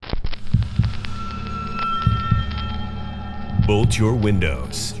Bolt your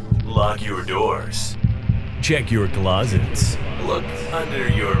windows. Lock your doors. Check your closets. Look under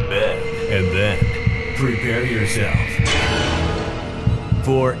your bed. And then prepare yourself.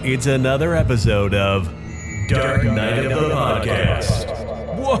 For it's another episode of Dark Knight of the Podcast.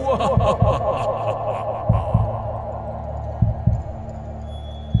 Whoa!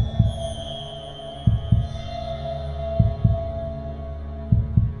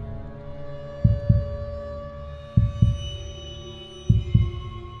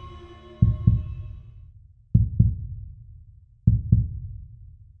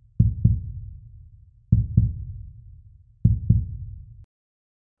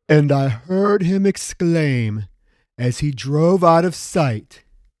 And I heard him exclaim as he drove out of sight,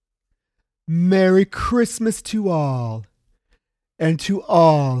 "Merry Christmas to all, and to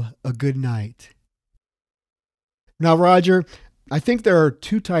all a good night." Now, Roger, I think there are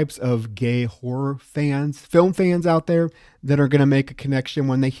two types of gay horror fans, film fans out there that are going to make a connection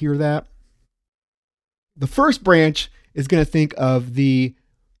when they hear that. The first branch is going to think of the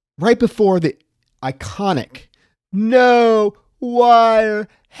right before the iconic "No wire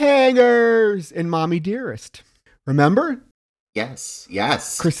hangers" in Mommy Dearest. Remember? Yes.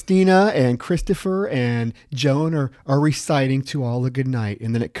 Christina and Christopher and Joan are reciting "To All a Good Night,"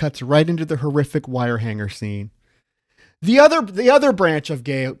 and then it cuts right into the horrific wire hanger scene. The other branch of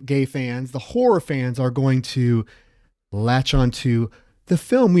gay fans, the horror fans, are going to latch onto the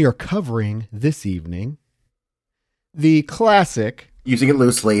film we are covering this evening, the classic, using it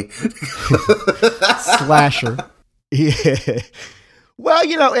loosely, slasher. Yeah. Well,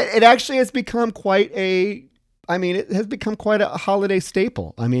 it actually has become it has become quite a holiday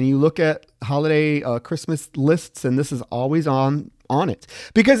staple. I mean, you look at holiday Christmas lists, and this is always on it.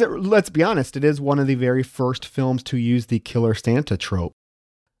 Because let's be honest, it is one of the very first films to use the killer Santa trope.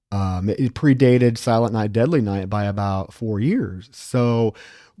 It predated Silent Night, Deadly Night by about 4 years. So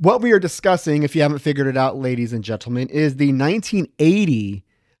what we are discussing, if you haven't figured it out, ladies and gentlemen, is the 1980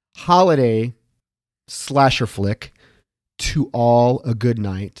 holiday slasher flick, To All a Good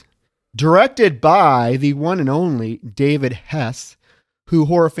Night, directed by the one and only David Hess, who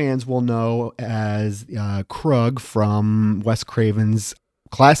horror fans will know as Krug from Wes Craven's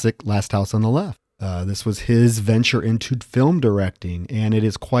classic Last House on the Left. This was his venture into film directing, and it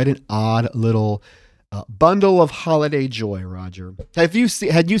is quite an odd little bundle of holiday joy, Roger. Had you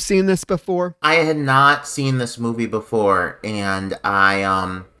seen this before? I had not seen this movie before, and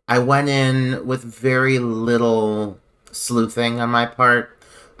I went in with very little sleuthing on my part.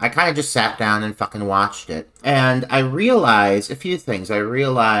 I kind of just sat down and fucking watched it. And I realized a few things. I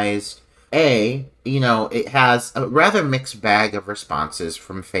realized, it has a rather mixed bag of responses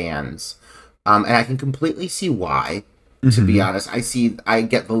from fans. And I can completely see why, to be honest. I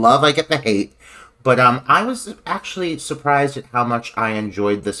get the love, I get the hate. But I was actually surprised at how much I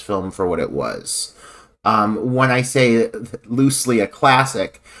enjoyed this film for what it was. When I say loosely a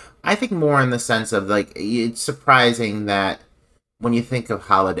classic, I think more in the sense of, it's surprising that when you think of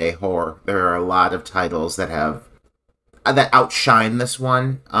holiday horror, there are a lot of titles that outshine this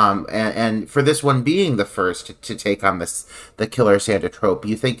one. And for this one being the first to take on the killer Santa trope,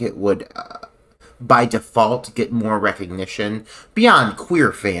 you think it would, by default, get more recognition beyond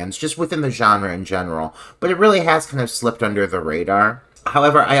queer fans, just within the genre in general. But it really has kind of slipped under the radar.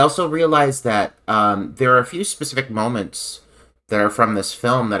 However, I also realized that there are a few specific moments that are from this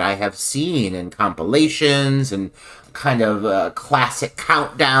film that I have seen in compilations and kind of classic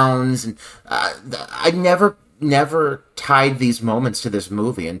countdowns, and I never tied these moments to this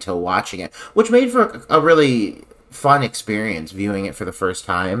movie until watching it, which made for a really fun experience viewing it for the first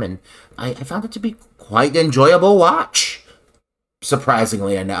time, and I found it to be quite an enjoyable watch,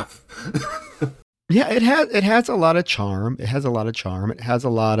 surprisingly enough. Yeah, it has a lot of charm. It has a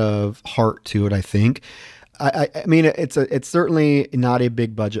lot of heart to it, I think. I mean, it's certainly not a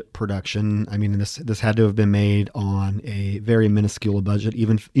big budget production. I mean, this had to have been made on a very minuscule budget,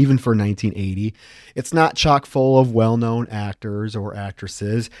 even for 1980. It's not chock full of well-known actors or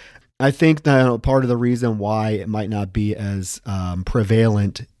actresses. I think that part of the reason why it might not be as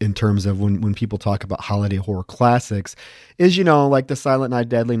prevalent in terms of when people talk about holiday horror classics is, like the Silent Night,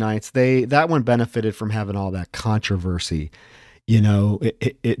 Deadly Nights, that one benefited from having all that controversy.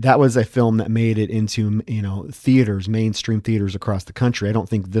 That was a film that made it into, theaters, mainstream theaters across the country. I don't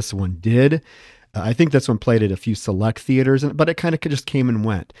think this one did. I think this one played at a few select theaters, but it kind of just came and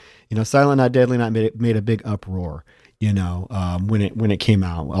went. Silent Night, Deadly Night made a big uproar. When it came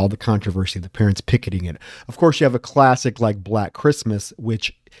out, all the controversy, the parents picketing it. Of course, you have a classic like Black Christmas,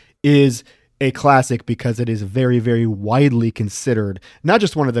 which is a classic because it is very, very widely considered not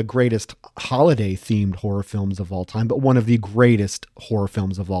just one of the greatest holiday-themed horror films of all time, but one of the greatest horror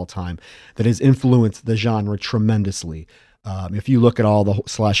films of all time that has influenced the genre tremendously. If you look at all the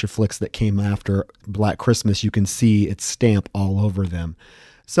slasher flicks that came after Black Christmas, you can see its stamp all over them.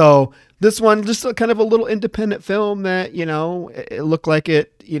 So this one, just kind of a little independent film that, it looked like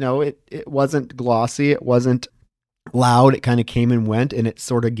it wasn't glossy. It wasn't loud. It kind of came and went, and it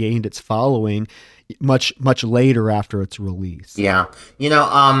sort of gained its following much, much later after its release. Yeah.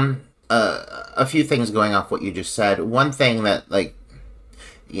 A few things going off what you just said. One thing that,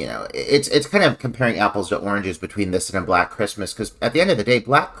 it's kind of comparing apples to oranges between this and a Black Christmas, because at the end of the day,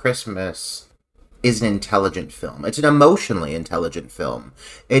 Black Christmas is an intelligent film. It's an emotionally intelligent film.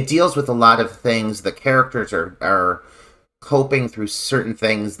 It deals with a lot of things. The characters are coping through certain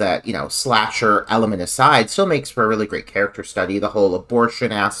things that, slasher element aside, still makes for a really great character study. The whole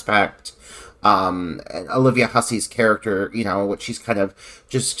abortion aspect, Olivia Hussey's character, what she's kind of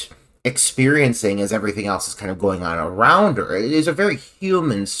just experiencing as everything else is kind of going on around her. It is a very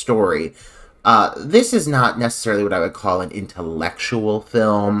human story. This is not necessarily what I would call an intellectual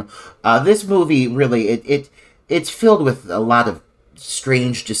film. This movie really, it's filled with a lot of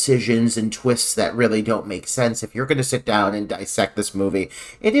strange decisions and twists that really don't make sense. If you're going to sit down and dissect this movie,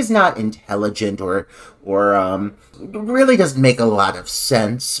 it is not intelligent or really doesn't make a lot of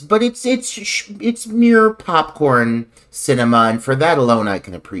sense, but it's mere popcorn cinema, and for that alone I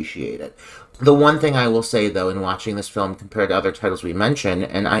can appreciate it. The one thing I will say, though, in watching this film compared to other titles we mentioned,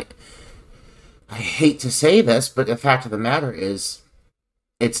 and I hate to say this, but the fact of the matter is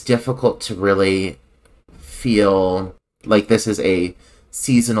it's difficult to really feel like this is a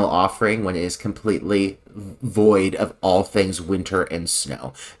seasonal offering when it is completely void of all things winter and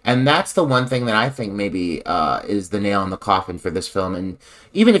snow. And that's the one thing that I think maybe is the nail in the coffin for this film. And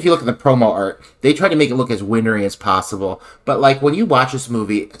even if you look at the promo art, they try to make it look as wintry as possible. But when you watch this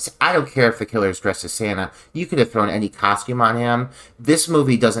movie, I don't care if the killer is dressed as Santa. You could have thrown any costume on him. This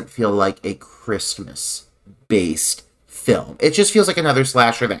movie doesn't feel like a Christmas-based film. It just feels like another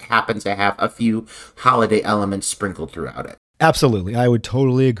slasher that happens to have a few holiday elements sprinkled throughout it. Absolutely. I would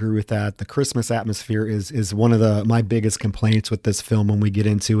totally agree with that. The Christmas atmosphere is one of my biggest complaints with this film when we get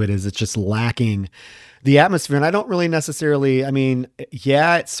into it, is it's just lacking the atmosphere. And I don't really necessarily,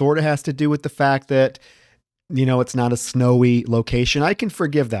 it sort of has to do with the fact that, it's not a snowy location. I can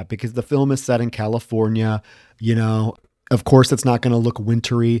forgive that because the film is set in California. Of course it's not going to look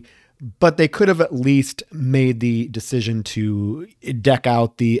wintry, but they could have at least made the decision to deck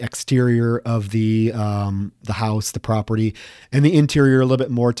out the exterior of the house, the property, and the interior a little bit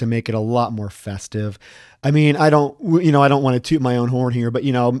more to make it a lot more festive. I don't want to toot my own horn here, but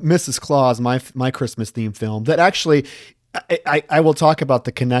Mrs. Claus, my Christmas themed film, that actually I will talk about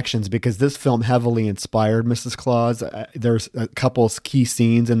the connections because this film heavily inspired Mrs. Claus. There's a couple of key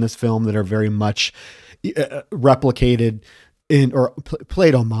scenes in this film that are very much replicated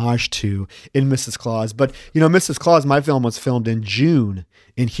played homage to in Mrs. Claus. But, Mrs. Claus, my film was filmed in June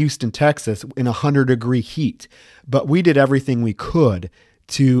in Houston, Texas in 100-degree heat. But we did everything we could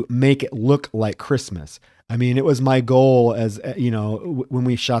to make it look like Christmas. It was my goal as, when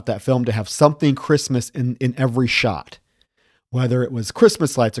we shot that film to have something Christmas in every shot. Whether it was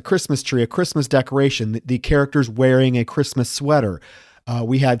Christmas lights, a Christmas tree, a Christmas decoration, the characters wearing a Christmas sweater.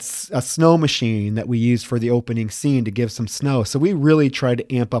 We had a snow machine that we used for the opening scene to give some snow. So we really tried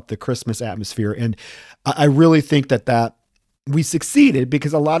to amp up the Christmas atmosphere. And I really think that we succeeded,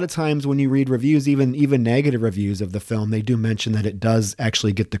 because a lot of times when you read reviews, even negative reviews of the film, they do mention that it does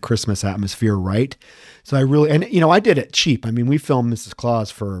actually get the Christmas atmosphere right. So I did it cheap. We filmed Mrs.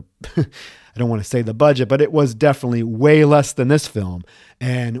 Claus for, I don't want to say the budget, but it was definitely way less than this film.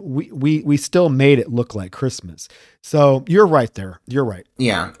 And we still made it look like Christmas. So you're right there. You're right.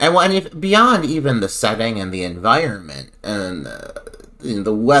 Yeah. And if beyond even the setting and the environment and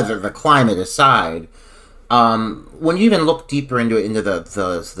the weather, the climate aside, when you even look deeper into it, into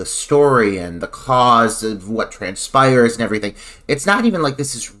the story and the cause of what transpires and everything, it's not even like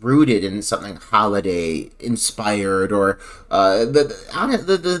this is rooted in something holiday inspired or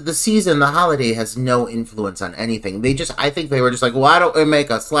the season, the holiday has no influence on anything. I think they were just like, why don't we make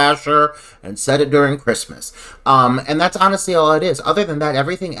a slasher and set it during Christmas? And that's honestly all it is. Other than that,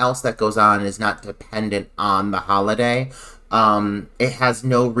 everything else that goes on is not dependent on the holiday. It has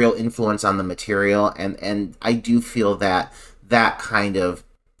no real influence on the material, and I do feel that kind of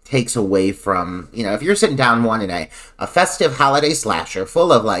takes away from, if you're sitting down wanting a festive holiday slasher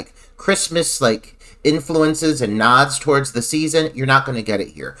full of Christmas influences and nods towards the season, you're not going to get it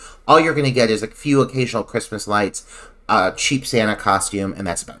here. All you're going to get is a few occasional Christmas lights, cheap Santa costume, and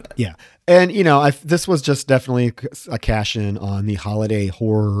that's about it. Yeah. And, you know, this was just definitely a cash in on the holiday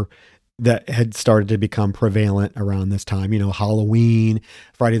horror that had started to become prevalent around this time. You know, Halloween,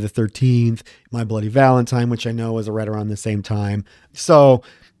 Friday the 13th, My Bloody Valentine, which I know was right around the same time. So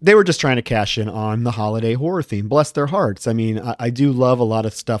they were just trying to cash in on the holiday horror theme. Bless their hearts. I mean, I do love a lot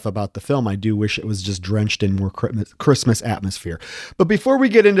of stuff about the film. I do wish it was just drenched in more Christmas atmosphere. But before we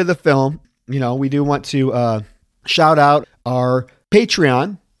get into the film, you know, we do want to shout out our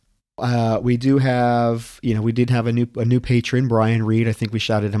Patreon. We do have, you know, we did have a new patron, Brian Reed. I think we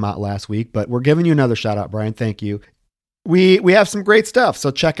shouted him out last week, but we're giving you another shout out, Brian. Thank you. We have some great stuff,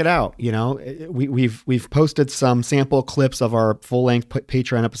 so check it out. You know, we've posted some sample clips of our full length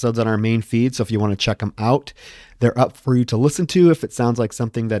Patreon episodes on our main feed. So if you want to check them out, they're up for you to listen to. If it sounds like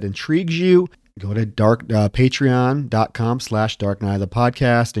something that intrigues you, go to patreon.com/Dark Night of the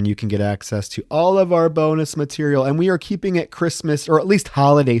Podcast, and you can get access to all of our bonus material. And we are keeping it Christmas, or at least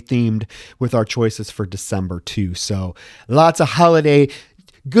holiday themed, with our choices for December too. So lots of holiday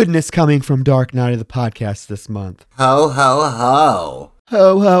goodness coming from Dark Night of the Podcast this month. Ho, ho, ho.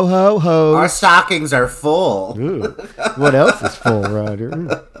 Ho, ho, ho, ho. Our stockings are full. Ooh. What else is full, Roger?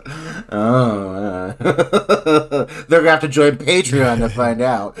 Oh, they're going to have to join Patreon to find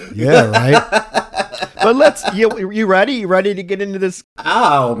out. Yeah, right? But you ready? You ready to get into this?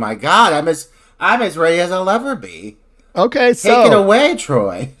 Oh, my God. I'm as ready as I'll ever be. Okay, so. Take it away,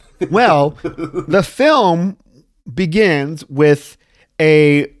 Troy. Well, the film begins with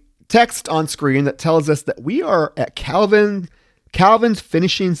a text on screen that tells us that we are at Calvin's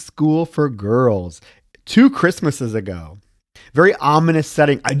finishing school for girls 2 Christmases ago. Very ominous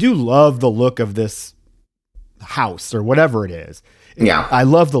setting. I do love the look of this house or whatever it is. Yeah. I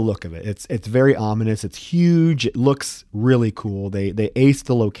love the look of it. It's very ominous. It's huge. It looks really cool. They aced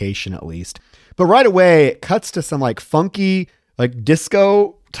the location at least. But right away it cuts to some like funky, like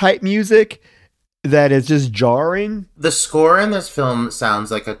disco type music that is just jarring. The score in this film sounds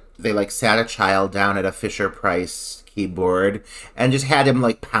like they like sat a child down at a Fisher-Price keyboard and just had him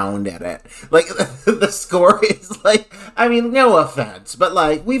like pound at it. Like the score is like, I mean, no offense, but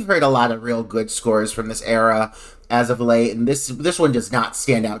like we've heard a lot of real good scores from this era as of late, and this one does not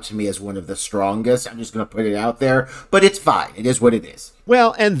stand out to me as one of the strongest. I'm just going to put it out there, but it's fine. It is what it is.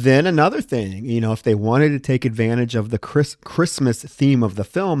 Well, and then another thing, you know, if they wanted to take advantage of the Christmas theme of the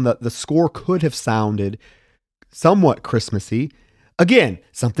film, the score could have sounded somewhat Christmassy. Again,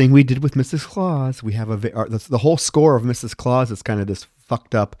 something we did with Mrs. Claus. We have the whole score of Mrs. Claus is kind of this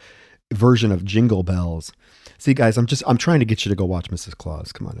fucked up version of Jingle Bells. See, guys, I'm trying to get you to go watch Mrs.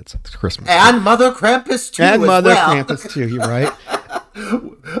 Claus. Come on, it's Christmas. And Mother Krampus too. And Mother well. Krampus too. You're right.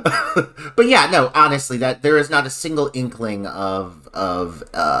 But yeah, no, honestly, that there is not a single inkling of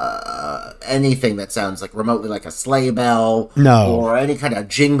anything that sounds like remotely like a sleigh bell, no, or any kind of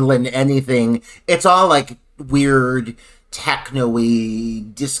jingling anything. It's all like weird techno-y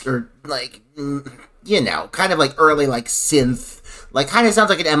disc, or like, you know, kind of like early like synth. Like, kind of sounds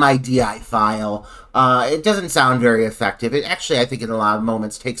like an MIDI file. It doesn't sound very effective. It actually, I think, in a lot of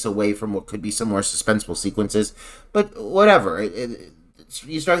moments takes away from what could be some more suspenseful sequences. But whatever.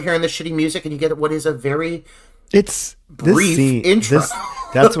 You start hearing the shitty music and you get what is a very brief intro.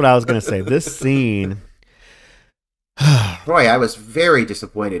 That's what I was going to say. This scene. Boy, I was very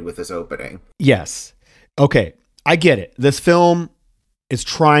disappointed with this opening. Yes. Okay. I get it. This film is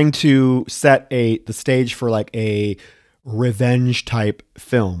trying to set the stage for like a revenge type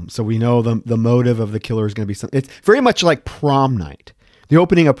film. So we know the motive of the killer is going to be something. It's very much like Prom Night. The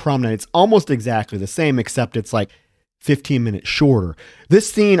opening of Prom Night, it's almost exactly the same, except it's like 15 minutes shorter.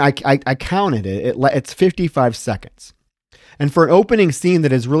 This scene, I counted it. It's 55 seconds. And for an opening scene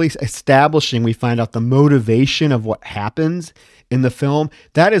that is really establishing, we find out the motivation of what happens in the film,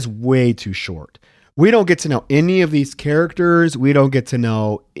 that is way too short. We don't get to know any of these characters. We don't get to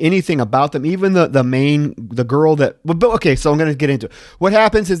know anything about them. Even the girl that, but okay, so I'm going to get into it. What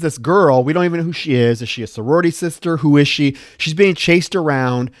happens is this girl, we don't even know who she is. Is she a sorority sister? Who is she? She's being chased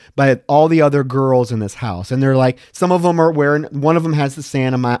around by all the other girls in this house. And they're like, some of them are wearing, one of them has the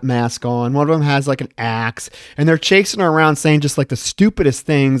Santa mask on. One of them has like an axe. And they're chasing her around saying just like the stupidest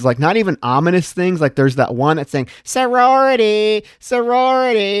things, like not even ominous things. Like there's that one that's saying, sorority,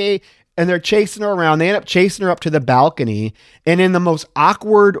 sorority. And they're chasing her around. They end up chasing her up to the balcony. And in the most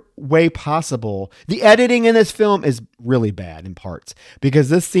awkward way possible, the editing in this film is really bad in parts because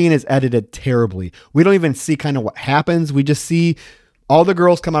this scene is edited terribly. We don't even see kind of what happens. We just see all the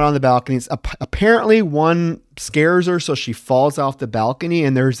girls come out on the balconies. Apparently one scares her, so she falls off the balcony.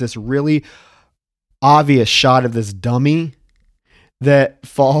 And there's this really obvious shot of this dummy that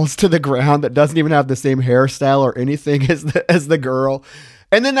falls to the ground that doesn't even have the same hairstyle or anything as the girl.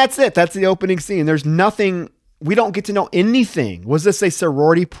 And then that's it. That's the opening scene. There's nothing. We don't get to know anything. Was this a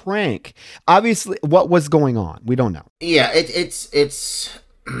sorority prank? Obviously, what was going on? We don't know. Yeah, it's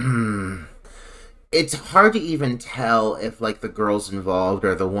it's hard to even tell if like the girls involved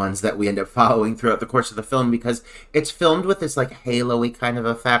are the ones that we end up following throughout the course of the film, because it's filmed with this like halo-y kind of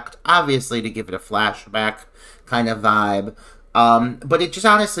effect, obviously to give it a flashback kind of vibe. But it just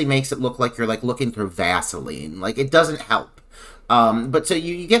honestly makes it look like you're like looking through Vaseline. Like it doesn't help. But so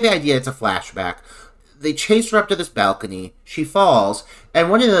you get the idea. It's a flashback. They chase her up to this balcony. She falls. And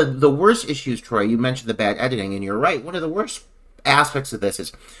one of the worst issues, Troy, you mentioned the bad editing, and you're right. One of the worst aspects of this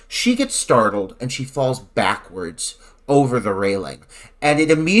is she gets startled and she falls backwards over the railing. And it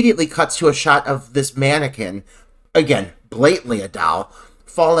immediately cuts to a shot of this mannequin, again, blatantly a doll,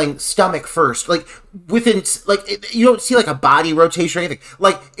 falling stomach first, like within, like you don't see like a body rotation or anything.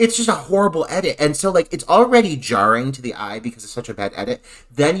 Like it's just a horrible edit, and so like it's already jarring to the eye because it's such a bad edit.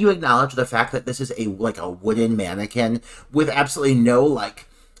 Then you acknowledge the fact that this is a wooden mannequin with absolutely no like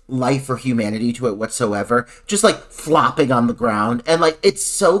life or humanity to it whatsoever, just like flopping on the ground, and like it's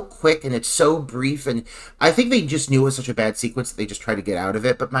so quick and it's so brief, and I think they just knew it was such a bad sequence that they just tried to get out of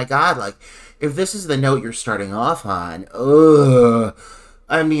it. But my God, like if this is the note you're starting off on,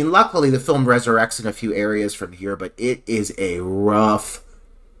 I mean, luckily the film resurrects in a few areas from here, but it is a rough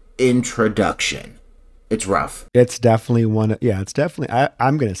introduction. It's rough. It's definitely it's definitely,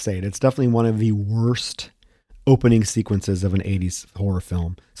 I'm going to say it. It's definitely one of the worst opening sequences of an 80s horror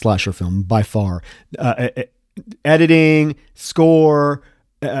film, slasher film, by far. Editing, score,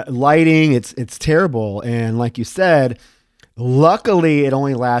 lighting, it's terrible. And like you said, luckily it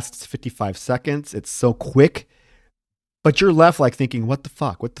only lasts 55 seconds. It's so quick. But you're left like thinking, what the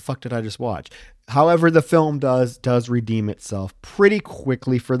fuck? What the fuck did I just watch? However, the film does redeem itself pretty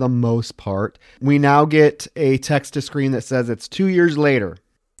quickly for the most part. We now get a text to screen that says it's 2 years later.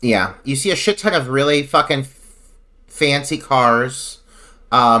 Yeah, you see a shit ton of really fucking fancy cars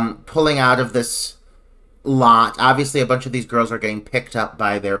pulling out of this lot. Obviously, a bunch of these girls are getting picked up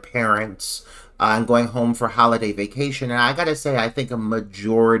by their parents and going home for holiday vacation. And I gotta say, I think a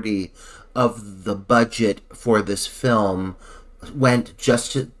majority of the budget for this film went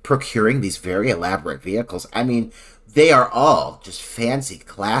just to procuring these very elaborate vehicles. I mean, they are all just fancy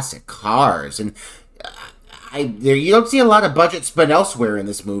classic cars, and you don't see a lot of budget spent elsewhere in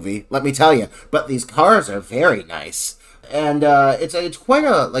this movie, let me tell you. But these cars are very nice, and it's quite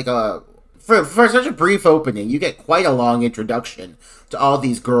for such a brief opening, you get quite a long introduction to all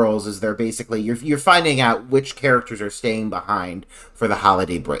these girls as they're basically, you're finding out which characters are staying behind for the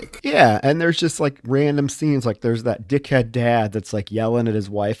holiday break. Yeah, and there's just like random scenes, like there's that dickhead dad that's like yelling at his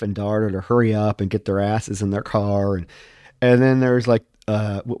wife and daughter to hurry up and get their asses in their car, and then there's like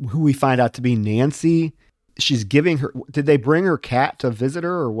who we find out to be Nancy. She's giving her, did they bring her cat to visit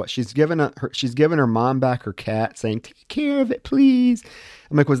her or what? She's given her mom back her cat, saying, take care of it, please.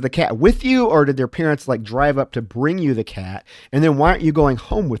 I'm like, was the cat with you, or did their parents like drive up to bring you the cat? And then why aren't you going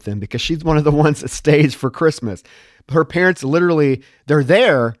home with them? Because she's one of the ones that stays for Christmas. Her parents literally, they're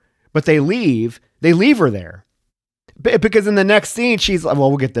there, but they leave her there. Because in the next scene, she's like, well,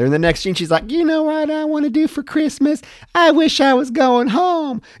 we'll get there. In the next scene, she's like, you know what I want to do for Christmas? I wish I was going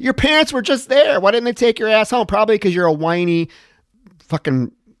home. Your parents were just there. Why didn't they take your ass home? Probably because you're a whiny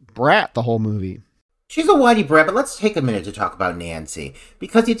fucking brat the whole movie. She's a whiny brat, but let's take a minute to talk about Nancy.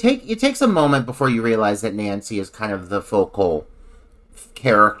 Because it takes a moment before you realize that Nancy is kind of the focal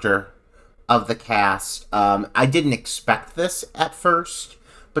character of the cast. I didn't expect this at first,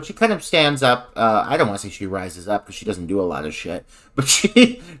 but she kind of stands up. I don't want to say she rises up because she doesn't do a lot of shit, but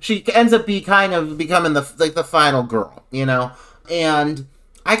she ends up becoming the final girl, you know? And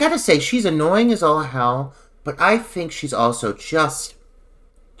I gotta say, she's annoying as all hell, but I think she's also just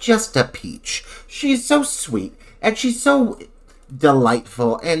a peach. She's so sweet, and she's so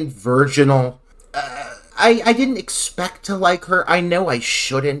delightful and virginal. I didn't expect to like her. I know I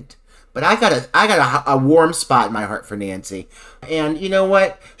shouldn't, but I got a warm spot in my heart for Nancy. And you know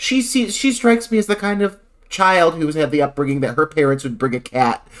what? She strikes me as the kind of child who's had the upbringing that her parents would bring a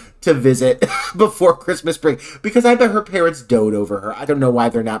cat to visit before Christmas break, because I bet her parents dote over her. I don't know why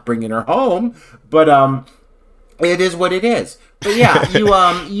they're not bringing her home, but it is what it is. But yeah,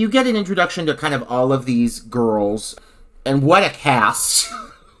 you get an introduction to kind of all of these girls, and what a cast.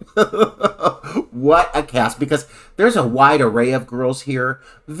 What a cast, because there's a wide array of girls here,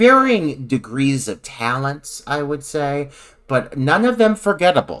 varying degrees of talents, I would say, but none of them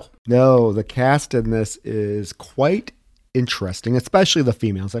forgettable. No, the cast in this is quite interesting, especially the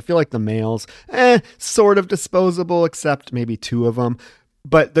females. I feel like the males, sort of disposable, except maybe two of them.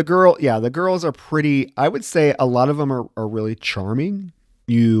 But the girls are pretty, I would say a lot of them are really charming.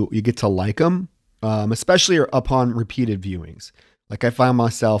 you get to like them, especially upon repeated viewings. Like I find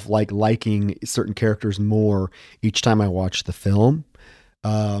myself liking certain characters more each time I watch the film.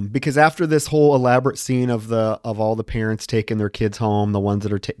 Because after this whole elaborate scene of all the parents taking their kids home, the ones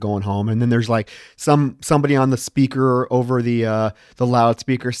that are going home, and then there's like somebody on the speaker over the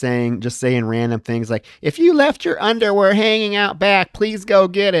loudspeaker saying random things like, "If you left your underwear hanging out back, please go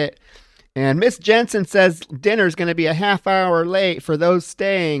get it." And Miss Jensen says dinner's going to be a half hour late for those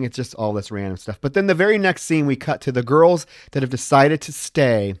staying. It's just all this random stuff. But then the very next scene, we cut to the girls that have decided to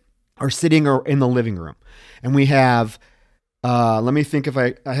stay are sitting in the living room. And we have, let me think if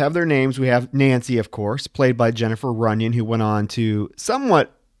I have their names. We have Nancy, of course, played by Jennifer Runyon, who went on to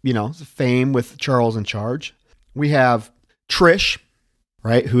somewhat, fame with Charles in Charge. We have Trish,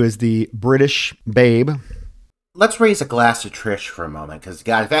 right, who is the British babe. Let's raise a glass to Trish for a moment, because,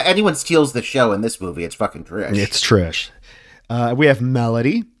 God, if anyone steals the show in this movie, it's fucking Trish. It's Trish. We have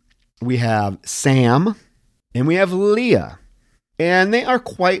Melody. We have Sam. And we have Leah. And they are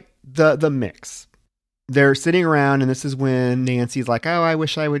quite the mix. They're sitting around, and this is when Nancy's like, "Oh, I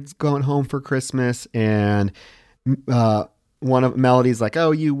wish I was going home for Christmas." And one of Melody's like,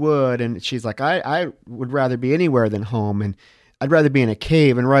 "Oh, you would." And she's like, I would rather be anywhere than home. And I'd rather be in a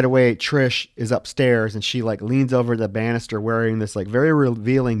cave. And right away, Trish is upstairs, and she leans over the banister wearing this very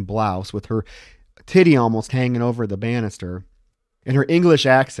revealing blouse with her titty almost hanging over the banister. In her English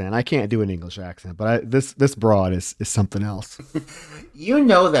accent, I can't do an English accent, but this broad is something else.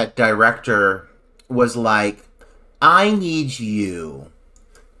 That director was like, "I need you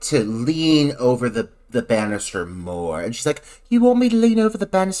to lean over the banister more." And she's like, "You want me to lean over the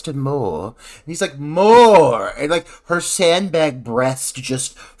banister more?" And he's like, "More." And her sandbag breast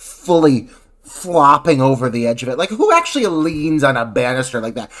just fully flopping over the edge of it. Who actually leans on a banister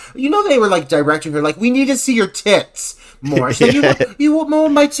like that? They were directing her, "We need to see your tits more." She's like, you want more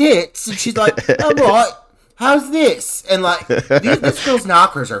of my tits? And she's like, "All right. How's this?" And this girl's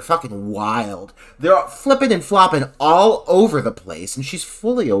knockers are fucking wild. They're flipping and flopping all over the place, and she's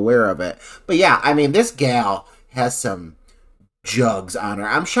fully aware of it. But yeah, I mean, this gal has some jugs on her.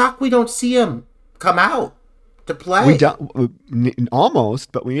 I'm shocked we don't see him come out to play. We don't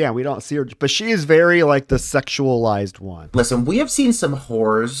almost, but we don't see her. But she is very the sexualized one. Listen, we have seen some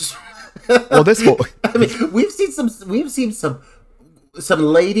whores. Well, this will. I mean, we've seen some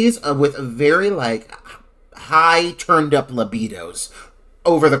ladies with very high turned up libidos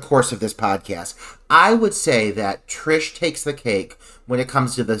over the course of this podcast. I would say that Trish takes the cake when it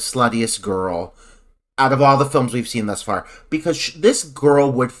comes to the sluttiest girl out of all the films we've seen thus far, because this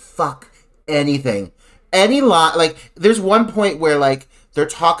girl would fuck anything, any lot. There's one point where they're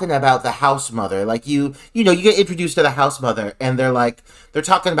talking about the house mother. You get introduced to the house mother, and they're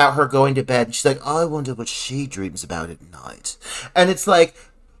talking about her going to bed, and she's like, "Oh, I wonder what she dreams about at night." And it's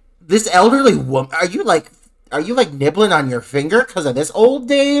this elderly woman, are you nibbling on your finger because of this old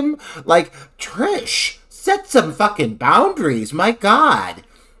dame? Trish, set some fucking boundaries. My God.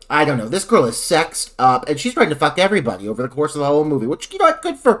 I don't know. This girl is sexed up, and she's trying to fuck everybody over the course of the whole movie, which,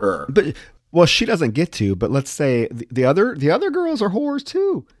 good for her. But, well, she doesn't get to, but let's say the other girls are whores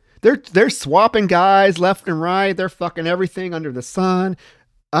too. They're swapping guys left and right. They're fucking everything under the sun.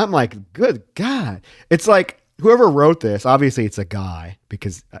 I'm like, good God. It's whoever wrote this, obviously it's a guy,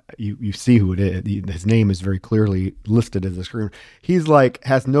 because you see who it is. His name is very clearly listed as a screen. He's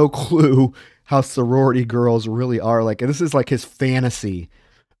has no clue how sorority girls really are. And this is his fantasy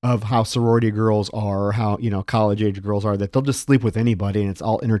of how sorority girls are, or how, college age girls are, that they'll just sleep with anybody and it's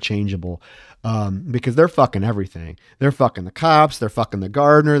all interchangeable. Because they're fucking everything. They're fucking the cops. They're fucking the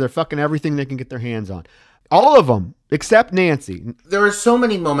gardener. They're fucking everything they can get their hands on. All of them, except Nancy. There are so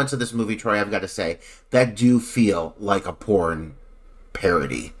many moments of this movie, Troy, I've got to say, that do feel like a porn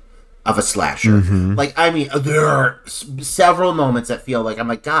parody of a slasher. Mm-hmm. There are several moments that feel I'm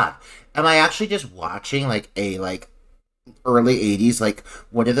like, God, am I actually just watching a early 80s,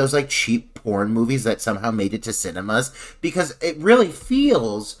 one of those cheap porn movies that somehow made it to cinemas? Because it really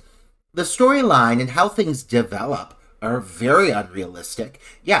feels, the storyline and how things develop are very unrealistic.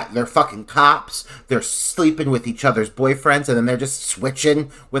 Yeah, they're fucking cops. They're sleeping with each other's boyfriends, and then they're just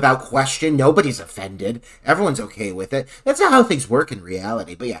switching without question. Nobody's offended. Everyone's okay with it. That's not how things work in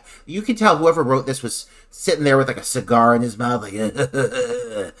reality. But yeah, you can tell whoever wrote this was sitting there with a cigar in his mouth,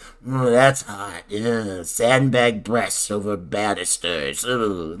 that's hot. Sandbag breasts over banisters.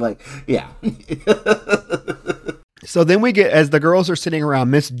 Yeah. So then we get, as the girls are sitting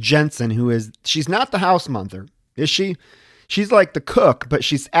around, Miss Jensen, she's not the house mother. Is she? She's the cook, but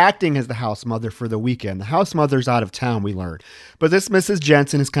she's acting as the house mother for the weekend. The house mother's out of town, we learn. But this Mrs.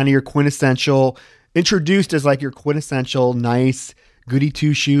 Jensen is kind of your quintessential, introduced as your quintessential nice goody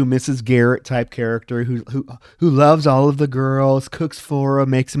two shoe Mrs. Garrett type character who loves all of the girls, cooks for them,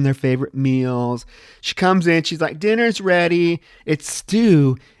 makes them their favorite meals. She comes in, she's like, dinner's ready. It's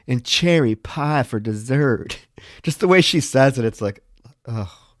stew and cherry pie for dessert. Just the way she says it, it's like,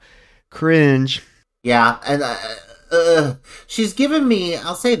 oh, cringe. Yeah, and she's given me,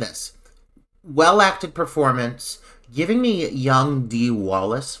 I'll say this, well-acted performance, giving me young Dee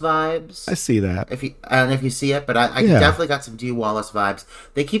Wallace vibes. I see that. I don't know if you see it, but I definitely got some Dee Wallace vibes.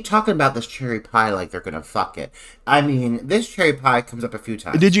 They keep talking about this cherry pie like they're gonna fuck it. I mean, this cherry pie comes up a few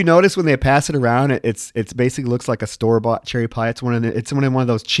times. Did you notice when they pass it around? It's basically looks like a store-bought cherry pie. It's one of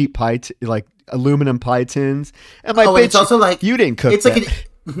those cheap pie like aluminum pie tins. And like, it's also like you didn't cook. It's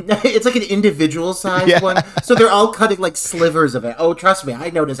like an individual size one. So they're all cutting like slivers of it. Oh, trust me, I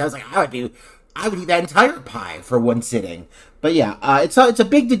noticed. I was like, I would eat that entire pie for one sitting. But yeah, it's a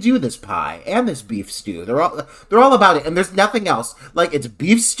big to do, this pie and this beef stew. They're all about it, and there's nothing else. Like, it's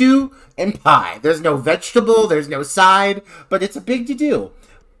beef stew and pie. There's no vegetable, there's no side, but it's a big to do.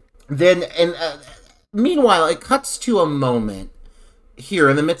 Then meanwhile, it cuts to a moment here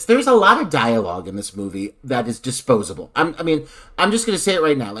in the midst. There's a lot of dialogue in this movie that is disposable. I'm just gonna say it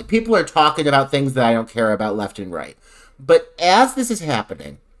right now. Like, people are talking about things that I don't care about left and right. But as this is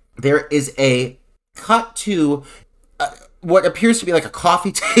happening, there is a cut to what appears to be like a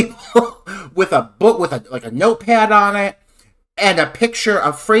coffee table with a book with a notepad on it, and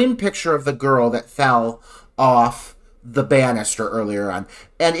a framed picture of the girl that fell off the banister earlier on.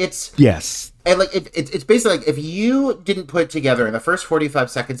 And it's and like it's basically like, if you didn't put together in the first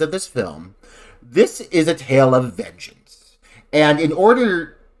 45 seconds of this film, this is a tale of vengeance. And in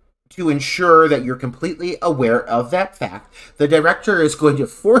order to ensure that you're completely aware of that fact, the director is going to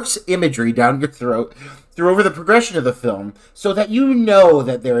force imagery down your throat over the progression of the film so that you know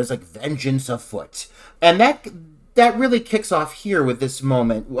that there is like vengeance afoot. And that really kicks off here with this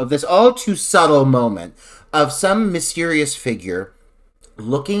moment, of this all too subtle moment of some mysterious figure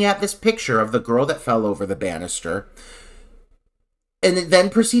looking at this picture of the girl that fell over the banister, and it then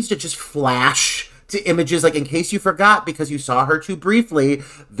proceeds to just flash to images, like, in case you forgot because you saw her too briefly,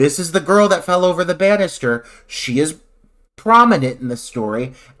 this is the girl that fell over the banister. She is prominent in the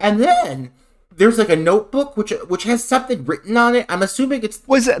story. And then there's like a notebook which has something written on it. I'm assuming it's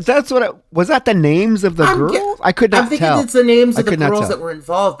was that the names of the girls? I could not tell. I'm thinking it's the names of the girls that were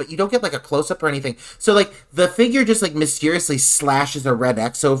involved, but you don't get like a close up or anything. So like the figure just like mysteriously slashes a red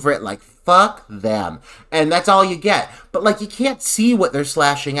X over it, like, fuck them. And that's all you get. But like, you can't see what they're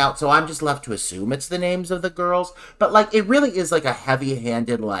slashing out, so I'm just left to assume it's the names of the girls. But like, it really is like a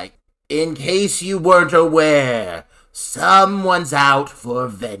heavy-handed, like, in case you weren't aware, someone's out for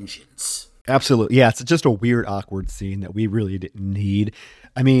vengeance. Absolutely. Yeah, it's just a weird, awkward scene that we really didn't need.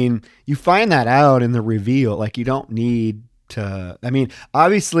 I mean, you find that out in the reveal. Like, you don't need to... I mean,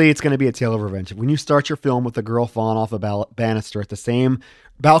 obviously, it's going to be a tale of revenge. When you start your film with a girl falling off a banister at the same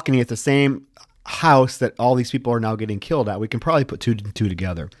balcony, at the same house that all these people are now getting killed at, we can probably put two and two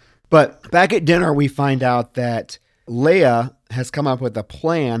together. But back at dinner, we find out that Leia has come up with a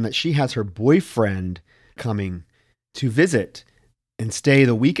plan that she has her boyfriend coming to visit and stay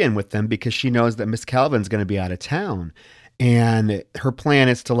the weekend with them because she knows that Miss Calvin's going to be out of town. And her plan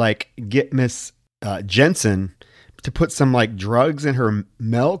is to like get Miss Jensen to put some like drugs in her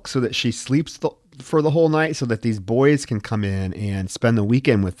milk so that she sleeps for the whole night so that these boys can come in and spend the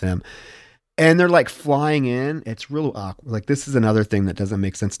weekend with them. And they're like flying in. It's real awkward. Like, this is another thing that doesn't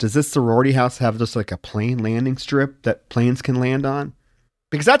make sense. Does this sorority house have just like a plane landing strip that planes can land on?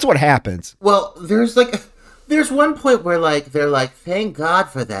 Because that's what happens. Well, there's one point where, like, they're like, thank God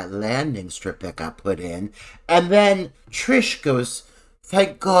for that landing strip that got put in. And then Trish goes,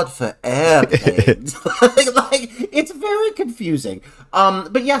 thank God for airplanes. like, it's very confusing.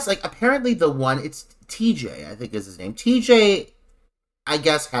 But yes, like, apparently it's TJ, I think is his name. TJ, I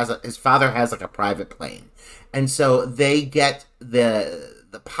guess, his father has, like, a private plane. And so they get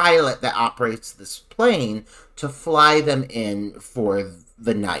the pilot that operates this plane to fly them in for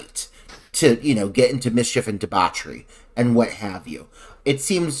the night, to, you know, get into mischief and debauchery and what have you. It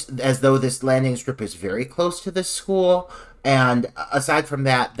seems as though this landing strip is very close to this school, and aside from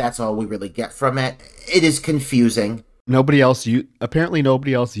that, that's all we really get from it. It is confusing. Apparently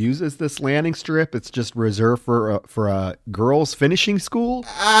nobody else uses this landing strip. It's just reserved for a girls' finishing school.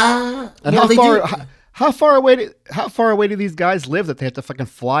 And how far away do these guys live that they have to fucking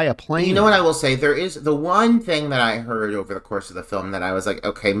fly a plane? You know what I will say? There is the one thing that I heard over the course of the film that I was like,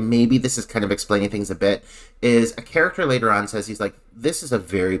 okay, maybe this is kind of explaining things a bit, is a character later on says, he's like, this is a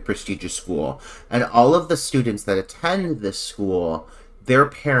very prestigious school, and all of the students that attend this school, their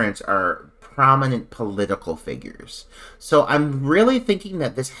parents are prominent political figures. So I'm really thinking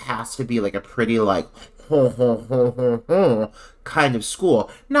that this has to be like a pretty like kind of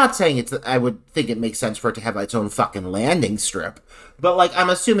school. Not saying I would think it makes sense for it to have its own fucking landing strip, but like I'm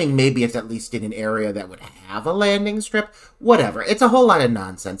assuming maybe it's at least in an area that would have a landing strip. Whatever. It's a whole lot of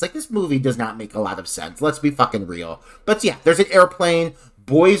nonsense. Like, this movie does not make a lot of sense. Let's be fucking real. But yeah, there's an airplane.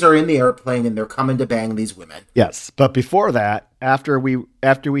 Boys are in the airplane and they're coming to bang these women. Yes, but before that, after we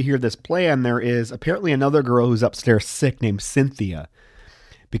hear this plan, there is apparently another girl who's upstairs sick named Cynthia.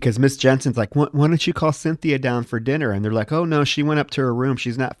 Because Miss Jensen's like, why don't you call Cynthia down for dinner? And they're like, oh no, she went up to her room.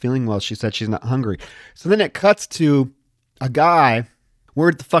 She's not feeling well. She said she's not hungry. So then it cuts to a guy. Where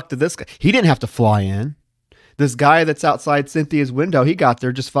the fuck did this guy? He didn't have to fly in. This guy that's outside Cynthia's window, he got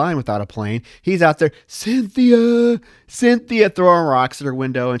there just fine without a plane. He's out there, Cynthia, throwing rocks at her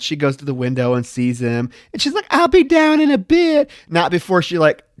window. And she goes to the window and sees him. And she's like, I'll be down in a bit. Not before she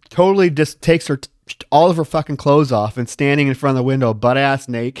like totally just takes all of her fucking clothes off and standing in front of the window, butt ass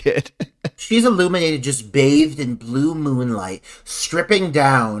naked. She's illuminated, just bathed in blue moonlight, stripping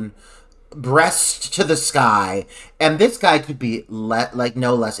down, breast to the sky, and this guy could be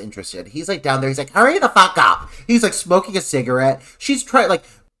no less interested. He's like down there, he's like, hurry the fuck up. He's like smoking a cigarette. She's trying like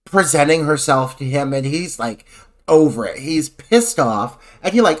presenting herself to him, and he's like over it. He's pissed off,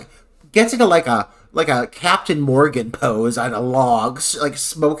 and he like gets into like a Captain Morgan pose on a log, like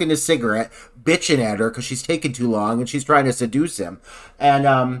smoking a cigarette, bitching at her because she's taking too long and she's trying to seduce him.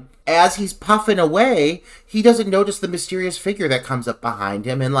 And as he's puffing away, he doesn't notice the mysterious figure that comes up behind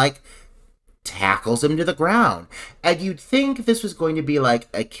him and like tackles him to the ground. And you'd think this was going to be like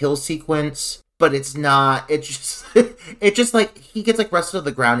a kill sequence, but it's not. It just like he gets like wrestled to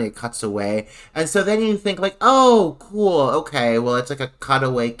the ground and it cuts away. And so then you think like, oh, cool, okay, well, it's like a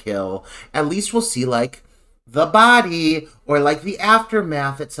cutaway kill. At least we'll see like the body or like the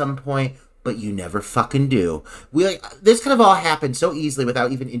aftermath at some point. But you never fucking do. This could have all happened so easily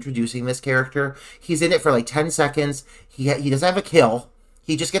without even introducing this character. He's in it for like 10 seconds. He doesn't have a kill.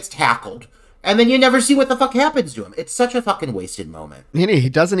 He just gets tackled. And then you never see what the fuck happens to him. It's such a fucking wasted moment. He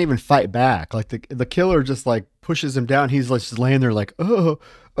doesn't even fight back. Like the killer just like pushes him down. He's like just laying there like, oh,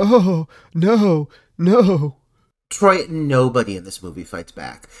 no. Troy, nobody in this movie fights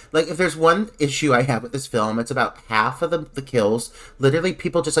back. Like, if there's one issue I have with this film, it's about half of the kills. Literally,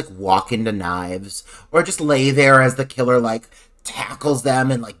 people just, like, walk into knives. Or just lay there as the killer, like, tackles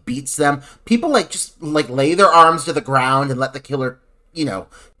them and, like, beats them. People, like, just, like, lay their arms to the ground and let the killer,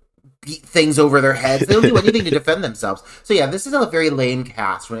 beat things over their heads. They don't do anything to defend themselves. So, yeah, this is a very lame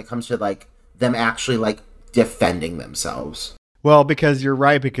cast when it comes to, like, them actually, like, defending themselves. Well, because you're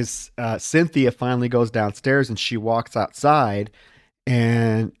right, because Cynthia finally goes downstairs and she walks outside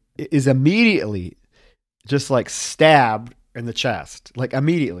and is immediately just like stabbed in the chest. Like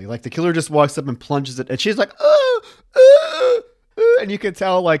immediately. Like the killer just walks up and plunges it and she's like, and you can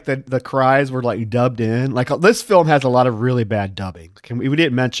tell like the cries were like dubbed in. Like this film has a lot of really bad dubbing. We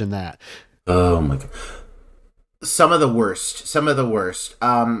didn't mention that. Oh my God. Some of the worst.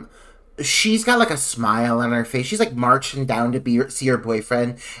 She's got like a smile on her face. She's like marching down to see her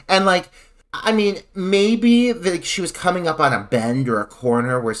boyfriend. And like, I mean, maybe she was coming up on a bend or a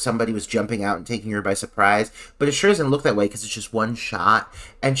corner where somebody was jumping out and taking her by surprise. But it sure doesn't look that way because it's just one shot.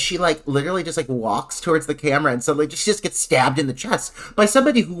 And she like literally just like walks towards the camera and suddenly she just gets stabbed in the chest by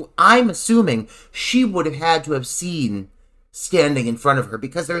somebody who I'm assuming she would have had to have seen standing in front of her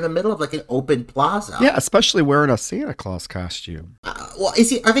because they're in the middle of like an open plaza. Yeah, especially wearing a Santa Claus costume. Well,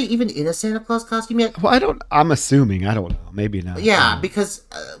 are they even in a Santa Claus costume yet? Well, I'm assuming. I don't know. Maybe not. Yeah, because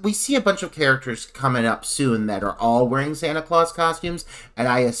we see a bunch of characters coming up soon that are all wearing Santa Claus costumes, and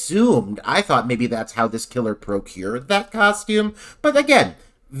I thought maybe that's how this killer procured that costume. But again,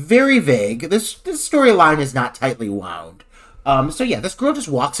 very vague. This storyline is not tightly wound. So yeah, this girl just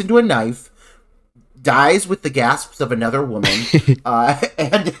walks into a knife, dies with the gasps of another woman,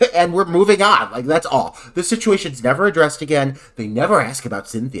 and we're moving on. Like, that's all. This situation's never addressed again. They never ask about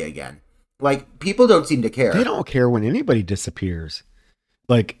Cynthia again. Like, people don't seem to care. They don't care when anybody disappears.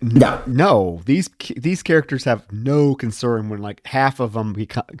 Like, no. These characters have no concern when like half of them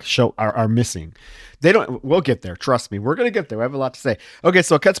are missing. They don't. We'll get there. Trust me. We're gonna get there. I have a lot to say. Okay,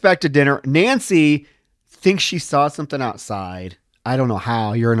 so it cuts back to dinner. Nancy thinks she saw something outside. I don't know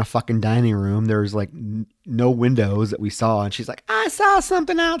how. You're in a fucking dining room. There's like no windows that we saw. And she's like, I saw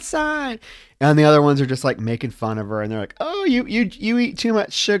something outside. And the other ones are just like making fun of her. And they're like, oh, you eat too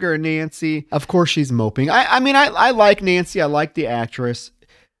much sugar, Nancy. Of course she's moping. I mean, I like Nancy. I like the actress.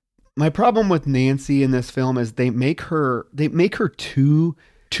 My problem with Nancy in this film is they make her too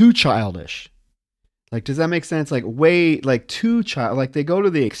childish. Like, does that make sense? Like, way, like, too child, like, they go to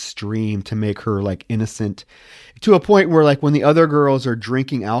the extreme to make her, like, innocent to a point where, like, when the other girls are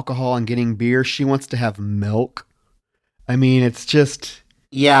drinking alcohol and getting beer, she wants to have milk. I mean, it's just.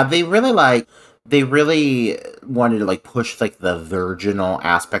 Yeah, they really wanted to like push like the virginal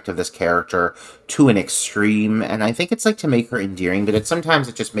aspect of this character to an extreme, and I think it's like to make her endearing, but sometimes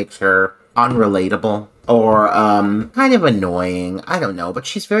it just makes her unrelatable or kind of annoying. I don't know, but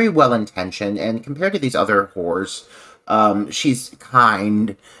she's very well intentioned, and compared to these other whores, she's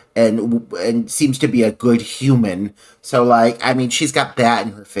kind and seems to be a good human. So like, I mean, she's got that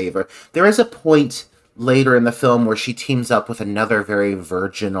in her favor. There is a point later in the film where she teams up with another very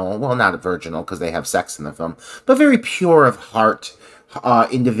virginal, well, not virginal because they have sex in the film, but very pure of heart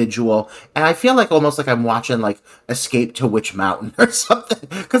individual. And I feel like almost like I'm watching like Escape to Witch Mountain or something,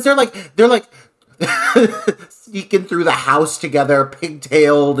 because they're like sneaking through the house together,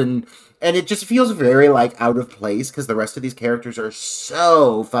 pigtailed, and it just feels very like out of place because the rest of these characters are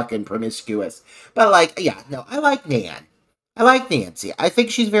so fucking promiscuous. But like, yeah, no, I like Nan. I like Nancy. I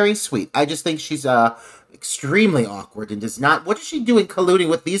think she's very sweet. I just think she's extremely awkward and does not. What is she doing colluding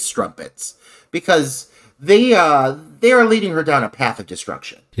with these strumpets? Because they are leading her down a path of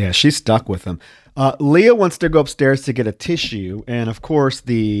destruction. Yeah, she's stuck with them. Leah wants to go upstairs to get a tissue, and of course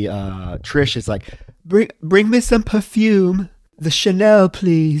the Trish is like, "Bring me some perfume, the Chanel,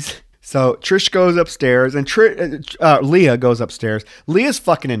 please." So Trish goes upstairs, and Leah goes upstairs. Leah's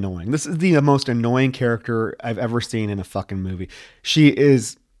fucking annoying. This is the most annoying character I've ever seen in a fucking movie. She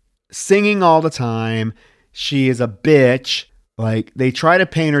is singing all the time. She is a bitch. Like, they try to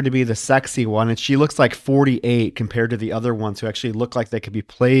paint her to be the sexy one, and she looks like 48 compared to the other ones who actually look like they could be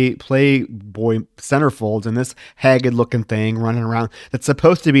playboy centerfolds, and this haggard-looking thing running around that's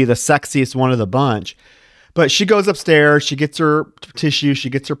supposed to be the sexiest one of the bunch. But she goes upstairs, she gets her tissue, she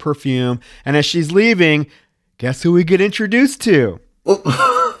gets her perfume, and as she's leaving, guess who we get introduced to?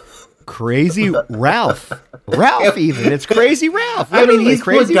 Crazy Ralph. Ralph, even. It's Crazy Ralph. Literally. I mean, he's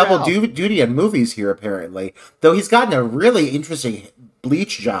Crazy doing double Ralph. duty in movies here, apparently. Though he's gotten a really interesting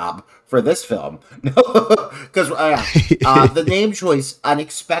bleach job for this film. Because the name choice,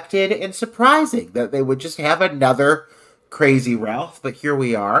 unexpected and surprising, that they would just have another Crazy Ralph, but here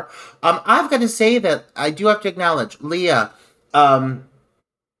we are. I've got to say that I do have to acknowledge Leah. To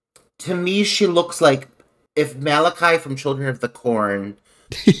me, she looks like if Malachi from Children of the Corn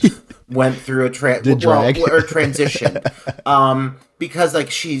went through a transition. Because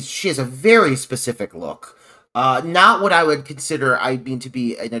like she has a very specific look. Not what I would consider to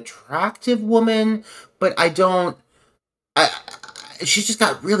be an attractive woman, but she's just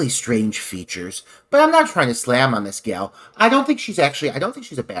got really strange features. But I'm not trying to slam on this gal. I don't think she's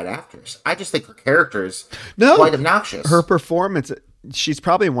a bad actress. I just think her character is quite obnoxious. Her performance, she's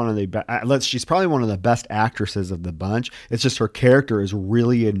probably one of the best actresses of the bunch. It's just her character is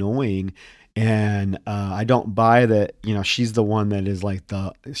really annoying. And I don't buy that, she's the one that is like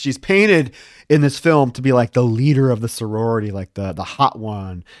she's painted in this film to be like the leader of the sorority, like the hot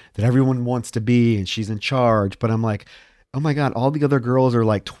one that everyone wants to be, and she's in charge. But I'm like, oh my God, all the other girls are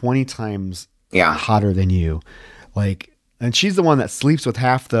like 20 times hotter than you. Like, and she's the one that sleeps with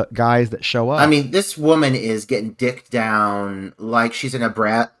half the guys that show up. I mean, this woman is getting dicked down like she's in a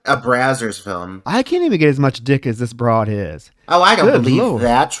Brazzers film. I can't even get as much dick as this broad is. Oh, I don't believe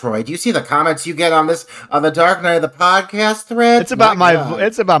that, Troy. Do you see the comments you get on the Dark Knight of the Podcast thread? It's about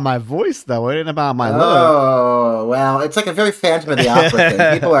it's about my voice, though. It ain't about my look. Oh, well, it's like a very Phantom of the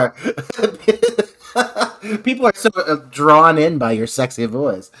Opera thing. People are so drawn in by your sexy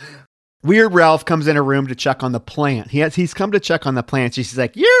voice. Weird Ralph comes in a room to check on the plant. He's come to check on the plant. She's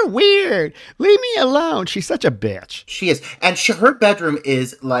like, "You're weird. Leave me alone." She's such a bitch. She is, and her bedroom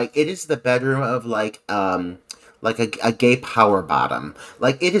is like it is the bedroom of like a gay power bottom.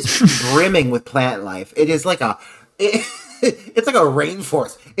 Like it is brimming with plant life. It is like it's like a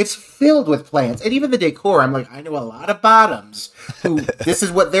rainforest. It's filled with plants. And even the decor, I'm like, I know a lot of bottoms who this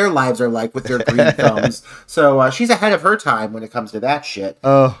is what their lives are like with their green thumbs. So she's ahead of her time when it comes to that shit.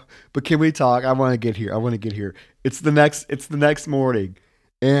 Oh, but can we talk? I want to get here. It's the next morning.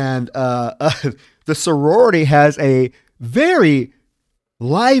 And the sorority has a very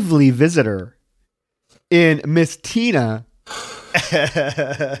lively visitor in Miss Tina.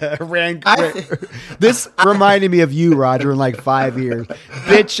 This reminded me of you, Roger, in like 5 years.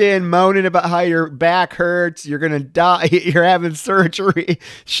 Bitching, moaning about how your back hurts, you're gonna die, you're having surgery.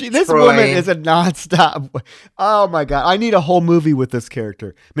 This woman is a nonstop. Oh my God, I need a whole movie with this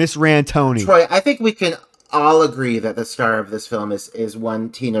character, Miss Rantoni. Troy, I think we can all agree that the star of this film is one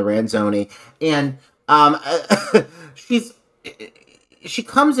Tina Ranzoni, and she's. she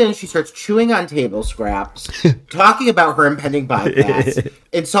comes in and she starts chewing on table scraps, talking about her impending bypass,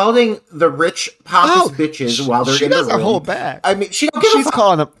 insulting the rich pompous bitches while they're in the room. She doesn't hold back. I mean, she don't give a fuck.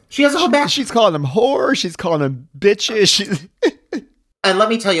 Calling them. She doesn't hold back. She's calling them whores. She's calling them bitches. And let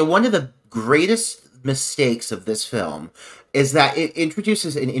me tell you, one of the greatest mistakes of this film is that it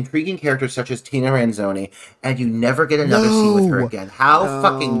introduces an intriguing character such as Tina Ranzoni, and you never get another scene with her again. How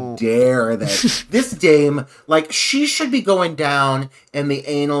fucking dare they? This dame, like, she should be going down in the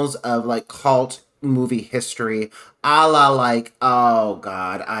annals of, like, cult movie history, a la, like, oh,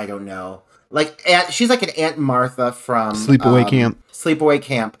 God, I don't know. Like, she's like an Aunt Martha from Sleepaway Camp. Sleepaway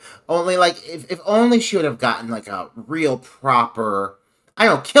Camp. Only, like, if only she would have gotten, like, a real proper... I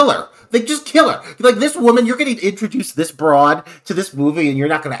don't know, kill her. Like, just kill her. Like, this woman, you're going to introduce this broad to this movie and you're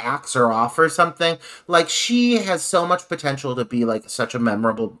not going to axe her off or something. Like, she has so much potential to be, like, such a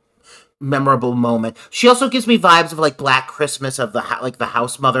memorable moment. She also gives me vibes of, like, Black Christmas, of the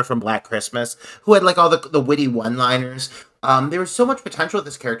house mother from Black Christmas, who had, like, all the witty one-liners. There was so much potential with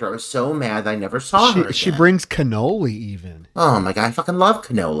this character. I was so mad that I never saw her again. She brings cannoli even. Oh my God, I fucking love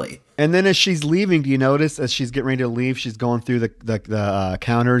cannoli. And then as she's leaving, do you notice as she's getting ready to leave, she's going through the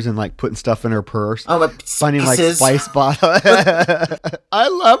counters and like putting stuff in her purse. Oh, like finding like spice bottle. I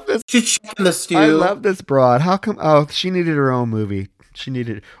love this. She's checking the stew. I love this broad. How come? Oh, she needed her own movie. She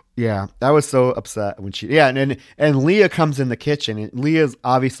needed. Yeah, I was so upset when she. Yeah, and Leah comes in the kitchen, and Leah's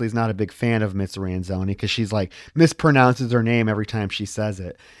obviously is not a big fan of Miss Ranzoni because she's like mispronounces her name every time she says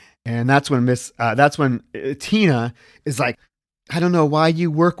it, and that's when Tina is like, I don't know why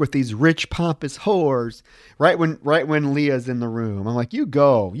you work with these rich pompous whores. Right when Leah's in the room, I'm like, you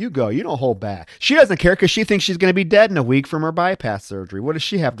go, you don't hold back. She doesn't care because she thinks she's going to be dead in a week from her bypass surgery. What does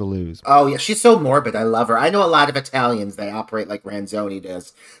she have to lose? Oh yeah, she's so morbid. I love her. I know a lot of Italians. They operate like Ranzoni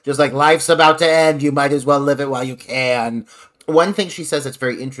does. Just like, life's about to end, you might as well live it while you can. One thing she says that's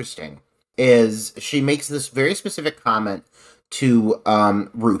very interesting is she makes this very specific comment to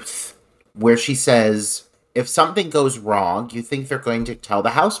Ruth, where she says, if something goes wrong, you think they're going to tell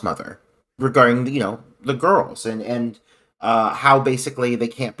the house mother regarding, the girls and how basically they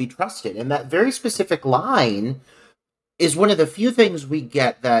can't be trusted. And that very specific line is one of the few things we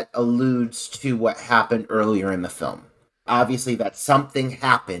get that alludes to what happened earlier in the film. Obviously, that something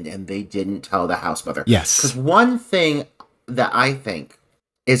happened and they didn't tell the house mother. Yes. Because one thing that I think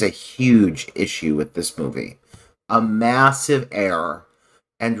is a huge issue with this movie, a massive error,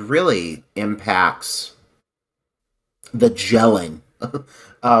 and really impacts the gelling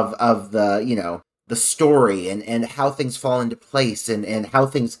of the, the story and how things fall into place and how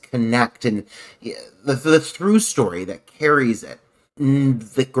things connect and the through story that carries it.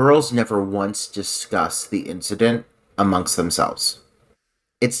 The girls never once discuss the incident amongst themselves.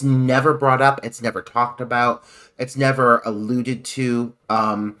 It's never brought up. It's never talked about. It's never alluded to.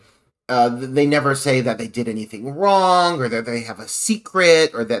 They never say that they did anything wrong or that they have a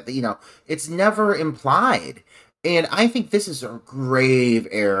secret or that, it's never implied. And I think this is a grave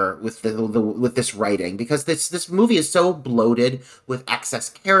error with with this writing, because this movie is so bloated with excess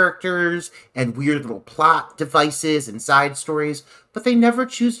characters and weird little plot devices and side stories, but they never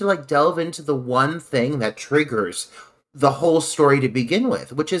choose to delve into the one thing that triggers the whole story to begin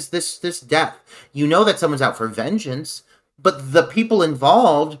with, which is this death. You know that someone's out for vengeance, but the people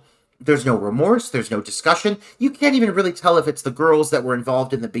involved, there's no remorse, there's no discussion. You can't even really tell if it's the girls that were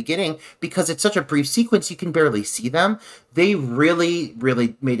involved in the beginning because it's such a brief sequence, you can barely see them. They really,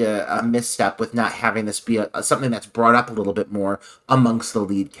 really made a misstep with not having this be something that's brought up a little bit more amongst the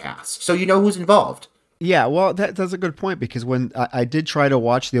lead cast. So you know who's involved. Yeah, well, that's a good point, because when I did try to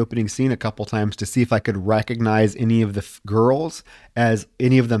watch the opening scene a couple times to see if I could recognize any of the girls as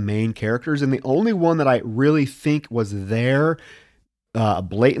any of the main characters, and the only one that I really think was there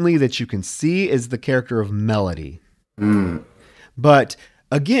blatantly that you can see is the character of Melody. But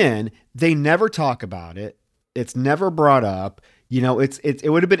again, they never talk about it. It's never brought up.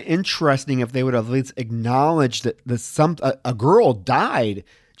 It would have been interesting if they would have at least acknowledged that a girl died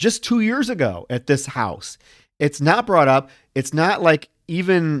just 2 years ago at this house. It's not brought up. It's not like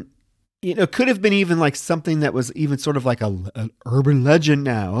even, it could have been even like something that was even sort of like an urban legend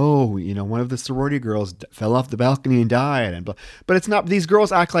now. Oh, one of the sorority girls fell off the balcony and died. But it's not, these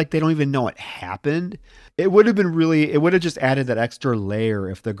girls act like they don't even know it happened. It would have just added that extra layer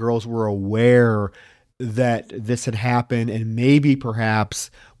if the girls were aware that this had happened, and maybe perhaps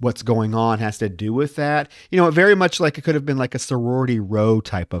what's going on has to do with that. Very much like it could have been like a sorority row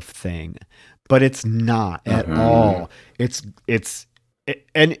type of thing, but it's not at all.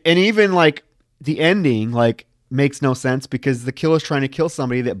 And even like the ending, like makes no sense because the killer's trying to kill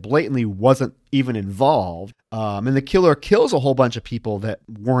somebody that blatantly wasn't even involved. And the killer kills a whole bunch of people that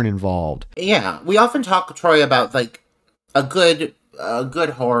weren't involved. Yeah, we often talk, Troy, about like a good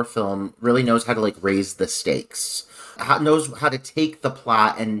horror film really knows how to like raise the stakes, knows how to take the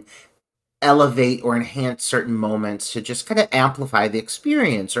plot and elevate or enhance certain moments to just kind of amplify the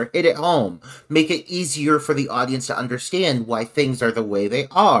experience or hit it home, make it easier for the audience to understand why things are the way they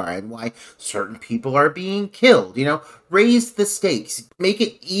are and why certain people are being killed. You know, raise the stakes, make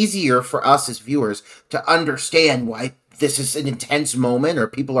it easier for us as viewers to understand why this is an intense moment or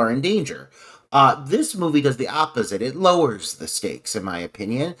people are in danger. This movie does the opposite. It lowers the stakes, in my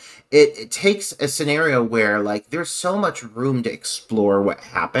opinion. It takes a scenario where, like, there's so much room to explore what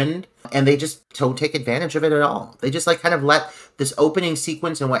happened, and they just don't take advantage of it at all. They just, like, kind of let this opening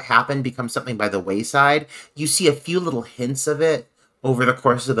sequence and what happened become something by the wayside. You see a few little hints of it over the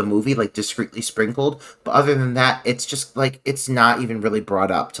course of the movie, like, discreetly sprinkled. But other than that, it's just, like, it's not even really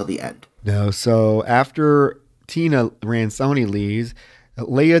brought up till the end. No, so after Tina Ransone leaves,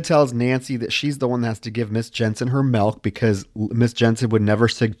 Leah tells Nancy that she's the one that has to give Miss Jensen her milk because Miss Jensen would never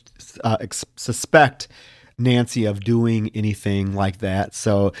suspect Nancy of doing anything like that.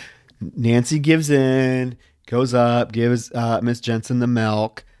 So Nancy gives in, goes up, gives Miss Jensen the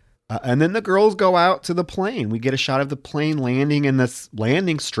milk, and then the girls go out to the plane. We get a shot of the plane landing in this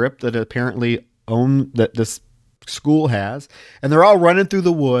landing strip that apparently that this school has, and they're all running through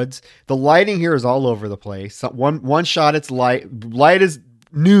the woods. The lighting here is all over the place. So one shot it's light is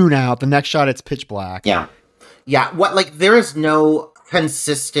noon out, the next shot it's pitch black. Yeah what, like, there is no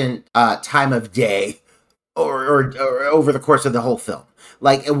consistent time of day or over the course of the whole film.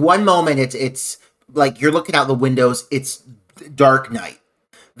 Like, at one moment it's like you're looking out the windows, it's dark night,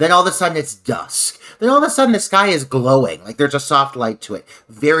 then all of a sudden it's dusk, then all of a sudden the sky is glowing, like there's a soft light to it.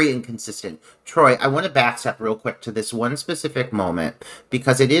 Very inconsistent. Troy, I want to backstep real quick to this one specific moment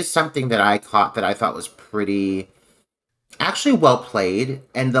because it is something that I caught that I thought was pretty actually well played,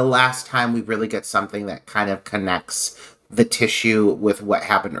 and the last time we really get something that kind of connects the tissue with what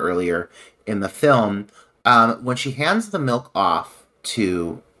happened earlier in the film. When she hands the milk off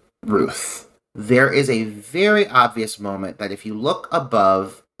to Ruth, there is a very obvious moment that if you look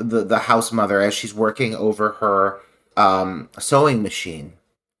above the house mother as she's working over her sewing machine,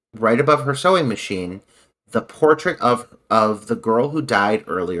 right above her sewing machine, the portrait of the girl who died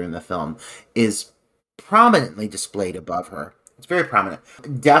earlier in the film is prominently displayed above her. It's very prominent.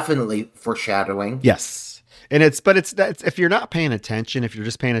 Definitely foreshadowing. Yes. And it's if you're not paying attention, if you're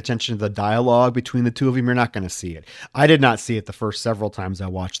just paying attention to the dialogue between the two of them, you're not going to see it. I did not see it the first several times I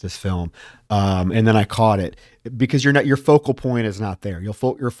watched this film. And then I caught it because your focal point is not there. Your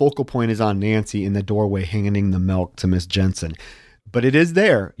focal point is on Nancy in the doorway handing the milk to Miss Jensen. But it is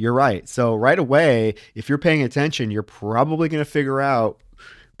there. You're right. So right away, if you're paying attention, you're probably going to figure out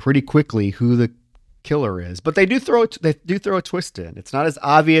pretty quickly who the killer is. But they do throw a twist in. It's not as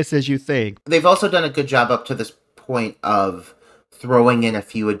obvious as you think. They've also done a good job up to this point of throwing in a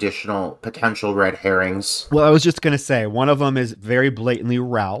few additional potential red herrings. Well, I was just going to say, one of them is very blatantly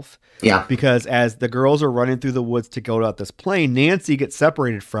Ralph. Yeah. Because as the girls are running through the woods to go out this plane, Nancy gets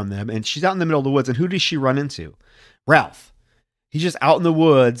separated from them, and she's out in the middle of the woods. And who does she run into? Ralph. He's just out in the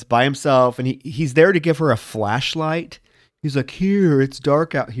woods by himself, and he's there to give her a flashlight. He's like, here, it's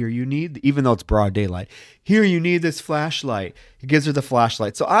dark out here. Even though it's broad daylight, here, you need this flashlight. He gives her the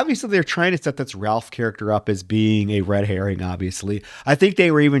flashlight. So obviously they're trying to set this Ralph character up as being a red herring, obviously. I think they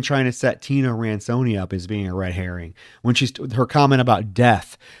were even trying to set Tina Ransone up as being a red herring. When her comment about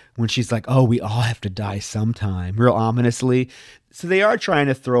death, when she's like, oh, we all have to die sometime, real ominously. So they are trying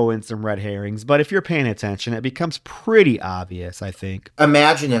to throw in some red herrings, but if you're paying attention, it becomes pretty obvious, I think.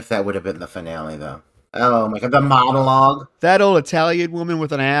 Imagine if that would have been the finale, though. Oh my God, the monologue. That old Italian woman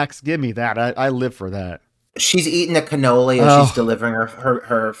with an axe, give me that. I live for that. She's eating a cannoli as she's delivering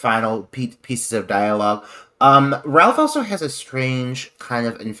her final pieces of dialogue. Ralph also has a strange kind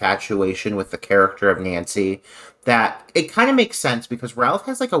of infatuation with the character of Nancy that it kind of makes sense because Ralph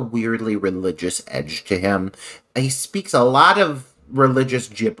has like a weirdly religious edge to him. He speaks a lot of religious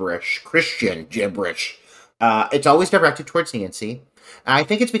gibberish, Christian gibberish. It's always directed towards Nancy. And I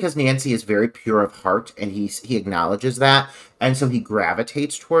think it's because Nancy is very pure of heart, and he acknowledges that, and so he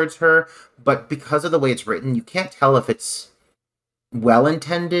gravitates towards her. But because of the way it's written, you can't tell if it's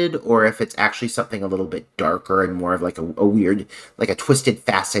well-intended or if it's actually something a little bit darker and more of like a weird, like a twisted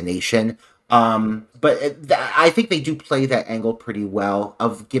fascination. I think they do play that angle pretty well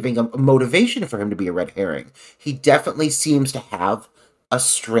of giving a motivation for him to be a red herring. He definitely seems to have a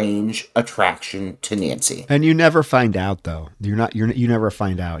strange attraction to Nancy. And you never find out, though. You never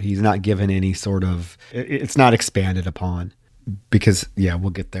find out. He's not given any sort of. It's not expanded upon, because we'll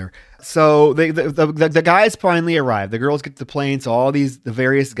get there. So the guys finally arrive. The girls get to the plane. So the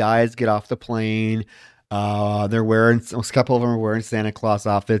various guys get off the plane. They're wearing, a couple of them are wearing Santa Claus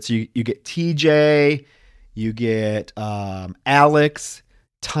outfits. You get TJ, you get Alex,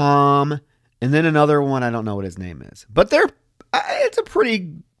 Tom, and then another one. I don't know what his name is, but it's a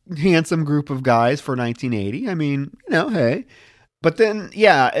pretty handsome group of guys for 1980. I mean, hey. But then,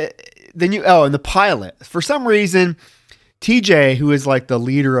 and the pilot, for some reason, TJ, who is like the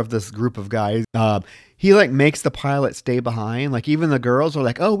leader of this group of guys, he like makes the pilot stay behind. Like even the girls are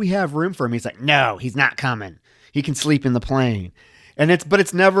like, "Oh, we have room for him." He's like, "No, he's not coming. He can sleep in the plane." And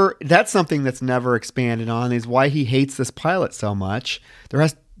it's never, that's something that's never expanded on, is why he hates this pilot so much.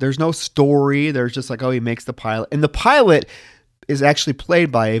 There's no story. There's just like, oh, he makes the pilot. And the pilot is actually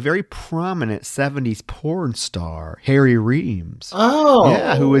played by a very prominent 70s porn star, Harry Reams. Oh.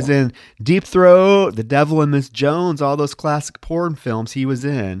 Yeah, who was in Deep Throat, The Devil and Miss Jones, all those classic porn films he was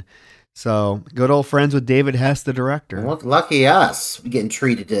in. So, good old friends with David Hess, the director. Well, lucky us, getting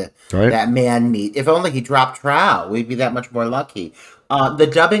treated to that man meat. If only he dropped trout, we'd be that much more lucky.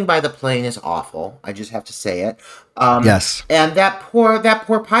 The dubbing by the plane is awful. I just have to say it. Yes. And that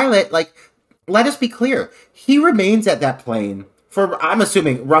poor pilot, like, let us be clear. He remains at that plane for, I'm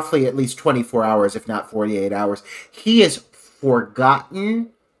assuming, roughly at least 24 hours, if not 48 hours. He is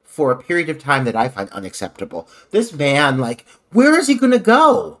forgotten for a period of time that I find unacceptable. This man, like, where is he going to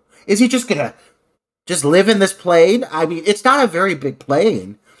go? Is he just going to just live in this plane? I mean, it's not a very big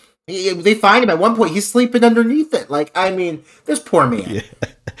plane. They find him at one point. He's sleeping underneath it. Like, I mean, this poor man.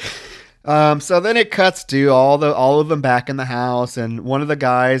 Yeah. So then it cuts to all of them back in the house, and one of the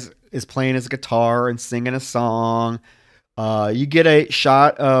guys is playing his guitar and singing a song. You get a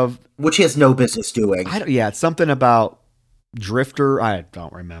shot of, which he has no business doing. It's something about Drifter. I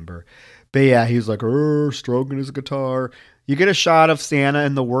don't remember, but yeah, he's like stroking his guitar. You get a shot of Santa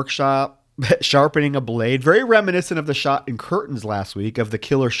in the workshop sharpening a blade, very reminiscent of the shot in Curtains last week of the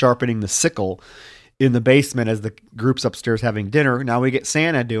killer sharpening the sickle in the basement as the group's upstairs having dinner. Now we get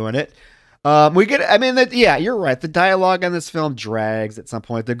Santa doing it. You're right. The dialogue on this film drags at some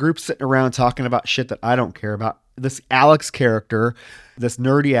point. The group's sitting around talking about shit that I don't care about. This Alex character, this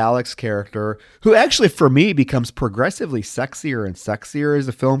nerdy Alex character, who actually for me becomes progressively sexier and sexier as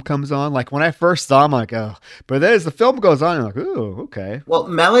the film comes on. Like when I first saw him, I'm like, oh, but then as the film goes on, I'm like, oh, okay. Well,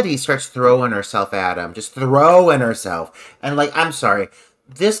 Melody starts throwing herself at him, just throwing herself. And like, I'm sorry,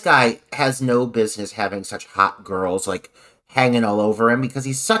 this guy has no business having such hot girls, like, hanging all over him, because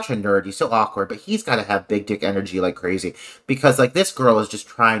he's such a nerd. He's so awkward, but he's got to have big dick energy like crazy, because like this girl is just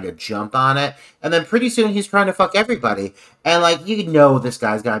trying to jump on it, and then pretty soon he's trying to fuck everybody, and like this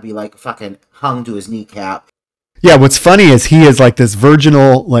guy's got to be like fucking hung to his kneecap. Yeah, what's funny is he is like this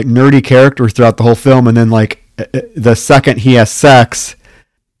virginal, like nerdy character throughout the whole film, and then like the second he has sex,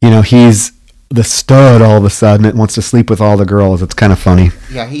 he's the stud all of a sudden. It wants to sleep with all the girls. It's kind of funny.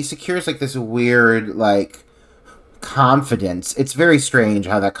 Yeah, he secures like this weird like confidence. It's very strange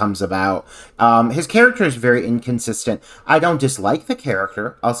how that comes about. His character is very inconsistent. I don't dislike the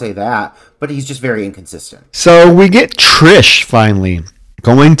character, I'll say that, but he's just very inconsistent. So we get Trish finally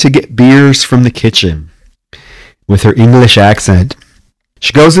going to get beers from the kitchen with her English accent.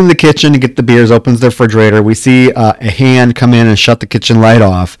 She goes in the kitchen to get the beers, opens the refrigerator. We see a hand come in and shut the kitchen light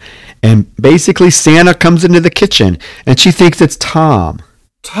off, and basically Santa comes into the kitchen and she thinks it's Tom.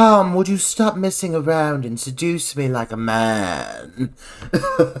 Tom, would you stop messing around and seduce me like a man?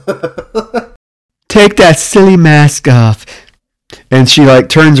 Take that silly mask off. And she like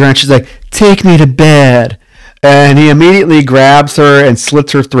turns around, she's like, take me to bed. And he immediately grabs her and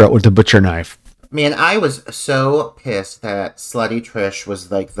slits her throat with a butcher knife. Man, I was so pissed that Slutty Trish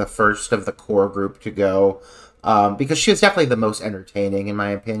was like the first of the core group to go, because she was definitely the most entertaining in my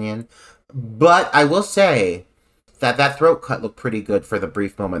opinion. But I will say that throat cut looked pretty good for the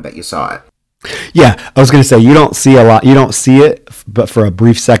brief moment that you saw it. Yeah, I was going to say, you don't see it, but for a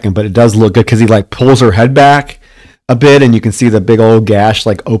brief second, but it does look good because he like pulls her head back a bit and you can see the big old gash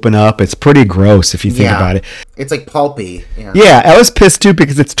like open up. It's pretty gross if you think about it. It's like pulpy. Yeah, I was pissed too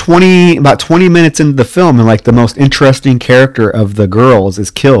because it's about 20 minutes into the film and like the most interesting character of the girls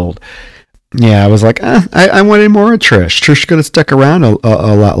is killed. Yeah, I was like, I wanted more of Trish. Trish could have stuck around a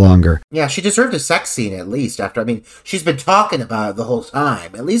lot longer. Yeah, she deserved a sex scene at least. She's been talking about it the whole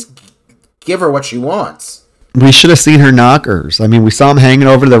time. At least give her what she wants. We should have seen her knockers. I mean, we saw him hanging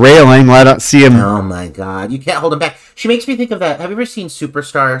over the railing. Why not see him? Oh my God, you can't hold him back. She makes me think of that. Have you ever seen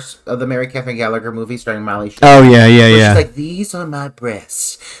Superstars, of the Mary Catherine Gallagher movie starring Molly Sheen? Oh yeah. She's like, these are my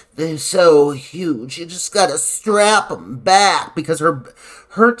breasts. They're so huge. You just gotta strap them back because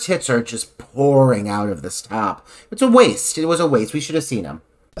her tits are just pouring out of this top. It's a waste. It was a waste. We should have seen them.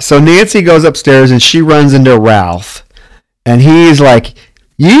 So Nancy goes upstairs and she runs into Ralph, and he's like,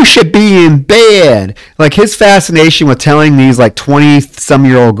 "You should be in bed." Like, his fascination with telling these like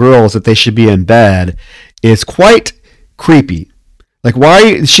 20-some-year-old girls that they should be in bed is quite creepy. Like,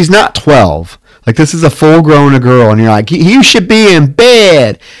 why? She's not 12. Like, this is a full-grown girl, and you're like, "You should be in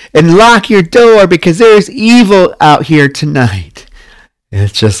bed and lock your door because there's evil out here tonight." And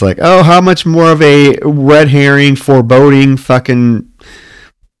it's just like, oh, how much more of a red herring, foreboding fucking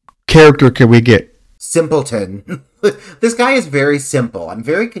character can we get? Simpleton. This guy is very simple. I'm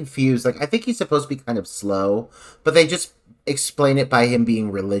very confused. Like, I think he's supposed to be kind of slow, but they just explain it by him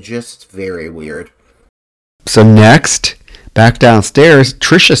being religious. It's very weird. So next, back downstairs,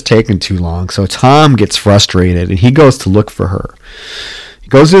 Trisha's taking too long, so Tom gets frustrated, and he goes to look for her. He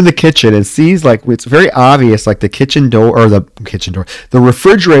goes into the kitchen and sees, like, it's very obvious, like, the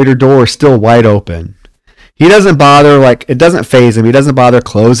refrigerator door is still wide open. He doesn't bother, like, it doesn't faze him. He doesn't bother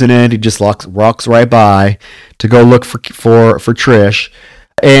closing it. He just walks right by to go look for Trish.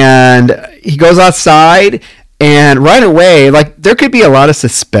 And he goes outside, and right away, like, there could be a lot of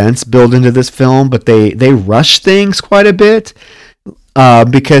suspense built into this film, but they rush things quite a bit.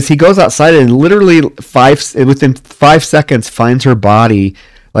 Because he goes outside and literally within 5 seconds finds her body,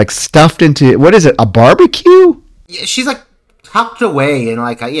 like, stuffed into, what is it, a barbecue? Yeah, she's, like, tucked away in,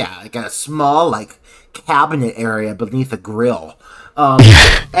 like a small, like, cabinet area beneath a grill.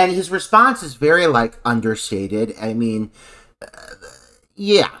 And his response is very, like, understated. I mean,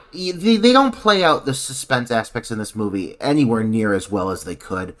 they don't play out the suspense aspects in this movie anywhere near as well as they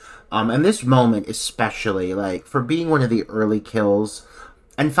could. And this moment especially, like, for being one of the early kills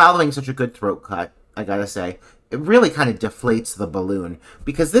and following such a good throat cut, I gotta say, it really kind of deflates the balloon.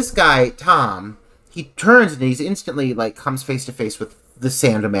 Because this guy, Tom, he turns and he's instantly, like, comes face to face with the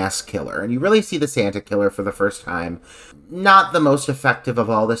Santa Mask Killer. And you really see the Santa Killer for the first time. Not the most effective of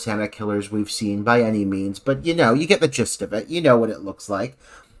all the Santa Killers we've seen by any means, but, you know, you get the gist of it. You know what it looks like.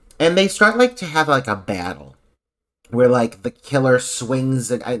 And they start, like, to have, like, a battle where, like, the killer swings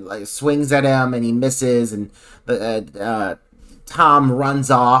at him and he misses, and Tom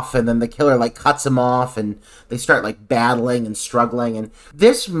runs off, and then the killer, like, cuts him off, and they start, like, battling and struggling. And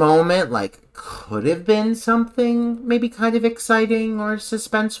this moment, like, could have been something maybe kind of exciting or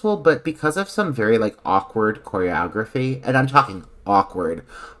suspenseful, but because of some very, like, awkward choreography, and I'm talking awkward,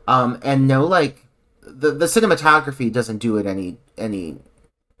 and no, like, the cinematography doesn't do it any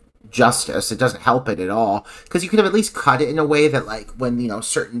justice. It doesn't help it at all, because you could have at least cut it in a way that, like, when, you know,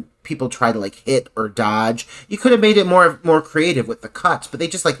 certain people try to, like, hit or dodge, you could have made it more creative with the cuts, but they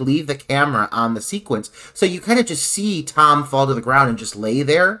just, like, leave the camera on the sequence, so you kind of just see Tom fall to the ground and just lay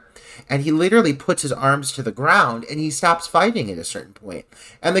there. And he literally puts his arms to the ground, and he stops fighting at a certain point.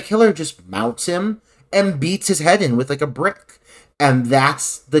 And the killer just mounts him and beats his head in with, like, a brick. And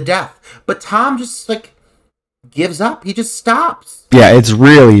that's the death. But Tom just, like, gives up. He just stops. Yeah, it's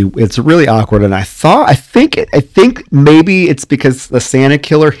really awkward. And I think maybe it's because the Santa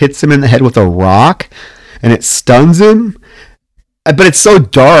Killer hits him in the head with a rock, and it stuns him. But it's so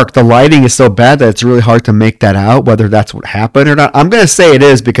dark, the lighting is so bad that it's really hard to make that out, whether that's what happened or not. I'm going to say it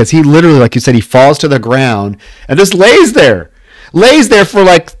is, because he literally, like you said, he falls to the ground and just lays there for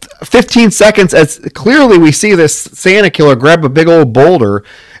like 15 seconds, as clearly we see this Santa Killer grab a big old boulder,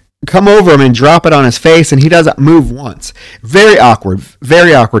 come over him and drop it on his face, and he doesn't move once. Very awkward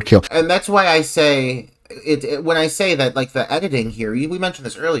kill. And that's why I say... when I say that, like, the editing here, we mentioned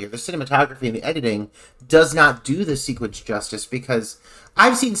this earlier, the cinematography and the editing does not do the sequence justice, because I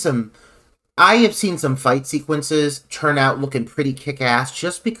have seen some fight sequences turn out looking pretty kick-ass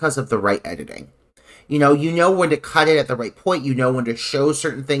just because of the right editing. You know when to cut it at the right point, you know when to show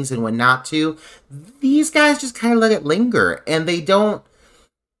certain things and when not to. These guys just kind of let it linger, and you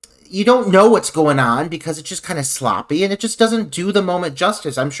don't know what's going on because it's just kind of sloppy, and it just doesn't do the moment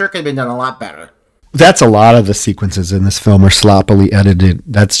justice. I'm sure it could have been done a lot better. That's a lot of the sequences in this film are sloppily edited.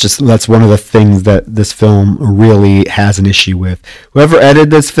 That's one of the things that this film really has an issue with. Whoever edited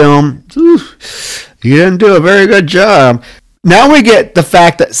this film, you didn't do a very good job. Now we get the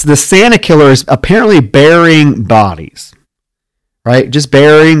fact that the Santa Killer is apparently burying bodies, right? Just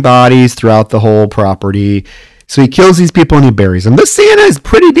burying bodies throughout the whole property. So he kills these people and he buries them. This Santa is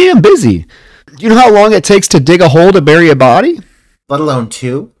pretty damn busy. You know how long it takes to dig a hole to bury a body? Let alone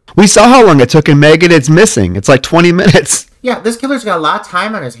two. We saw how long it took, and Megan, it's missing. It's like 20 minutes. Yeah, this killer's got a lot of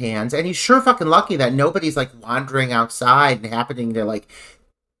time on his hands, and he's sure fucking lucky that nobody's, like, wandering outside and happening to, like,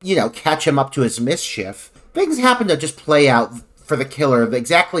 you know, catch him up to his mischief. Things happen to just play out for the killer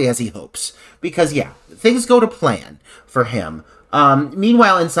exactly as he hopes. Because, yeah, things go to plan for him.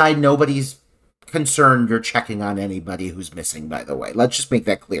 Meanwhile, inside, nobody's concerned you're checking on anybody who's missing, by the way. Let's just make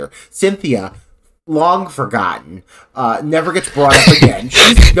that clear. Cynthia, long forgotten, never gets brought up again.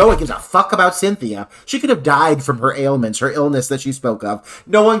 No one gives a fuck about Cynthia. She could have died from her ailments, her illness that she spoke of.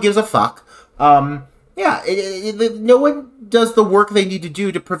 No one gives a fuck. No one does the work they need to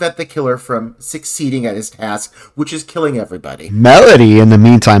do to prevent the killer from succeeding at his task, which is killing everybody. Melody, in the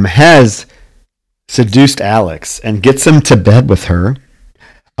meantime, has seduced Alex and gets him to bed with her.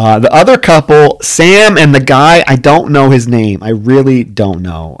 The other couple, Sam and the guy, I don't know his name. I really don't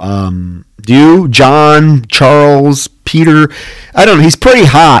know. John, Charles, Peter. I don't know. He's pretty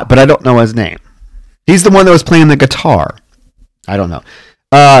hot, but I don't know his name. He's the one that was playing the guitar. I don't know.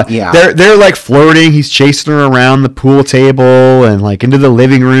 They're like flirting. He's chasing her around the pool table and like into the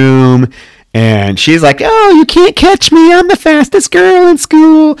living room. And she's like, "Oh, you can't catch me. I'm the fastest girl in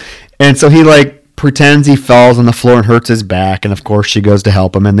school." And so he like pretends he falls on the floor and hurts his back. And of course she goes to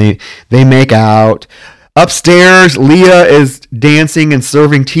help him, and they make out. Upstairs, Leah is dancing and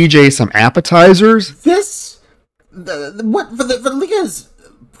serving TJ some appetizers. Leah's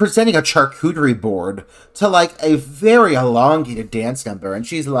presenting a charcuterie board to like a very elongated dance number, and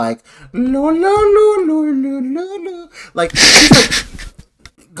she's like, no, like she's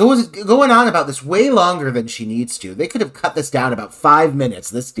like going on about this way longer than she needs to. They could have cut this down about 5 minutes.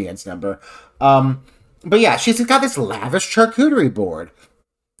 This dance number, but yeah, she's got this lavish charcuterie board.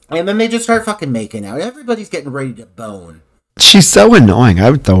 And then they just start fucking making out. Everybody's getting ready to bone. She's so annoying. I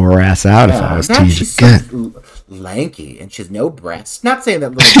would throw her ass out if I was TJ. She's so lanky, and she has no breasts. Not saying that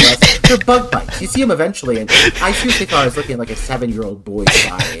little breasts, they're bug bites. You see them eventually, and I seriously thought I was looking like a 7-year-old boy's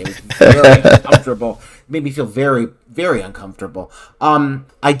body. It was very uncomfortable. It made me feel very, very uncomfortable. I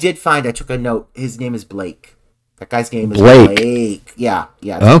took a note. His name is Blake. That guy's name is Blake. Yeah.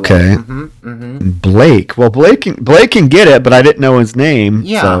 Okay. Blake. Well, Blake can get it, but I didn't know his name.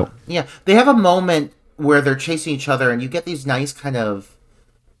 Yeah. So. Yeah. They have a moment where they're chasing each other, and you get these nice kind of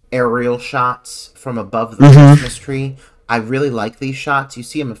aerial shots from above the Christmas tree. I really like these shots. You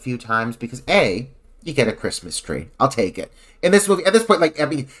see them a few times because you get a Christmas tree. I'll take it. In this movie, at this point,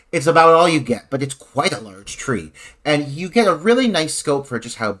 it's about all you get, but it's quite a large tree. And you get a really nice scope for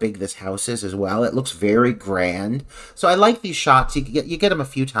just how big this house is as well. It looks very grand. So I like these shots. You get them a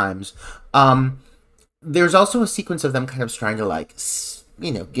few times. There's also a sequence of them kind of trying to,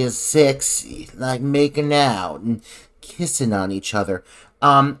 get sexy, like making out and kissing on each other.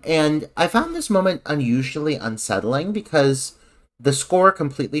 And I found this moment unusually unsettling because the score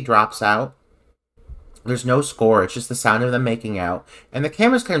completely drops out. There's no score. It's just the sound of them making out. And the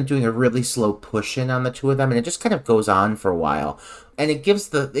camera's kind of doing a really slow push-in on the two of them, and it just kind of goes on for a while. And it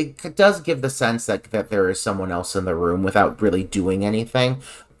does give the sense that there is someone else in the room without really doing anything.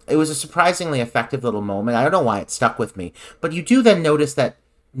 It was a surprisingly effective little moment. I don't know why it stuck with me. But you do then notice that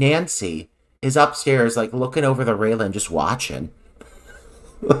Nancy is upstairs, like, looking over the railing, just watching.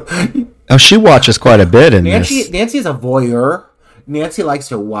 Oh, she watches quite a bit in this. Nancy is a voyeur. Nancy likes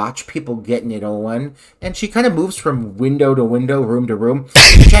to watch people getting it on, and she kind of moves from window to window, room to room,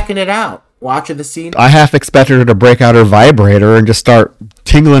 checking it out, watching the scene. I half expected her to break out her vibrator and just start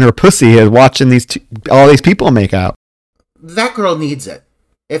tingling her pussy and watching all these people make out. That girl needs it.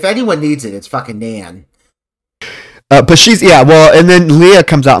 If anyone needs it, it's fucking Nan. But and then Leah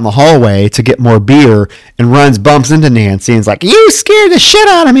comes out in the hallway to get more beer and bumps into Nancy and is like, "You scared the shit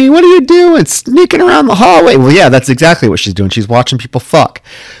out of me. What are you doing? Sneaking around the hallway." Well, yeah, that's exactly what she's doing. She's watching people fuck.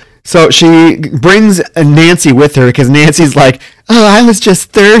 So she brings Nancy with her because Nancy's like, "Oh, I was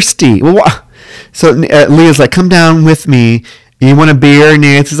just thirsty." Well, so Leah's like, "Come down with me. You want a beer?"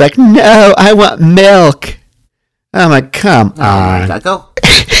 Nancy's like, "No, I want milk." I'm like, "Come on.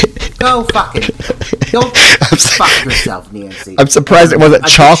 Go fucking. Go fuck yourself, Nancy. I'm surprised it wasn't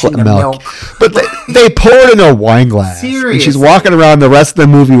chocolate milk. But they poured in a wine glass. Seriously. And she's walking around the rest of the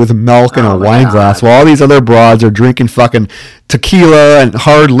movie with milk in a wine glass while all these other broads are drinking fucking tequila and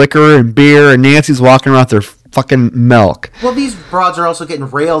hard liquor and beer, and Nancy's walking around with their fucking milk. Well, these broads are also getting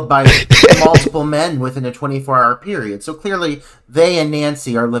railed by multiple men within a 24-hour period. So clearly they and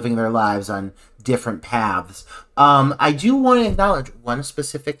Nancy are living their lives on different paths. I do want to acknowledge one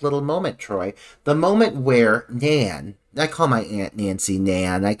specific little moment, Troy. The moment where Nan, I call my Aunt Nancy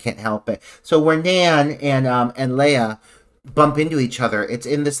Nan, I can't help it. So where Nan and Leia bump into each other, it's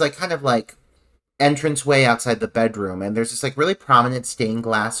in this like kind of like entranceway outside the bedroom, and there's this like really prominent stained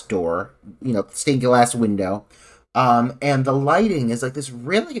glass door, stained glass window. And the lighting is like this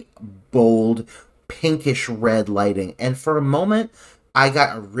really bold pinkish red lighting. And for a moment, I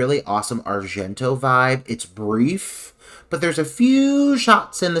got a really awesome Argento vibe. It's brief, but there's a few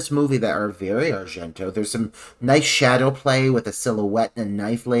shots in this movie that are very Argento. There's some nice shadow play with a silhouette and a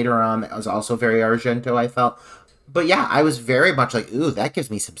knife later on. That was also very Argento, I felt. But yeah, I was very much like, ooh, that gives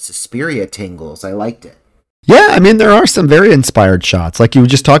me some Suspiria tingles. I liked it. Yeah, I mean, there are some very inspired shots. Like you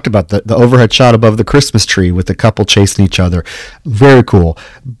just talked about, the overhead shot above the Christmas tree with the couple chasing each other. Very cool.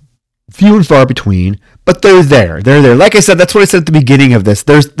 Few and far between, but they're there. They're there. Like I said, that's what I said at the beginning of this.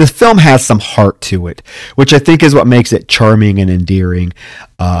 The film has some heart to it, which I think is what makes it charming and endearing.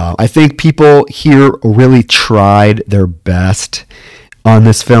 I think people here really tried their best on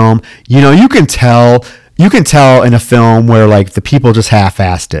this film. You can tell in a film where like the people just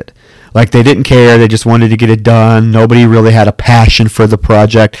half-assed it. Like they didn't care. They just wanted to get it done. Nobody really had a passion for the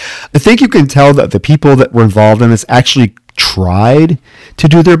project. I think you can tell that the people that were involved in this actually tried to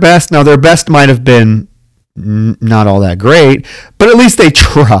do their best. Now, their best might have been not all that great, but at least they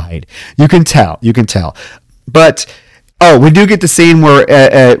tried. You can tell. But, we do get the scene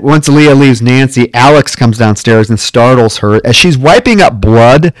where once Leah leaves Nancy, Alex comes downstairs and startles her as she's wiping up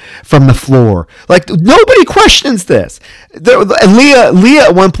blood from the floor. Like, nobody questions this. Leah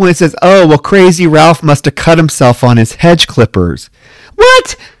at one point says, oh, well, crazy Ralph must have cut himself on his hedge clippers.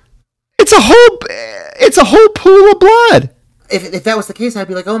 What? It's a whole pool of blood. If that was the case, I'd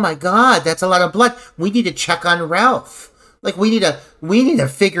be like, oh my God, that's a lot of blood. We need to check on Ralph. Like, we need to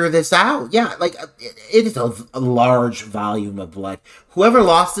figure this out. Yeah, like, it is a large volume of blood. Whoever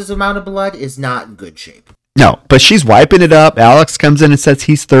lost this amount of blood is not in good shape. No, but she's wiping it up. Alex comes in and says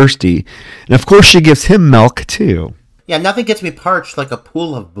he's thirsty. And of course she gives him milk, too. Yeah, nothing gets me parched like a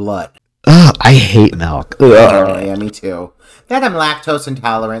pool of blood. Ugh, I hate milk. Ugh. Oh, yeah, me too. That I'm lactose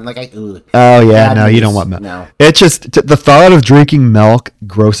intolerant. Like, ugh. Oh, yeah, no, you don't want milk. No. It's just, the thought of drinking milk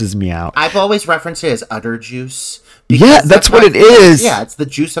grosses me out. I've always referenced it as udder juice. Yeah, that's what it is. Yeah, it's the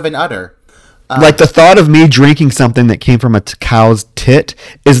juice of an udder. Like the thought of me drinking something that came from a cow's tit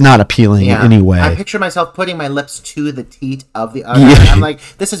is not appealing in any way. I picture myself putting my lips to the teat of the udder. Yeah. I'm like,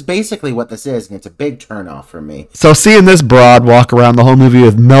 this is basically what this is, and it's a big turnoff for me. So seeing this broad walk around the whole movie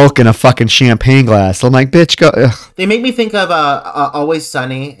with milk in a fucking champagne glass, I'm like, bitch, go. Ugh. They make me think of Always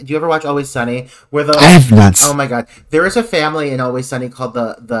Sunny. Do you ever watch Always Sunny? I have not. Oh my God, there is a family in Always Sunny called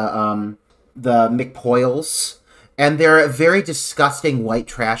the McPoyles. And they're a very disgusting white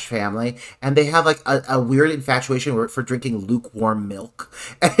trash family, and they have like a weird infatuation for drinking lukewarm milk.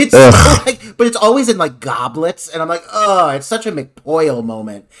 And it's but it's always in like goblets, and I'm like, oh, it's such a McPoyle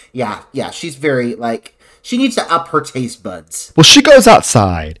moment. Yeah, she's very like, she needs to up her taste buds. Well, she goes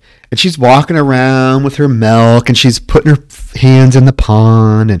outside and she's walking around with her milk, and she's putting her hands in the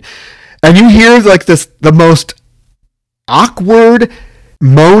pond, and you hear like the most awkward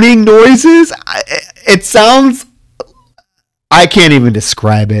moaning noises. It sounds. I can't even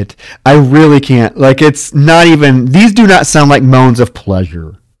describe it. I really can't. Like, it's not even... These do not sound like moans of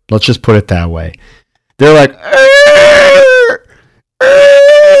pleasure. Let's just put it that way. They're like... Arr!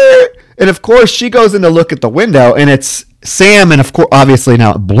 Arr! And of course, she goes in to look at the window, and it's Sam and, of course, obviously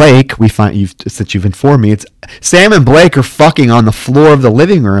now Blake. Since you've informed me, it's Sam and Blake are fucking on the floor of the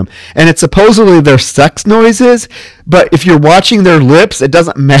living room, and it's supposedly their sex noises, but if you're watching their lips, it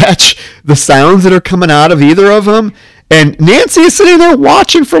doesn't match the sounds that are coming out of either of them. And Nancy is sitting there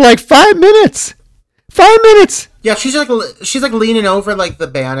watching for like 5 minutes. 5 minutes. Yeah, she's like leaning over like the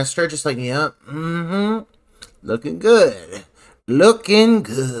banister, just like, yeah, looking good.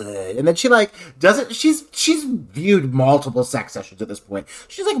 And then she like doesn't. She's viewed multiple sex sessions at this point.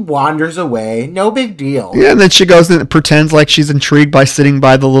 She's like wanders away. No big deal. Yeah, and then she goes and pretends like she's intrigued by sitting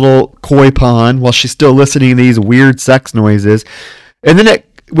by the little koi pond while she's still listening to these weird sex noises. And then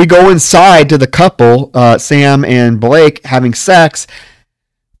we go inside to the couple, Sam and Blake, having sex.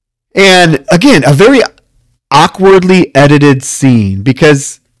 And again, a very awkwardly edited scene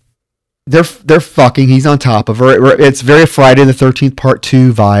because they're fucking. He's on top of her. It's very Friday the 13th Part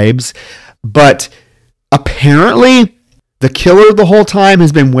 2 vibes. But apparently the killer the whole time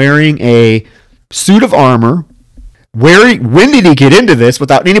has been wearing a suit of armor. When did he get into this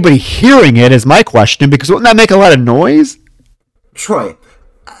without anybody hearing it is my question, because wouldn't that make a lot of noise? Troy,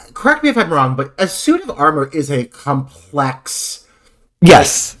 correct me if I'm wrong, but a suit of armor is a complex...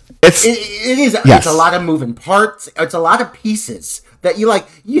 Yes. It is. Yes. It's a lot of moving parts. It's a lot of pieces that you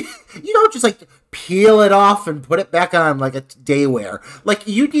don't just like peel it off and put it back on like a day wear. Like,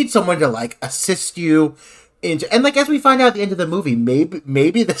 you need someone to like assist you and like as we find out at the end of the movie,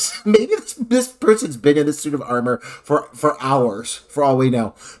 maybe this person's been in this suit of armor for hours, for all we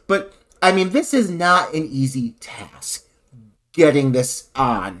know. But I mean, this is not an easy task getting this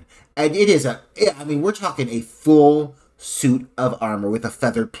on, and it is I mean, we're talking a full suit of armor with a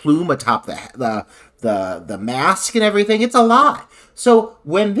feathered plume atop the mask and everything. It's a lot. So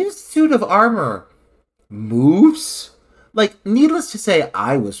when this suit of armor moves, like, needless to say,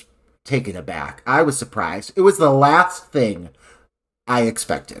 I was taken aback. I was surprised. It was the last thing I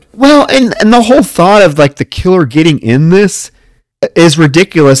expected. Well, and the whole thought of like the killer getting in this is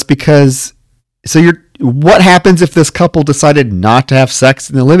ridiculous because what happens if this couple decided not to have sex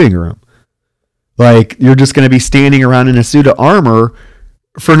in the living room? Like, you're just going to be standing around in a suit of armor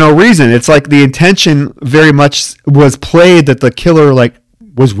for no reason. It's like the intention very much was played that the killer like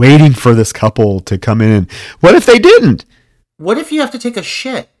was waiting for this couple to come in. What if they didn't? What if you have to take a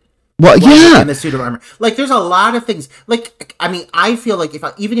shit? Well, yeah. In the suit of armor. Like, there's a lot of things. Like, I mean, I feel like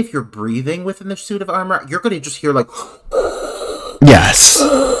even if you're breathing within the suit of armor, you're going to just hear like... Yes.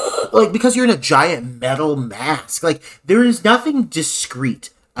 Like, because you're in a giant metal mask. Like, there is nothing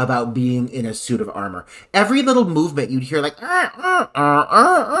discreet about being in a suit of armor. Every little movement you'd hear like...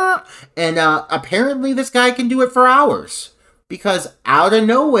 And apparently this guy can do it for hours. Because out of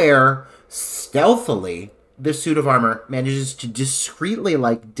nowhere, stealthily, the suit of armor manages to discreetly,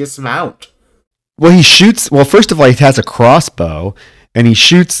 like, dismount. Well, he shoots... Well, first of all, he has a crossbow, and he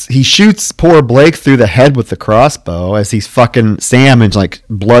shoots poor Blake through the head with the crossbow as he's fucking Sam, and, like,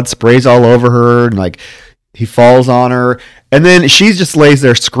 blood sprays all over her, and, like, he falls on her. And then she just lays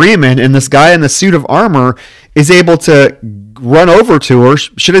there screaming, and this guy in the suit of armor is able to run over to her.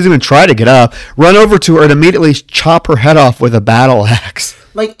 She doesn't even try to get up. Run over to her and immediately chop her head off with a battle axe.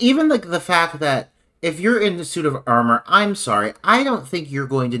 Like, even, like, the fact that if you're in the suit of armor, I'm sorry, I don't think you're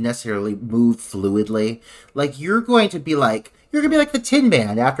going to necessarily move fluidly. Like, you're going to be like the Tin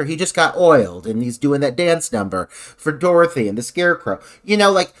Man after he just got oiled and he's doing that dance number for Dorothy and the Scarecrow. You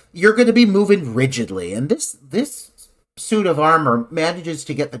know, like, you're going to be moving rigidly. And this suit of armor manages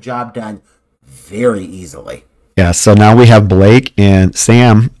to get the job done very easily. Yeah, so now we have Blake and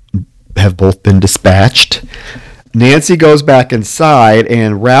Sam have both been dispatched. Nancy goes back inside,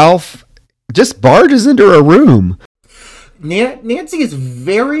 and Ralph just barges into her room. Nancy is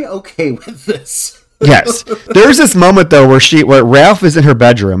very okay with this. Yes. There's this moment, though, where Ralph is in her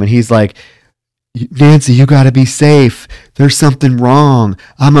bedroom, and he's like, Nancy, you got to be safe. There's something wrong.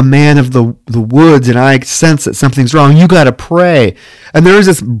 I'm a man of the woods, and I sense that something's wrong. You got to pray. And there is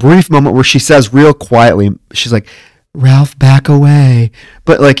this brief moment where she says real quietly, she's like, Ralph, back away.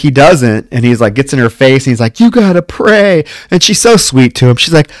 But, like, he doesn't, and he's like, gets in her face, and he's like, you got to pray. And she's so sweet to him.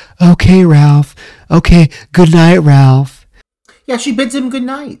 She's like, okay, Ralph. Okay, good night, Ralph. Yeah, she bids him good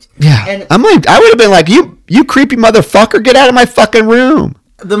night. Yeah. And I'm like, I would have been like, you creepy motherfucker, get out of my fucking room.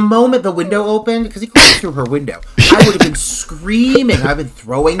 The moment the window opened, because he goes through her window, I would have been screaming. I've been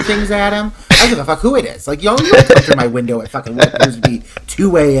throwing things at him. I don't give a fuck who it is. Like, you don't come through my window at fucking what appears to be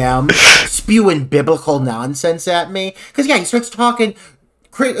 2 a.m. spewing biblical nonsense at me. Because, yeah, he starts talking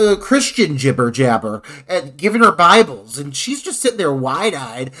Christian jibber jabber and giving her Bibles, and she's just sitting there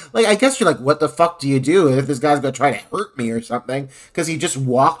wide-eyed. Like, I guess you're like, what the fuck do you do if this guy's gonna try to hurt me or something? Because he just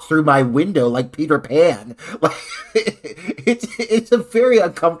walked through my window like Peter Pan. Like, it's a very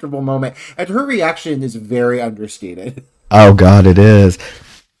uncomfortable moment, and her reaction is very understated. Oh God, it is.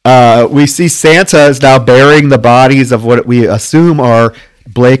 We see Santa is now burying the bodies of what we assume are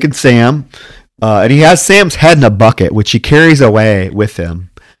Blake and Sam. And he has Sam's head in a bucket, which he carries away with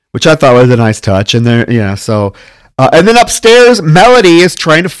him, which I thought was a nice touch. And then, and then upstairs, Melody is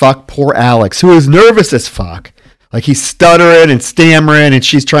trying to fuck poor Alex, who is nervous as fuck. Like, he's stuttering and stammering, and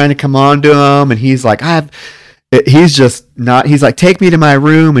she's trying to come on to him, and he's like, he's just not, he's like, take me to my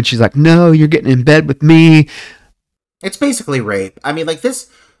room. And she's like, no, you're getting in bed with me. It's basically rape. I mean, like,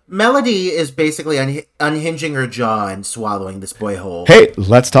 this Melody is basically unhinging her jaw and swallowing this boy whole. Hey,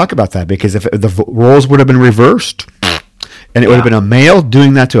 let's talk about that, because if the roles would have been reversed and it would have been a male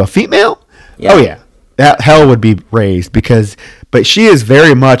doing that to a female, oh yeah, that hell would be raised. But she is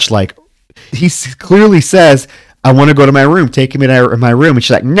very much like, he clearly says, I want to go to my room, take him in my room. And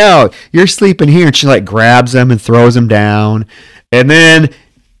she's like, no, you're sleeping here. And she like grabs him and throws him down. And then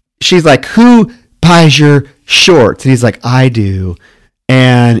she's like, who buys your shorts? And he's like, I do.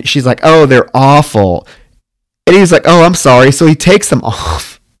 And she's like, oh, they're awful. And he's like, oh, I'm sorry. So he takes them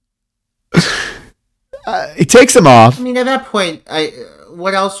off. I mean, at that point,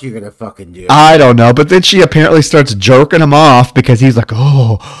 what else are you going to fucking do? I don't know. But then she apparently starts jerking him off because he's like,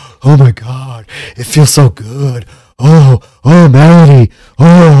 oh my God. It feels so good. Oh, Melody.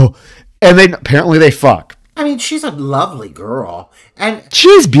 Oh. And then apparently they fuck. I mean, she's a lovely girl, and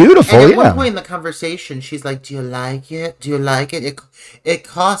she's beautiful. and at Yeah. one point in the conversation, she's like, "Do you like it? Do you like it? It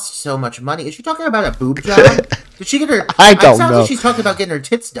costs so much money." Is she talking about a boob job? Did she get her? I don't It sounds know. like she's talking about getting her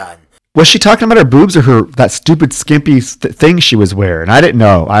tits done. Was she talking about her boobs or that stupid skimpy thing she was wearing? I didn't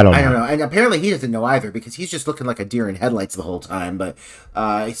know. I don't know. And apparently he doesn't know either because he's just looking like a deer in headlights the whole time. But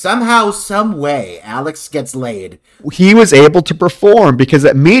somehow, some way, Alex gets laid. He was able to perform because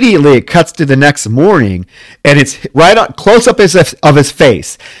immediately it cuts to the next morning and it's right on close up of his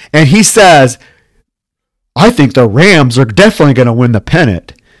face. And he says, I think the Rams are definitely going to win the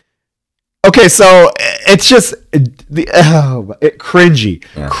pennant. Okay, so it's just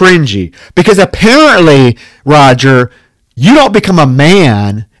cringy. Because apparently, Roger, you don't become a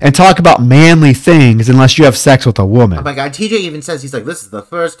man and talk about manly things unless you have sex with a woman. Oh my god, TJ even says, he's like, this is the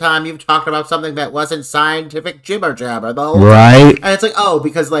first time you've talked about something that wasn't scientific jibber jabber the whole time. Right. And it's like, oh,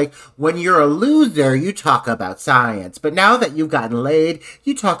 because like when you're a loser, you talk about science. But now that you've gotten laid,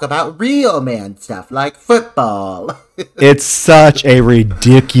 you talk about real man stuff like football. It's such a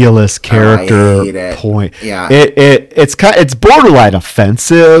ridiculous character point. Yeah. It's borderline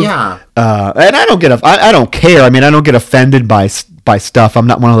offensive. Yeah. And I don't care. I mean, I don't get offended by stuff. I'm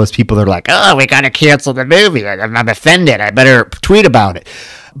not one of those people that are like, oh, we gotta cancel the movie. I'm offended. I better tweet about it.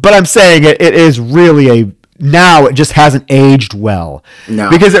 But I'm saying it is really now it just hasn't aged well. No.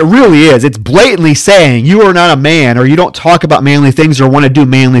 Because it really is. It's blatantly saying you are not a man or you don't talk about manly things or want to do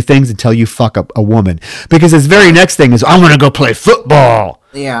manly things until you fuck up a woman. Because his very next thing is, I want to go play football.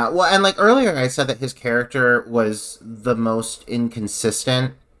 Yeah, well, and like earlier I said that his character was the most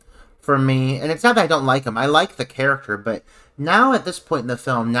inconsistent for me. And it's not that I don't like him. I like the character, but now at this point in the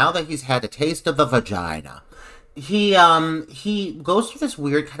film, now that he's had a taste of the vagina, he goes through this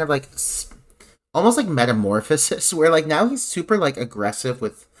weird kind of like almost like metamorphosis where like now he's super like aggressive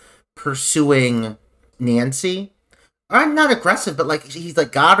with pursuing Nancy. Or not aggressive, but like he's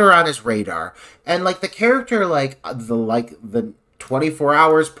like got her on his radar. And like the character like the 24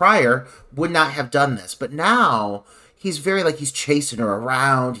 hours prior would not have done this. But now he's very like he's chasing her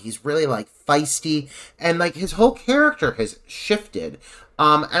around. He's really like feisty, and like his whole character has shifted.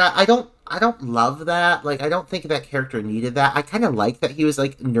 And I don't love that. Like I don't think that character needed that. I kind of like that he was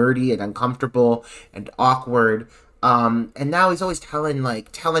like nerdy and uncomfortable and awkward. And now he's always telling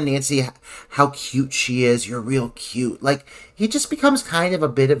Nancy how cute she is. You're real cute. Like he just becomes kind of a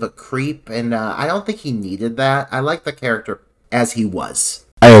bit of a creep, and I don't think he needed that. I like the character as he was.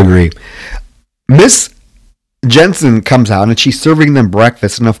 I agree. Miss Jensen comes out and she's serving them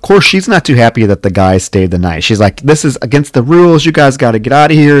breakfast, and of course she's not too happy that the guys stayed the night. She's like, this is against the rules. You guys got to get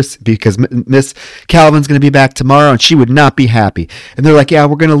out of here because Miss Calvin's going to be back tomorrow, and she would not be happy. And they're like, yeah,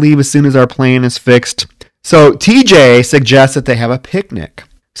 we're going to leave as soon as our plane is fixed. So TJ suggests that they have a picnic.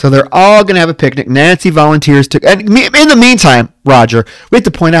 So they're all going to have a picnic. Nancy volunteers to... And in the meantime, Roger, we have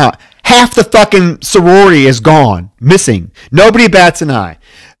to point out, half the fucking sorority is gone, missing. Nobody bats an eye.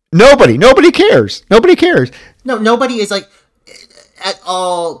 Nobody cares. Nobody cares. No, nobody is like at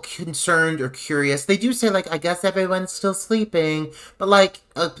all concerned or curious. They do say like, I guess everyone's still sleeping, but like,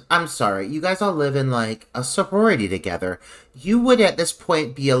 I'm sorry, you guys all live in like a sorority together. You would at this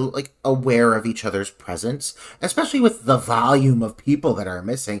point be like aware of each other's presence, especially with the volume of people that are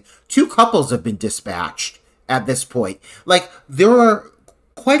missing. 2 couples have been dispatched at this point. Like there are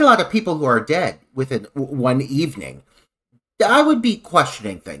quite a lot of people who are dead within one evening. I would be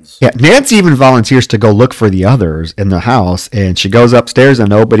questioning things. Yeah, Nancy even volunteers to go look for the others in the house, and she goes upstairs and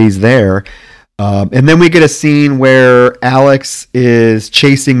nobody's there. And then we get a scene where Alex is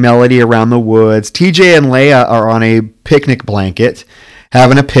chasing Melody around the woods. TJ and Leia are on a picnic blanket,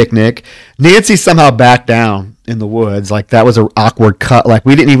 having a picnic. Nancy somehow backed down in the woods. Like that was an awkward cut. Like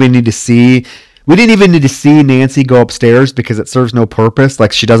we didn't even need to see Nancy go upstairs because it serves no purpose.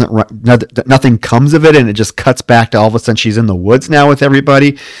 Like she doesn't, nothing comes of it, and it just cuts back to all of a sudden she's in the woods now with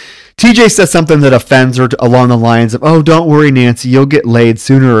everybody. TJ says something that offends her along the lines of, oh, don't worry, Nancy, you'll get laid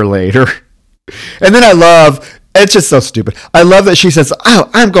sooner or later. And then it's just so stupid. I love that she says, oh,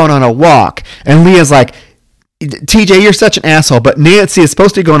 I'm going on a walk. And Leah's like, TJ, you're such an asshole, but Nancy is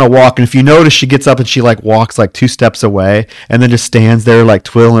supposed to go on a walk, and if you notice, she gets up and she like walks like 2 steps away and then just stands there like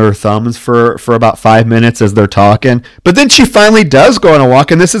twiddling her thumbs for about 5 minutes as they're talking. But then she finally does go on a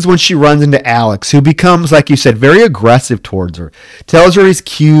walk, and this is when she runs into Alex, who becomes, like you said, very aggressive towards her. Tells her he's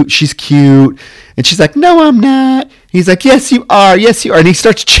cute, she's cute, and she's like, no, I'm not. He's like, yes, you are, and he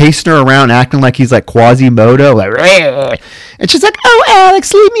starts chasing her around, acting like he's like Quasimodo, like, Rah! And she's like, oh,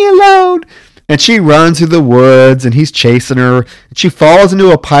 Alex, leave me alone. And she runs through the woods, and he's chasing her. And she falls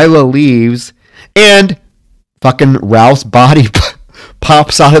into a pile of leaves, and fucking Ralph's body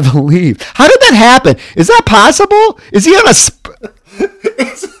pops out of the leaf. How did that happen? Is that possible? Is he on a...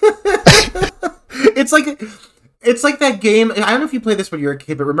 It's like that game. I don't know if you played this when you were a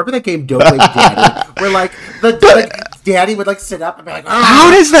kid, but remember that game Don't Wake Daddy, where like Daddy would like sit up and be like, oh.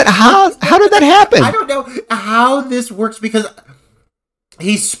 How did that happen? I don't know how this works because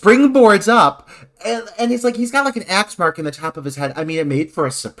he springboards up and he's got like an axe mark in the top of his head. I mean, it made for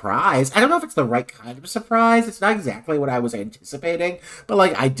a surprise. I don't know if it's the right kind of surprise. It's not exactly what I was anticipating, but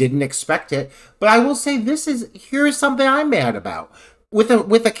like I didn't expect it. But I will say here's something I'm mad about with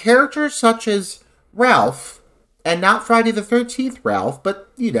a character such as Ralph. And not Friday the 13th Ralph,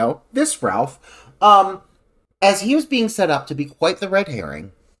 but, this Ralph. As he was being set up to be quite the red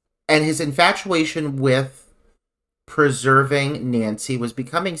herring, and his infatuation with preserving Nancy was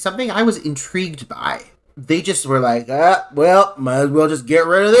becoming something I was intrigued by. They just were like, well, might as well just get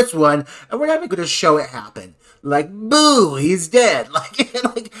rid of this one, and we're not even going to show it happen. Like, boo, he's dead.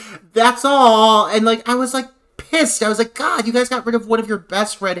 Like, that's all. And, like, I was like, pissed. I was like, God, you guys got rid of one of your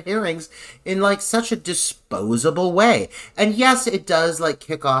best red herrings in like such a disposable way. And yes, it does like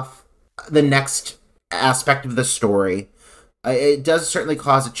kick off the next aspect of the story. It does certainly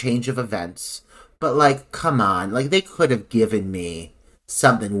cause a change of events, but like, come on, like they could have given me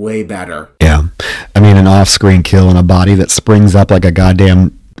something way better. Yeah. I mean, an off-screen kill and a body that springs up like a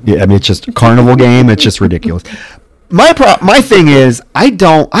goddamn, it's just a carnival game. It's just ridiculous. My thing is,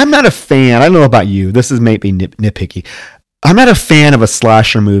 I'm not a fan. I don't know about you. This is maybe nitpicky. I'm not a fan of a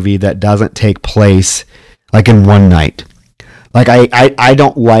slasher movie that doesn't take place like in one night. Like I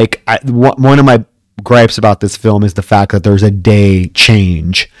don't like. One of my gripes about this film is the fact that there's a day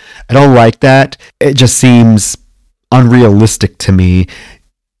change. I don't like that. It just seems unrealistic to me.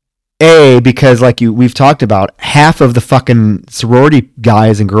 Because like we've talked about, half of the fucking sorority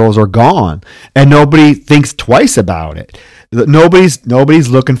guys and girls are gone, and nobody thinks twice about it. Nobody's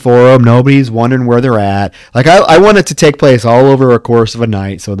looking for them. Nobody's wondering where they're at. Like I want it to take place all over a course of a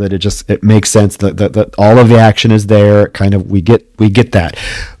night, so that it makes sense that all of the action is there. Kind of we get that.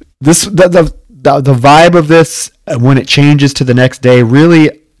 The vibe of this when it changes to the next day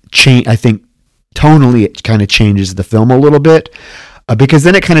really I think tonally it kind of changes the film a little bit. Because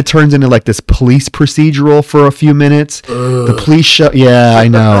then it kind of turns into like this police procedural for a few minutes. Ugh. The police show, yeah, I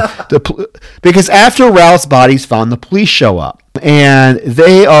know. Because after Ralph's body's found, the police show up, and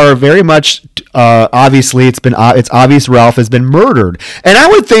they are very much obviously it's obvious Ralph has been murdered. And I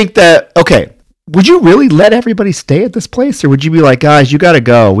would think that would you really let everybody stay at this place, or would you be like, guys, you got to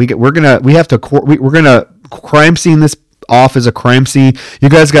go? We're gonna crime scene this off as a crime scene. You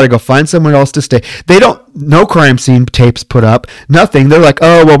guys got to go find somewhere else to stay. No crime scene tapes put up, nothing. They're like,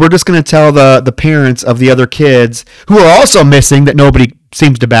 oh, well, we're just going to tell the parents of the other kids who are also missing that nobody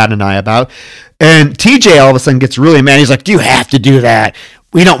seems to bat an eye about. And TJ all of a sudden gets really mad. He's like, you have to do that.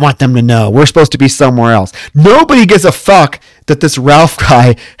 We don't want them to know. We're supposed to be somewhere else. Nobody gives a fuck that this Ralph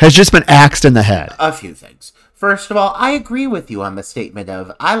guy has just been axed in the head. A few things. First of all, I agree with you on the statement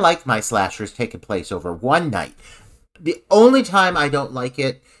of I like my slashers taking place over one night. The only time I don't like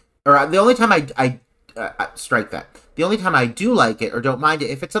it, or the only time I strike that. The only time I do like it or don't mind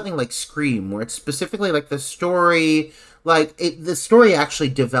it, if it's something like Scream, where it's specifically like the story, the story actually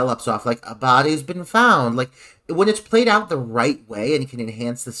develops off like a body's been found. Like when it's played out the right way and it can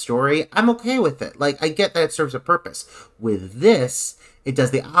enhance the story, I'm okay with it. Like I get that it serves a purpose. With this, it does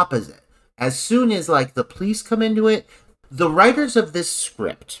the opposite. As soon as like the police come into it, the writers of this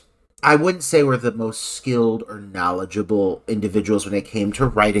script, I wouldn't say we're the most skilled or knowledgeable individuals when it came to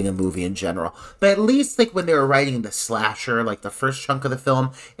writing a movie in general. But at least like when they were writing the slasher, like the first chunk of the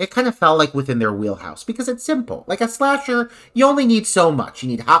film, it kind of felt like within their wheelhouse because it's simple. Like a slasher, you only need so much. You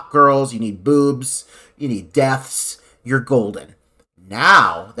need hot girls, you need boobs, you need deaths, you're golden.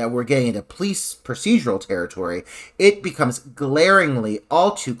 Now that we're getting into police procedural territory, it becomes glaringly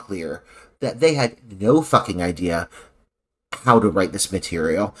all too clear that they had no fucking idea how to write this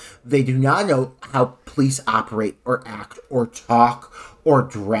material. They do not know how police operate or act or talk or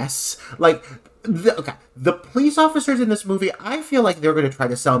dress. Like, the police officers in this movie, I feel like they're going to try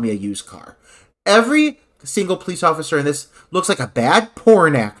to sell me a used car. Every single police officer in this looks like a bad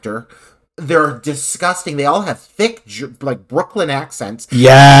porn actor. They're disgusting. They all have thick, like, Brooklyn accents.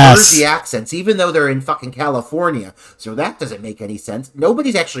 Yes. Jersey accents, even though they're in fucking California. So that doesn't make any sense.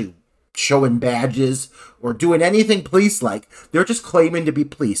 Nobody's actually showing badges or doing anything police-like. They're just claiming to be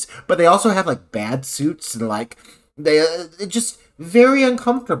police. But they also have, like, bad suits and, like, they just very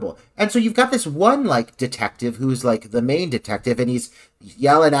uncomfortable. And so you've got this one, like, detective who's, like, the main detective, and he's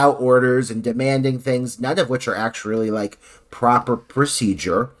yelling out orders and demanding things, none of which are actually, like, proper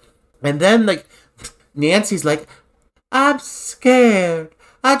procedure. And then, like, Nancy's like, I'm scared.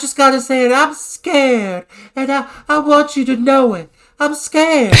 I just gotta say it. I'm scared. And I want you to know it. I'm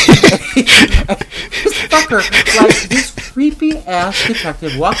scared. This fucker, like, this creepy ass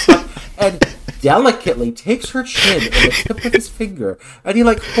detective walks up and delicately takes her chin in the tip of his finger, and he,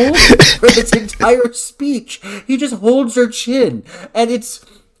 like, holds it for this entire speech. He just holds her chin, and it's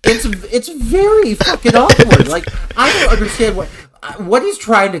very fucking awkward. Like, I don't understand what he's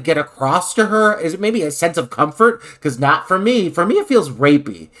trying to get across to her. Is it maybe a sense of comfort? Because not for me. For me, it feels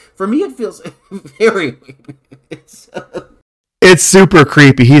rapey. For me, it feels very rapey. It's super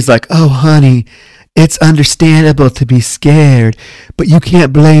creepy. He's like, oh, honey, it's understandable to be scared, but you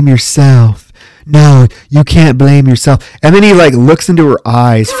can't blame yourself. No, you can't blame yourself. And then he, like, looks into her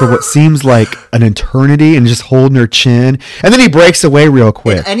eyes for what seems like an eternity and just holding her chin. And then he breaks away real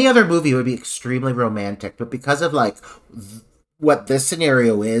quick. In any other movie, it would be extremely romantic, but because of, like, what this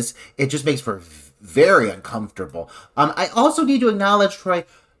scenario is, it just makes for very uncomfortable. I also need to acknowledge, Troy,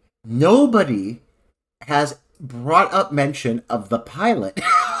 nobody has brought up mention of the pilot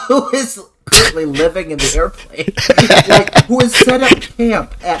who is currently living in the airplane, like, who has set up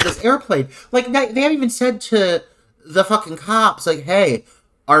camp at this airplane. Like, they haven't even said to the fucking cops, like, hey,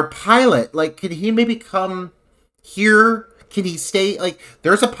 our pilot, like, can he maybe come here? Can he stay? Like,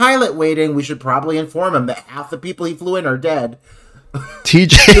 there's a pilot waiting. We should probably inform him that half the people he flew in are dead.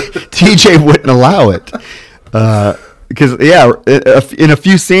 TJ wouldn't allow it. Because, yeah, in a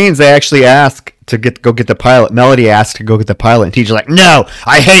few scenes, they actually ask to go get the pilot. Melody asks to go get the pilot, and TJ's like, no,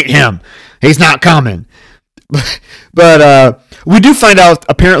 I hate him. He's not coming. But we do find out,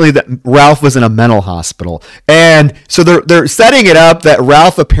 apparently, that Ralph was in a mental hospital. And so they're setting it up that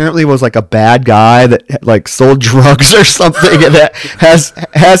Ralph apparently was, like, a bad guy that, like, sold drugs or something, and that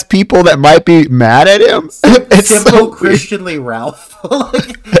has people that might be mad at him. It's Simple so Christianly Ralph.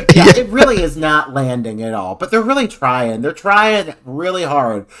 Like, yeah, it really is not landing at all. But they're really trying. They're trying really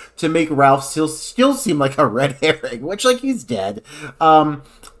hard to make Ralph still seem like a red herring, which, like, he's dead.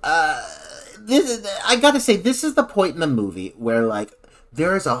 I gotta say, this is the point in the movie where, like,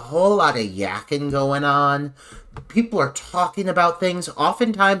 there's a whole lot of yakking going on. People are talking about things.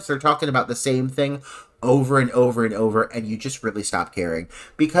 Oftentimes, they're talking about the same thing over and over and over, and you just really stop caring.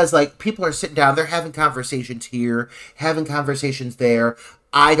 Because, like, people are sitting down, they're having conversations here, having conversations there.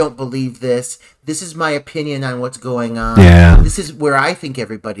 I don't believe this. This is my opinion on what's going on. Yeah. This is where I think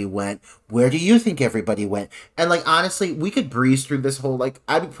everybody went. Where do you think everybody went? And, like, honestly, we could breeze through this whole, like,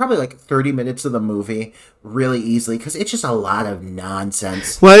 probably, like, 30 minutes of the movie really easily, because it's just a lot of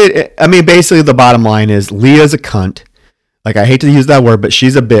nonsense. Well, basically the bottom line is Leah's a cunt. Like, I hate to use that word, but she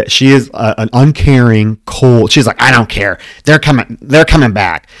is an uncaring, cold. She's like, I don't care. They're coming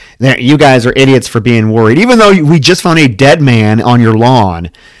back. You guys are idiots for being worried. Even though we just found a dead man on your lawn,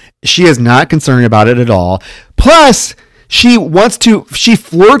 she is not concerned about it at all. Plus, she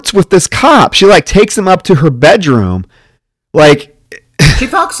flirts with this cop. She, like, takes him up to her bedroom. Like, she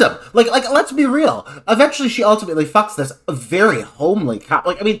fucks him. Like, let's be real. Eventually, she ultimately fucks this very homely cop.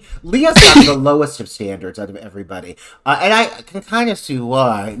 Like, I mean, Leah's got the lowest of standards out of everybody. And I can kind of see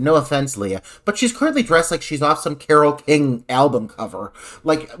why. No offense, Leah. But she's currently dressed like she's off some Carole King album cover.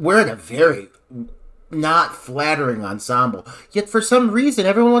 Like, wearing a very not flattering ensemble. Yet, for some reason,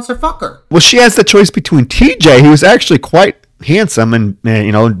 everyone wants to fuck her. Well, she has the choice between TJ, who is actually quite handsome and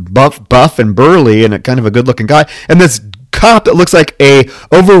buff and burly and a kind of a good-looking guy, and this cop that looks like a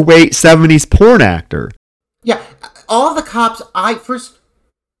overweight 70s porn actor. Yeah, all the cops, first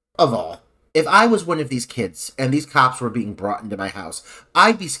of all, if I was one of these kids and these cops were being brought into my house,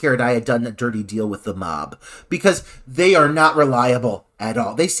 I'd be scared I had done a dirty deal with the mob, because they are not reliable at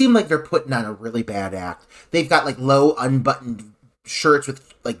all. They seem like they're putting on a really bad act. They've got, like, low unbuttoned shirts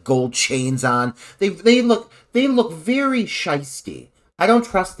with, like, gold chains on. They look very shisty. I don't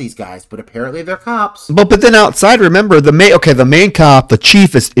trust these guys, but apparently they're cops. But then outside, remember the main cop, the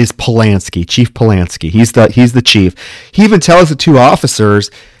chief is Polanski, Chief Polanski. He's the chief. He even tells the two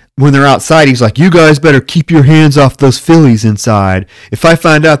officers when they're outside, he's like, "You guys better keep your hands off those fillies inside. If I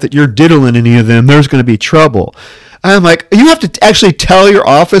find out that you're diddling any of them, there's going to be trouble." I'm like, you have to actually tell your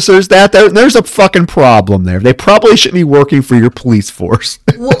officers that? There's a fucking problem there. They probably shouldn't be working for your police force.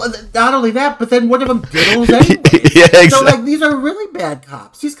 Well, not only that, but then one of them diddles anyway. Yeah, exactly. So, like, these are really bad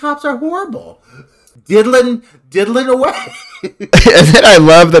cops. These cops are horrible. Diddling away. And then I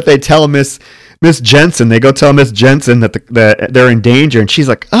love that they tell Miss Jensen, they go tell Miss Jensen that they're in danger, and she's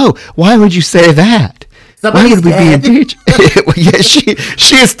like, "Oh, why would you say that? Why would we be in danger?" Yeah,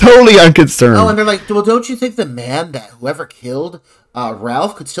 she is totally unconcerned. Oh, and they're like, "Well, don't you think the man that whoever killed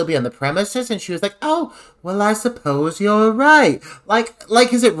Ralph could still be on the premises?" And she was like, "Oh, well, I suppose you're right." Like,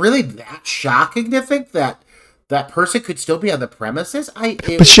 is it really that shocking to think that that person could still be on the premises.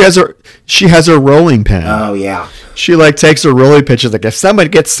 But she has her rolling pin. Oh yeah. She like takes her rolling pin. She's like, if somebody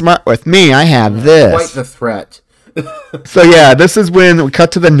gets smart with me, I have this. Quite the threat. So yeah, this is when we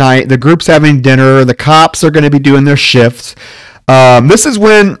cut to the night. The group's having dinner. The cops are going to be doing their shifts. This is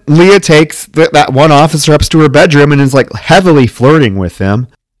when Leah takes that one officer up to her bedroom and is like heavily flirting with him.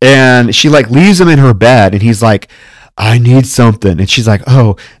 And she like leaves him in her bed, and he's like, I need something. And she's like,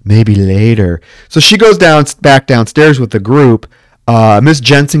 oh, maybe later. So she goes back downstairs with the group. Miss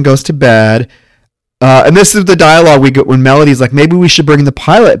Jensen goes to bed. And this is the dialogue we get when Melody's like, maybe we should bring the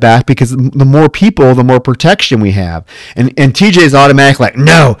pilot back because the more people, the more protection we have. And TJ's automatically like,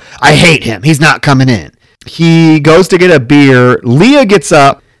 no, I hate him. He's not coming in. He goes to get a beer. Leah gets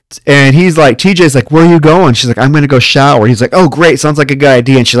up. And he's like, TJ's like, where are you going? She's like, I'm going to go shower. He's like, oh, great. Sounds like a good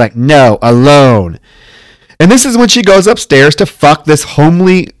idea. And she's like, no, alone. And this is when she goes upstairs to fuck this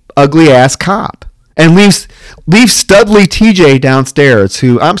homely, ugly-ass cop. And leaves studly TJ downstairs,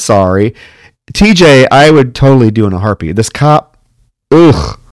 who, I'm sorry, TJ, I would totally do in a heartbeat. This cop,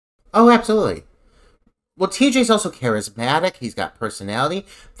 ugh. Oh, absolutely. Well, TJ's also charismatic. He's got personality.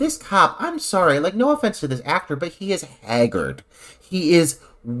 This cop, I'm sorry, like, no offense to this actor, but he is haggard. He is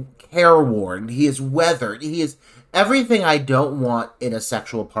careworn. He is weathered. He is everything I don't want in a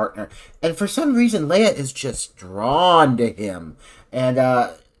sexual partner. And for some reason, Leah is just drawn to him.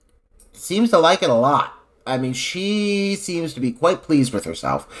 And seems to like it a lot. I mean, she seems to be quite pleased with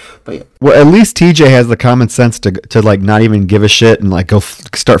herself. But yeah. Well, at least TJ has the common sense to like not even give a shit and like go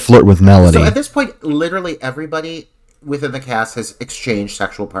start flirting with Melody. So at this point, literally everybody within the cast has exchanged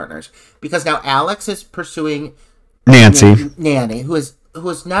sexual partners, because now Alex is pursuing Nanny, who is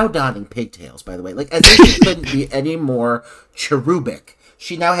now donning pigtails, by the way. Like, as if she couldn't be any more cherubic.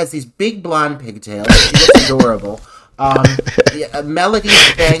 She now has these big blonde pigtails. She looks adorable.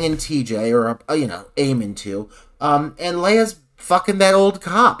 Melody's banging TJ, or aiming to. And Leia's fucking that old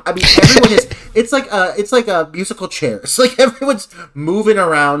cop. I mean, everyone is. It's like a musical chairs. Like, everyone's moving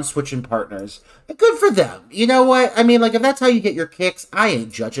around, switching partners. Good for them. You know what? I mean, like, if that's how you get your kicks, I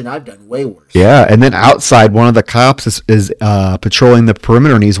ain't judging. I've done way worse. Yeah, and then outside, one of the cops is patrolling the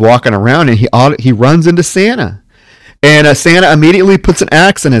perimeter, and he's walking around, and he runs into Santa, and Santa immediately puts an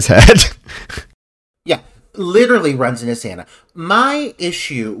axe in his head. Yeah, literally runs into Santa. My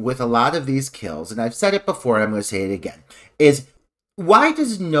issue with a lot of these kills, and I've said it before, and I'm going to say it again, is why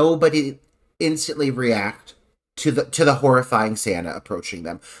does nobody instantly react to the horrifying Santa approaching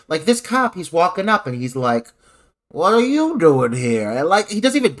them? Like, this cop, he's walking up and he's like, what are you doing here? And like, he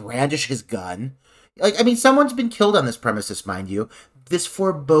doesn't even brandish his gun. Like, I mean, someone's been killed on this premises, mind you. This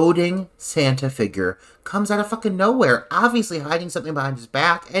foreboding Santa figure comes out of fucking nowhere, obviously hiding something behind his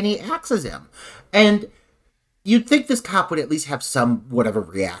back, and he axes him. And you'd think this cop would at least have some whatever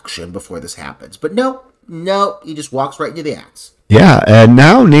reaction before this happens. But no, he just walks right into the axe. Yeah, and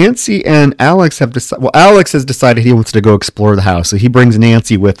now Nancy and Alex have decided. Well, Alex has decided he wants to go explore the house, so he brings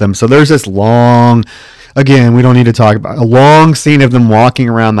Nancy with him. So there's this long, again, we don't need to talk about a long scene of them walking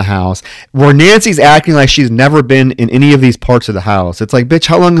around the house where Nancy's acting like she's never been in any of these parts of the house. It's like, bitch,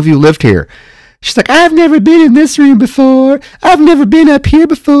 how long have you lived here? She's like, I've never been in this room before. I've never been up here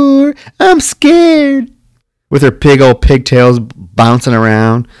before. I'm scared. With her big old pigtails bouncing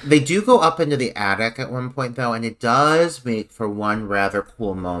around. They do go up into the attic at one point, though, and it does make for one rather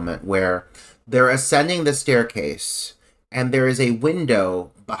cool moment where they're ascending the staircase, and there is a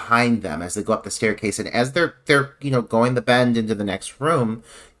window behind them as they go up the staircase, and as they're going the bend into the next room,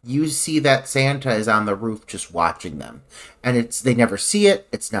 you see that Santa is on the roof just watching them. And they never see it,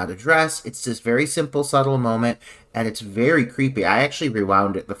 it's not addressed, it's this very simple, subtle moment, and it's very creepy. I actually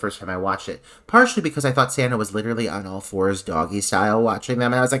rewound it the first time I watched it, partially because I thought Santa was literally on all fours, doggy style, watching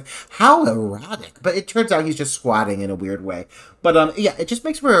them, and I was like, how erotic. But it turns out he's just squatting in a weird way. But yeah, it just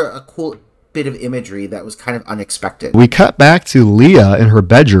makes for a cool bit of imagery that was kind of unexpected. We cut back to Leah in her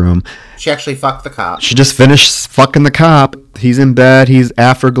bedroom. She actually fucked the cop. She just finished fucking the cop. He's in bed. He's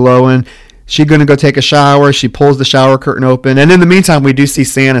afterglowing. She's going to go take a shower. She pulls the shower curtain open. And in the meantime, we do see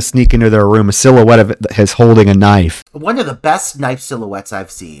Santa sneak into their room, a silhouette of his holding a knife. One of the best knife silhouettes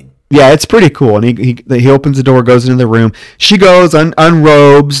I've seen. Yeah, it's pretty cool. And he opens the door, goes into the room. She goes,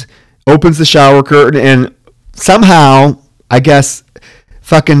 unrobes, opens the shower curtain, and somehow, I guess,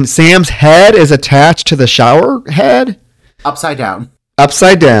 fucking Sam's head is attached to the shower head. Upside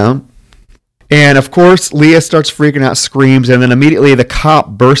down. And of course, Leah starts freaking out, screams, and then immediately the cop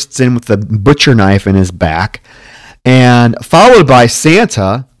bursts in with the butcher knife in his back, and followed by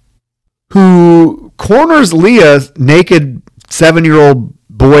Santa, who corners Leah's naked 7-year-old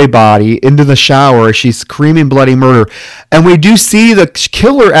boy body into the shower. She's screaming bloody murder. And we do see the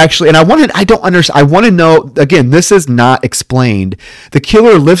killer actually, and I don't understand. I want to know, again, this is not explained. The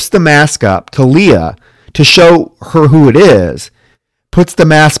killer lifts the mask up to Leah to show her who it is, puts the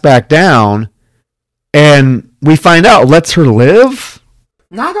mask back down, and we find out lets her live.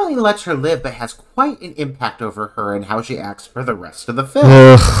 Not only lets her live, but has quite an impact over her and how she acts for the rest of the film.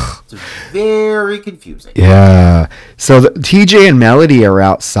 Ugh. It's very confusing. Yeah. So TJ and Melody are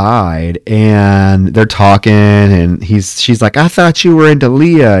outside and they're talking, and she's like, I thought you were into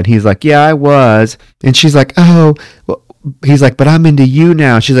Leah. And he's like, yeah, I was. And she's like, oh, well, he's like, but I'm into you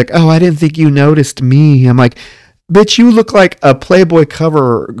now. She's like, oh, I didn't think you noticed me. I'm like, bitch, you look like a Playboy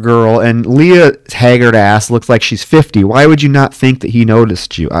cover girl, and Leah's haggard ass looks like she's 50. Why would you not think that he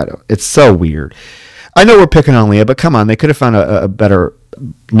noticed you? It's so weird. I know we're picking on Leah, but come on, they could have found a better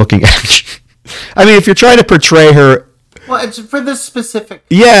looking actress. I mean, if you're trying to portray her, well, it's for this specific.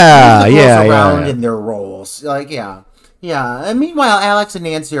 Yeah. In their roles, like yeah. And meanwhile, Alex and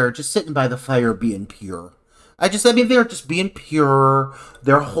Nancy are just sitting by the fire, being pure. They're just being pure.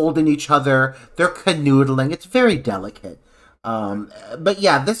 They're holding each other. They're canoodling. It's very delicate. But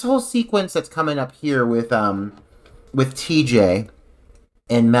yeah, this whole sequence that's coming up here with TJ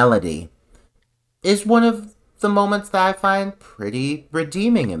and Melody is one of the moments that I find pretty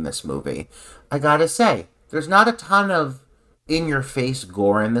redeeming in this movie. I gotta say, there's not a ton of in-your-face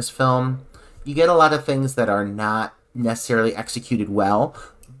gore in this film. You get a lot of things that are not necessarily executed well,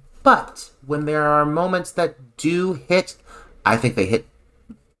 but when there are moments that do hit, I think they hit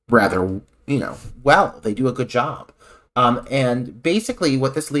rather, well. They do a good job. And basically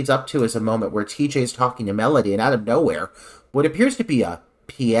what this leads up to is a moment where TJ is talking to Melody, and out of nowhere, what appears to be a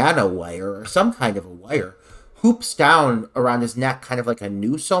piano wire or some kind of a wire hoops down around his neck, kind of like a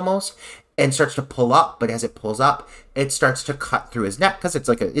noose almost, and starts to pull up. But as it pulls up, it starts to cut through his neck because it's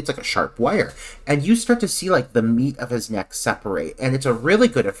like a sharp wire, and you start to see like the meat of his neck separate, and it's a really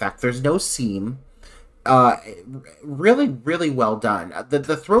good effect. There's no seam. Really, really well done.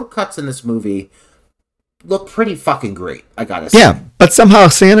 The throat cuts in this movie look pretty fucking great, I gotta say. Yeah, but somehow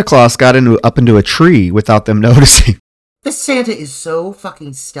Santa Claus got up into a tree without them noticing. This Santa is so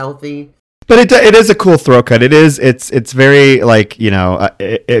fucking stealthy. But it is a cool throat cut. It's very like,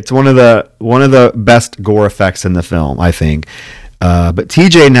 it's one of the best gore effects in the film, I think. But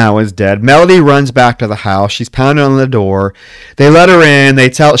TJ now is dead. Melody runs back to the house. She's pounding on the door. They let her in.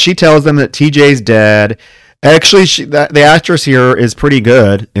 She tells them that TJ's dead. Actually, the actress here is pretty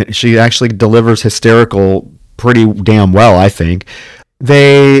good. She actually delivers hysterical pretty damn well, I think.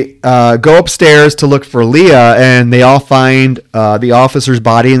 They go upstairs to look for Leah, and they all find the officer's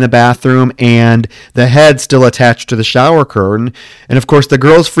body in the bathroom and the head still attached to the shower curtain. And of course, the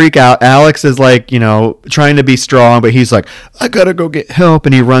girls freak out. Alex is like, trying to be strong, but he's like, I gotta go get help.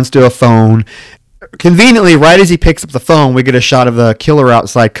 And he runs to a phone. Conveniently, right as he picks up the phone, we get a shot of the killer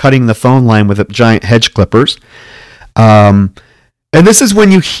outside cutting the phone line with giant hedge clippers. And this is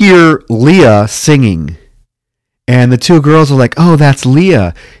when you hear Leah singing. And the two girls are like, oh, that's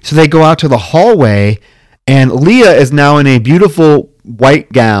Leah. So they go out to the hallway, and Leah is now in a beautiful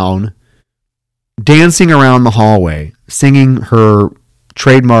white gown, dancing around the hallway, singing her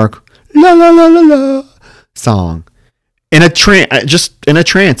trademark la la la la la song in a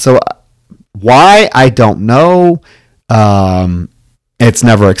trance. So why? I don't know. It's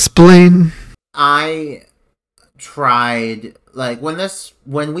never explained. I tried, like,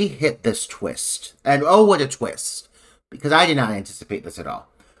 when we hit this twist, and oh, what a twist, because I did not anticipate this at all.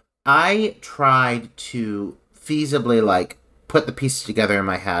 I tried to feasibly, like, put the pieces together in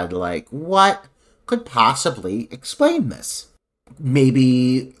my head, like, what could possibly explain this?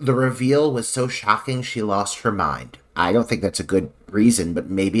 Maybe the reveal was so shocking she lost her mind. I don't think that's a good reason, but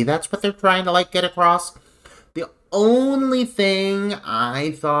maybe that's what they're trying to, like, get across. The only thing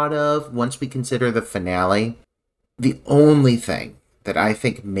I thought of, once we consider the finale, the only thing that I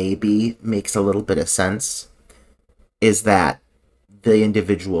think maybe makes a little bit of sense is that the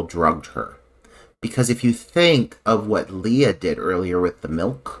individual drugged her. Because if you think of what Leah did earlier with the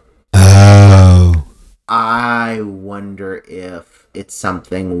milk, I wonder if it's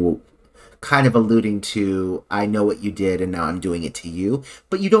something kind of alluding to, I know what you did and now I'm doing it to you,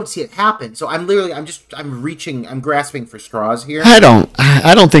 but you don't see it happen. So I'm grasping for straws here. I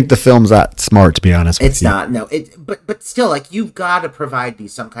don't think the film's that smart, to be honest with you. It's not, no. But still, like, you've got to provide me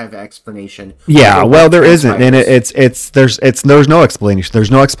some kind of explanation. Yeah, well, there isn't, and there's no explanation.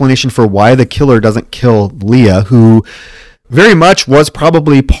 There's no explanation for why the killer doesn't kill Leah, who very much was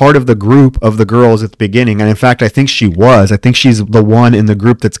probably part of the group of the girls at the beginning. And in fact, I think she was. I think she's the one in the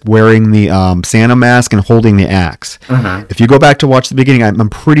group that's wearing the Santa mask and holding the axe. If you go back to watch the beginning, I'm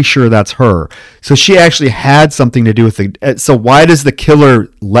pretty sure that's her. So she actually had something to do with it. So why does the killer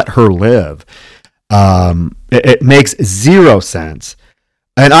let her live? It makes zero sense.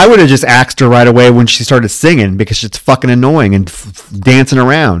 And I would have just axed her right away when she started singing because she's fucking annoying and dancing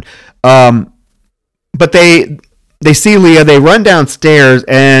around. But they see Leah, they run downstairs,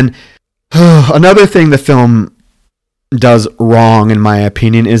 and another thing the film does wrong, in my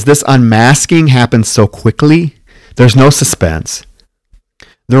opinion, is this unmasking happens so quickly. There's no suspense.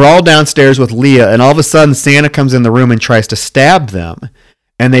 They're all downstairs with Leah, and all of a sudden Santa comes in the room and tries to stab them.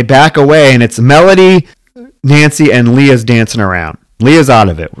 And they back away, and it's Melody, Nancy, and Leah's dancing around. Leah's out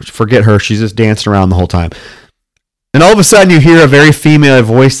of it. Forget her. She's just dancing around the whole time. And all of a sudden you hear a very female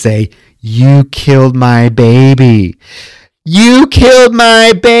voice say, "You killed my baby. You killed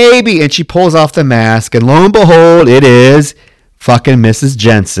my baby." And she pulls off the mask, and lo and behold, it is fucking Mrs.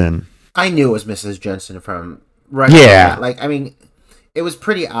 Jensen. I knew it was Mrs. Jensen from right Yeah. away. Like, I mean, it was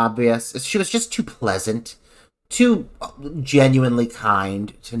pretty obvious. She was just too pleasant, too genuinely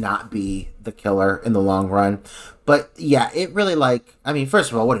kind to not be the killer in the long run. But yeah, it really, like, I mean,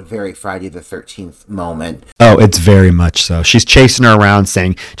 first of all, what a very Friday the 13th moment. Oh, it's very much so. She's chasing her around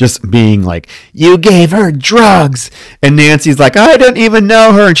saying, just being like, "You gave her drugs." And Nancy's like, "I don't even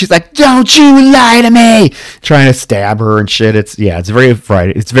know her." And she's like, "Don't you lie to me." Trying to stab her and shit. It's very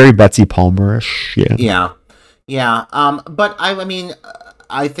Friday. It's very Betsy Palmer-ish. Yeah. But I mean,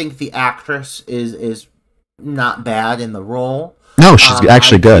 I think the actress is not bad in the role. No, she's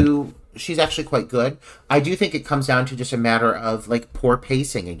actually good. She's actually quite good. I do think it comes down to just a matter of, like, poor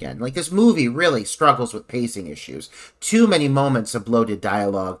pacing again. Like, this movie really struggles with pacing issues. Too many moments of bloated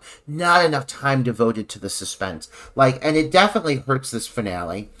dialogue. Not enough time devoted to the suspense. Like, and it definitely hurts this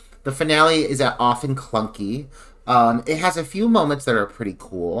finale. The finale is often clunky. It has a few moments that are pretty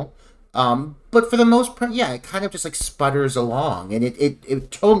cool. But for the most part, yeah, it kind of just, like, sputters along. And it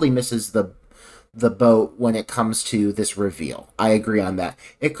totally misses the boat when it comes to this reveal. I agree on that.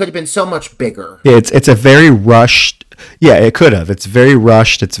 It could have been so much bigger. It's a very rushed. Yeah, it could have. It's very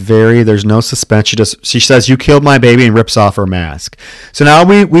rushed. There's no suspense. She says, "You killed my baby," and rips off her mask. So now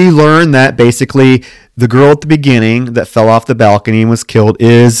we learn that basically the girl at the beginning that fell off the balcony and was killed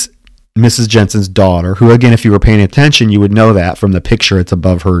is Mrs. Jensen's daughter, who, again, if you were paying attention, you would know that from the picture. It's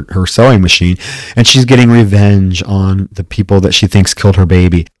above her sewing machine. And she's getting revenge on the people that she thinks killed her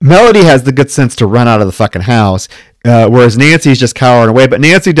baby. Melody has the good sense to run out of the fucking house, whereas Nancy's just cowering away. But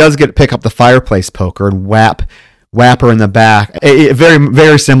Nancy does pick up the fireplace poker and whap her in the back. Very,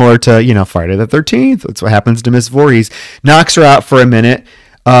 very similar to, Friday the 13th. That's what happens to Miss Voorhees. Knocks her out for a minute.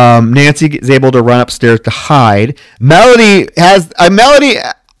 Nancy is able to run upstairs to hide. Melody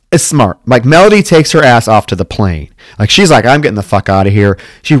is smart. Like, Melody takes her ass off to the plane. Like, she's like, "I'm getting the fuck out of here."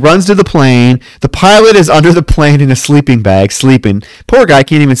 She runs to the plane. The pilot is under the plane in a sleeping bag, sleeping. Poor guy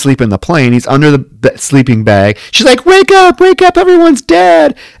can't even sleep in the plane. He's under the sleeping bag. She's like, wake up, everyone's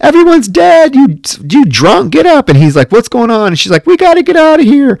dead. Everyone's dead. You drunk, get up. And he's like, "What's going on?" And she's like, "We got to get out of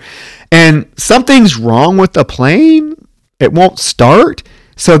here." And something's wrong with the plane. It won't start.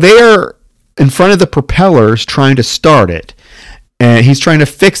 So they are in front of the propellers trying to start it. And he's trying to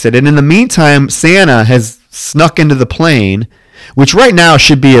fix it. And in the meantime, Santa has snuck into the plane, which right now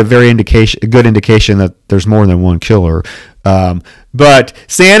should be a good indication that there's more than one killer. But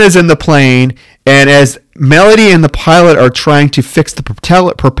Santa's in the plane, and as Melody and the pilot are trying to fix the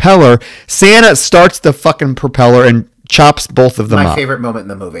propeller, Santa starts the fucking propeller and chops both of them up. My favorite moment in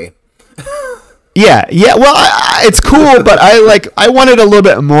the movie. Yeah. Well, it's cool, but I wanted a little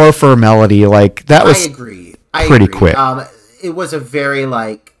bit more for Melody. Like, that was pretty quick. It was a very,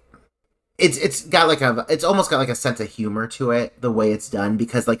 like, it's almost got like a sense of humor to it, the way it's done,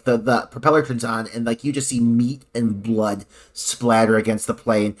 because, like, the propeller turns on and, like, you just see meat and blood splatter against the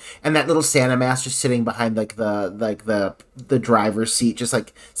plane, and that little Santa mask just sitting behind, like, the driver's seat, just,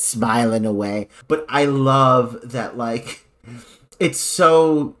 like, smiling away. But I love that, like, it's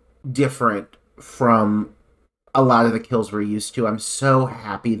so different from a lot of the kills we're used to. I'm so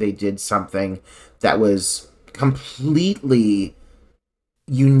happy they did something that was completely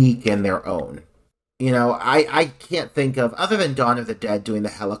unique in their own. I can't think of, other than Dawn of the Dead doing the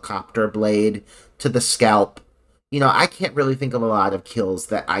helicopter blade to the scalp, I can't really think of a lot of kills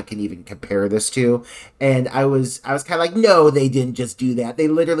that I can even compare this to. And I was kind of like, no, they didn't just do that. They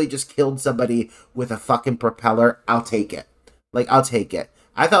literally just killed somebody with a fucking propeller. I'll take it. I'll take it.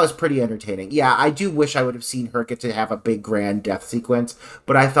 I thought it was pretty entertaining. Yeah, I do wish I would have seen her get to have a big grand death sequence,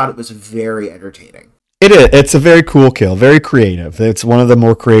 but I thought it was very entertaining. It is. It's a very cool kill, very creative. It's one of the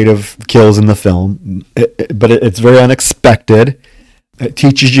more creative kills in the film, but it's very unexpected. It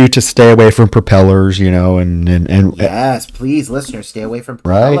teaches you to stay away from propellers, and Yes, please, listeners, stay away from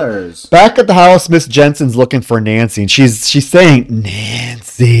right. propellers. Back at the house, Miss Jensen's looking for Nancy, and she's saying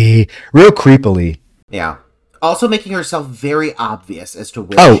Nancy real creepily. Yeah. Also making herself very obvious as to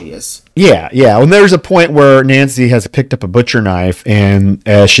where she is. Yeah. And there's a point where Nancy has picked up a butcher knife, and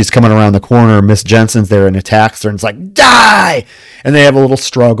as she's coming around the corner, Miss Jensen's there and attacks her, and it's like, die! And they have a little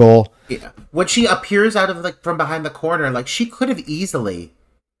struggle. Yeah. When she appears out of from behind the corner, she could have easily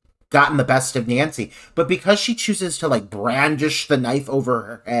gotten the best of Nancy, but because she chooses to brandish the knife over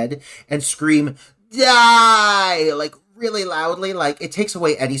her head and scream, die! Really loudly, it takes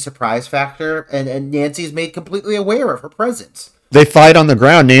away any surprise factor, and Nancy's made completely aware of her presence. They fight on the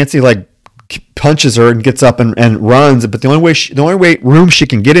ground. Nancy punches her and gets up and runs, but the only way room she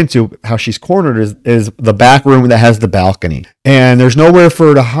can get into, how she's cornered, is the back room that has the balcony, and there's nowhere for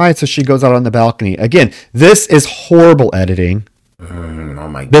her to hide, so she goes out on the balcony. Again, this is horrible editing. Oh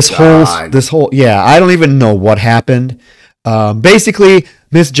my god. This whole I don't even know what happened. Basically,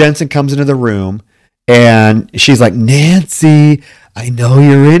 Miss Jensen comes into the room, and she's like, Nancy, I know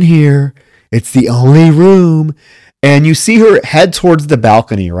you're in here. It's the only room. And you see her head towards the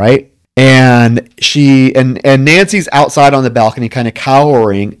balcony, right? And and Nancy's outside on the balcony, kind of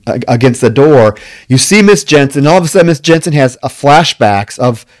cowering against the door. You see Miss Jensen, and all of a sudden Miss Jensen has flashbacks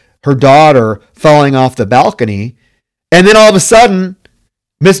of her daughter falling off the balcony. And then all of a sudden,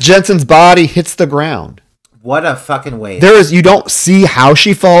 Miss Jensen's body hits the ground. What a fucking waste. You don't see how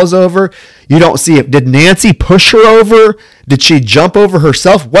she falls over. You don't see it. Did Nancy push her over? Did she jump over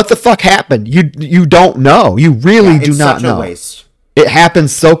herself? What the fuck happened? You don't know. You really do not know. It's such a waste. It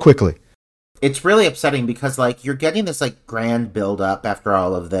happens so quickly. It's really upsetting because you're getting this grand build up after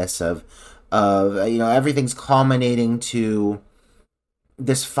all of this of everything's culminating to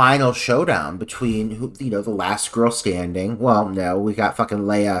this final showdown between the last girl standing. Well, no, we got fucking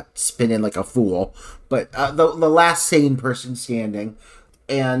Leia spinning like a fool, but the last sane person standing,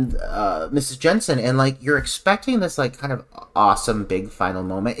 and Mrs. Jensen, and you're expecting this kind of awesome big final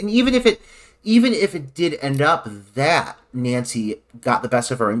moment, and even if it did end up that Nancy got the best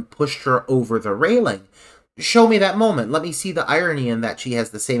of her and pushed her over the railing, show me that moment. Let me see the irony in that she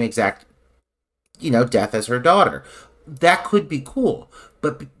has the same exact death as her daughter. That could be cool.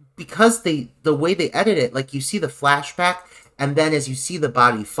 But because the way they edit it, you see the flashback, and then as you see the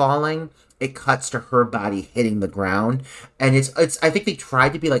body falling, it cuts to her body hitting the ground. And it's I think they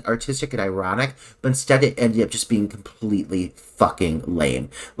tried to be artistic and ironic, but instead it ended up just being completely fucking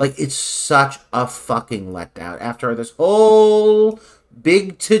lame. It's such a fucking letdown after this whole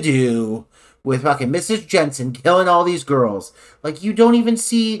big to-do with fucking Mrs. Jensen killing all these girls. You don't even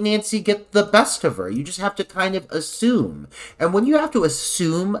see Nancy get the best of her. You just have to kind of assume. And when you have to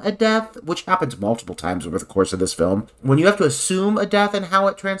assume a death, which happens multiple times over the course of this film, when you have to assume a death and how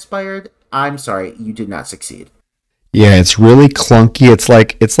it transpired, I'm sorry, you did not succeed. Yeah, it's really clunky. It's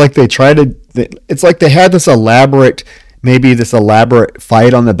like they tried to. It's like they had this elaborate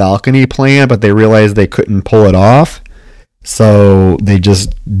fight on the balcony plan, but they realized they couldn't pull it off. So they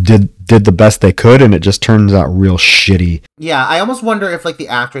just did the best they could, and it just turns out real shitty. Yeah, I almost wonder if the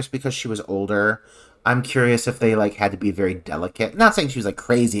actress, because she was older, I'm curious if they had to be very delicate. Not saying she was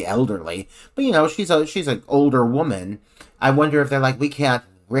crazy elderly, but she's an older woman. I wonder if they're we can't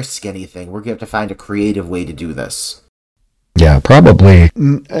risk anything. We're going to have to find a creative way to do this. Yeah, probably.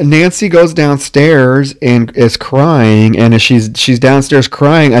 Nancy goes downstairs and is crying, and as she's downstairs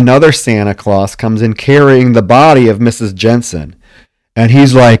crying, another Santa Claus comes in carrying the body of Mrs. Jensen. And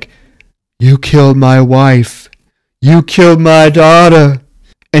he's like, "You killed my wife. You killed my daughter."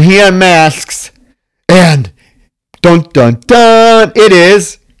 And he unmasks, and dun dun dun, it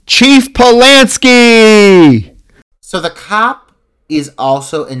is Chief Polanski. So the cop is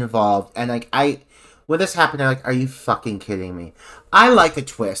also involved, and when this happened, I'm are you fucking kidding me? I like a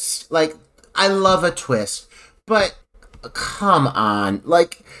twist. I love a twist. But, come on.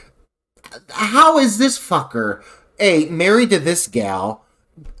 How is this fucker, married to this gal,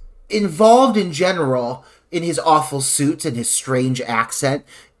 involved in general in his awful suits and his strange accent?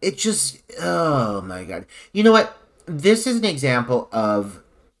 It just, oh my god. You know what? This is an example of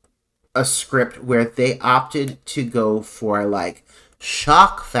a script where they opted to go for,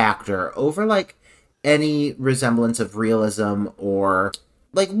 shock factor over, any resemblance of realism or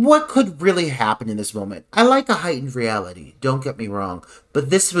what could really happen in this moment. I like a heightened reality, don't get me wrong, but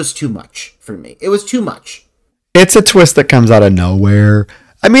this was too much for me. It was too much. It's a twist that comes out of nowhere.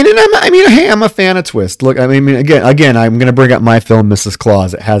 Hey, I'm a fan of twist. Look, again, I'm going to bring up my film, Mrs.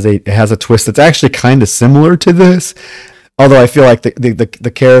 Claus. It has a twist that's actually kind of similar to this. Although I feel like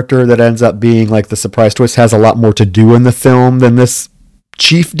the character that ends up being like the surprise twist has a lot more to do in the film than this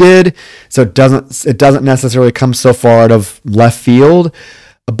chief did. So it doesn't necessarily come so far out of left field.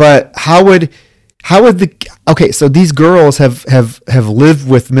 But so these girls have lived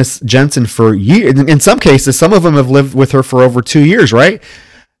with Miss Jensen for years. In some cases, some of them have lived with her for over 2 years, right?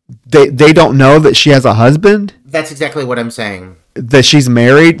 They don't know that she has a husband. That's exactly what I'm saying. That she's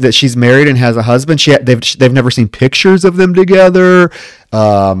married and has a husband. They've never seen pictures of them together.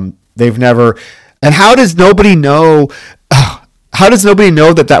 They've never. And how does nobody know? How does nobody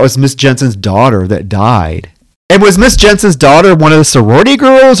know that was Miss Jensen's daughter that died? And was Miss Jensen's daughter one of the sorority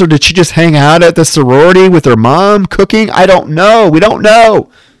girls, or did she just hang out at the sorority with her mom cooking? I don't know. We don't know.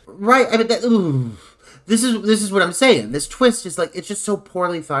 Right. I mean, this is what I'm saying. This twist is like, it's just so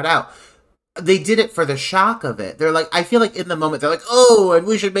poorly thought out. They did it for the shock of it. They're like, I feel like in the moment they're like, oh, and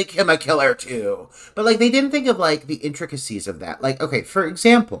we should make him a killer too. But like, they didn't think of like the intricacies of that. Like, okay, for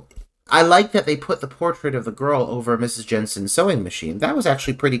example, I like that they put the portrait of the girl over Mrs. Jensen's sewing machine. That was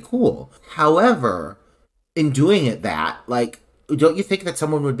actually pretty cool. However, in doing it like, don't you think that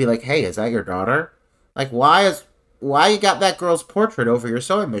someone would be like, hey, is that your daughter? Like, why you got that girl's portrait over your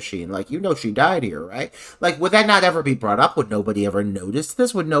sewing machine? Like, she died here, right? Like, would that not ever be brought up? Would nobody ever notice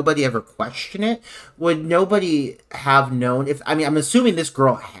this? Would nobody ever question it? Would nobody have known I'm assuming this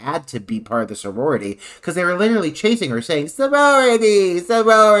girl had to be part of the sorority because they were literally chasing her saying, sorority,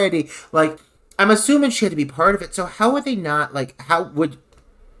 sorority. Like, I'm assuming she had to be part of it. So how would they not, like, how would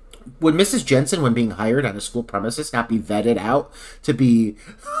Mrs. Jensen, when being hired on a school premises, not be vetted out to be,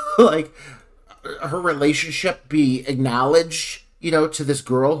 like, her relationship be acknowledged, to this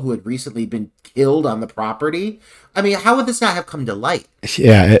girl who had recently been killed on the property? I mean, how would this not have come to light?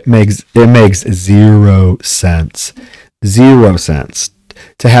 Yeah, it makes zero sense. Zero sense.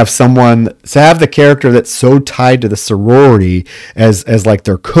 To have the character that's so tied to the sorority as like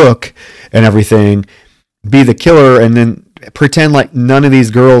their cook and everything be the killer, and then pretend like none of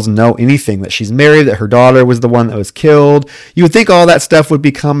these girls know anything, that she's married, that her daughter was the one that was killed. You would think all that stuff would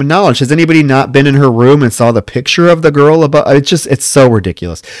be common knowledge. Has anybody not been in her room and saw the picture of the girl? It's so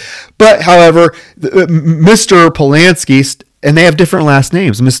ridiculous. But however, Mr. Polanski, and they have different last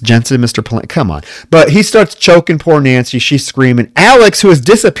names, Miss Jensen and Mr. Polanski, come on. But he starts choking poor Nancy. She's screaming. Alex, who has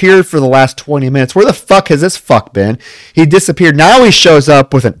disappeared for the last 20 minutes, where the fuck has this fuck been? He disappeared. Now he shows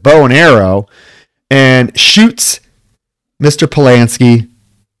up with a bow and arrow and shoots Mr. Polanski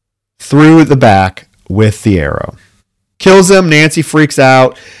through the back with the arrow. Kills him. Nancy freaks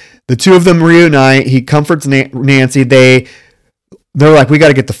out. The two of them reunite. He comforts Nancy. They're like, we got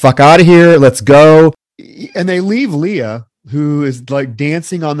to get the fuck out of here. Let's go. And they leave Leah, who is like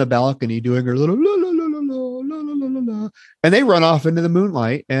dancing on the balcony, doing her little la la la la la la la la, and they run off into the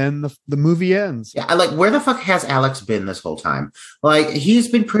moonlight, and the movie ends. Yeah, like, where the fuck has Alex been this whole time? Like, he's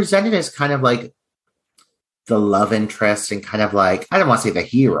been presented as kind of like the love interest and kind of like, I don't want to say the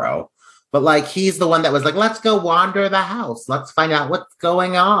hero, but like, he's the one that was like, let's go wander the house. Let's find out what's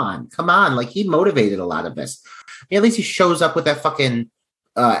going on. Come on. Like, he motivated a lot of this. I mean, at least he shows up with that fucking,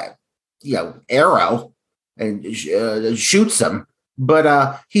 arrow and shoots him.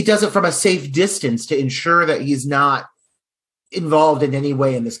 But he does it from a safe distance to ensure that he's not involved in any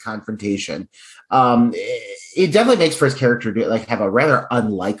way in this confrontation. It definitely makes for his character to like have a rather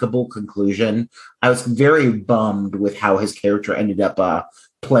unlikable conclusion. I was very bummed with how his character ended up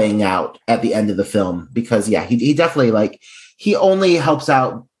playing out at the end of the film, because he definitely, like, he only helps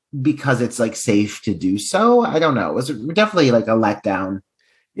out because it's like safe to do so. I don't know. It was definitely like a letdown.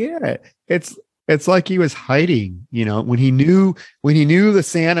 Yeah, it's like he was hiding, when he knew the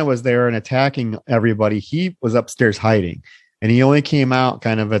Santa was there and attacking everybody, he was upstairs hiding. And he only came out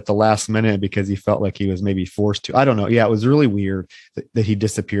kind of at the last minute because he felt like he was maybe forced to. I don't know. Yeah, it was really weird that he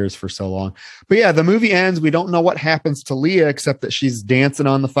disappears for so long. But yeah, the movie ends. We don't know what happens to Leah except that she's dancing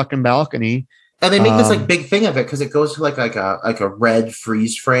on the fucking balcony. And they make this like big thing of it because it goes to like a red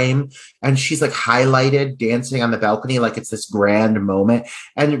freeze frame, and she's like highlighted dancing on the balcony like it's this grand moment.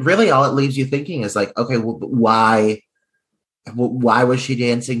 And really, all it leaves you thinking is like, okay, well, why was she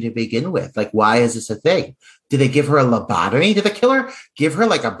dancing to begin with? Like, why is this a thing? Did they give her a lobotomy? Did the killer give her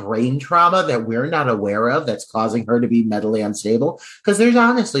like a brain trauma that we're not aware of that's causing her to be mentally unstable? Because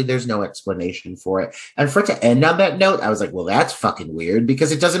there's no explanation for it. And for it to end on that note, I was like, well, that's fucking weird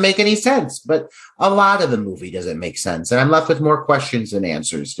because it doesn't make any sense. But a lot of the movie doesn't make sense. And I'm left with more questions than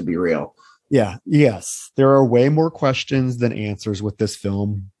answers, to be real. Yeah. Yes. There are way more questions than answers with this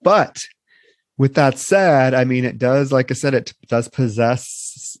film. But with that said, I mean, it does, like I said, it does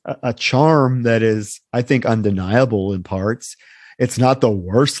possess a charm that is, I think, undeniable in parts. It's not the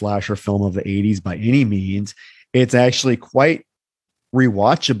worst slasher film of the 80s by any means. It's actually quite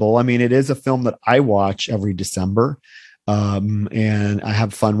rewatchable. I mean, it is a film that I watch every December, and I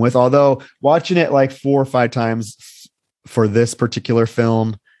have fun with. Although watching it like 4 or 5 times for this particular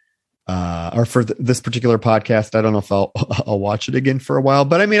film, or for this particular podcast, I don't know if I'll watch it again for a while.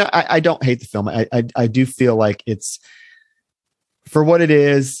 But I mean, I don't hate the film. I do feel like it's, for what it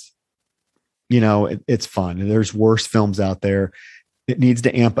is, it's fun. There's worse films out there. It needed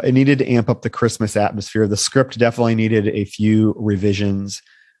to amp up the Christmas atmosphere. The script definitely needed a few revisions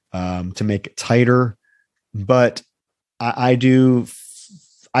to make it tighter, but I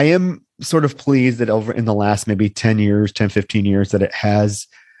am sort of pleased that over in the last maybe 10 years, 10, 15 years, that it has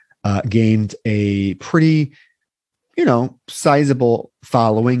gained a pretty, sizable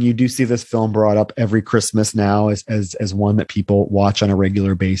following. You do see this film brought up every Christmas now as one that people watch on a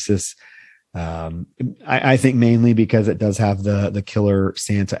regular basis. I think mainly because it does have the killer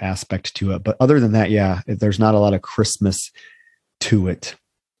Santa aspect to it. But other than that, yeah, there's not a lot of Christmas to it.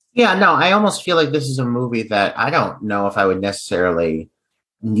 Yeah, no, I almost feel like this is a movie that I don't know if I would necessarily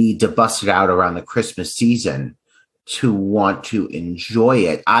need to bust it out around the Christmas season to want to enjoy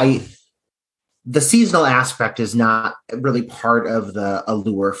it. The seasonal aspect is not really part of the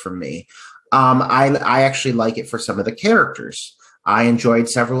allure for me. I actually like it for some of the characters. I enjoyed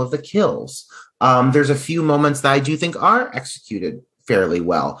several of the kills. There's a few moments that I do think are executed fairly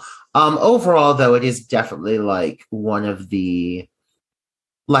well. Overall, though, it is definitely like one of the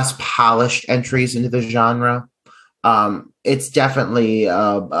less polished entries into the genre. It's definitely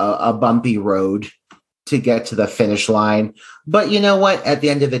a bumpy road to get to the finish line. But you know what? At the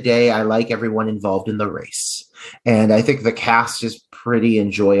end of the day, I like everyone involved in the race. And I think the cast is pretty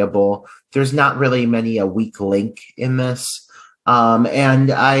enjoyable. There's not really a weak link in this.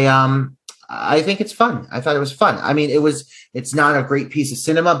 And I think it's fun. I thought it was fun. I mean, it's not a great piece of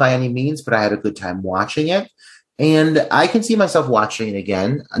cinema by any means, but I had a good time watching it. And I can see myself watching it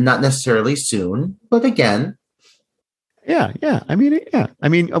again, not necessarily soon, but again. Yeah. I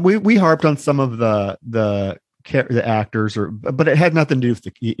mean, we harped on some of the actors, but it had nothing to do with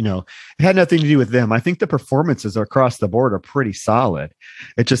it had nothing to do with them. I think the performances across the board are pretty solid.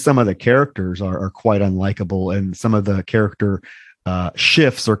 It's just some of the characters are quite unlikable, and some of the character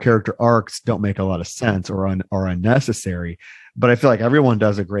shifts or character arcs don't make a lot of sense or are unnecessary. But I feel like everyone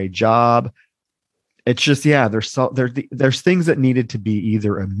does a great job. It's just, there's things that needed to be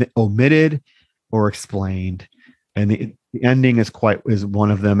either omitted or explained. And the ending is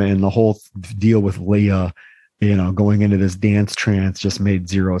one of them. And the whole deal with Leah, going into this dance trance just made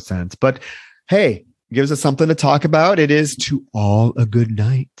zero sense. But hey, gives us something to talk about. It is To All a Good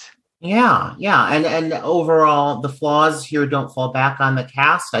Night. Yeah. And overall, the flaws here don't fall back on the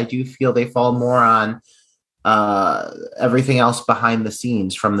cast. I do feel they fall more on everything else behind the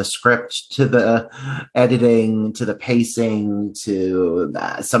scenes, from the script to the editing to the pacing to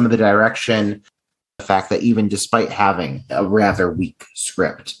some of the direction. The fact that even despite having a rather weak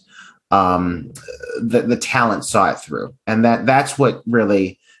script, the talent saw it through, and that's what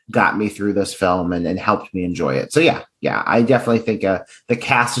really got me through this film and helped me enjoy it. So yeah, I definitely think the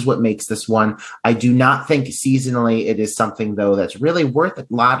cast is what makes this one. I do not think seasonally it is something though that's really worth a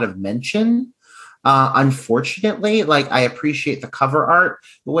lot of mention. Unfortunately, I appreciate the cover art,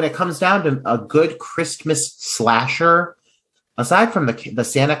 but when it comes down to a good Christmas slasher, aside from the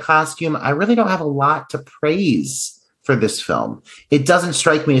Santa costume, I really don't have a lot to praise for this film. It doesn't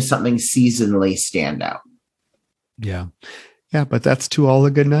strike me as something seasonally standout. Yeah, but that's To All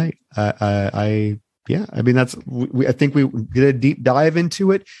a Good Night. I mean, I think we did a deep dive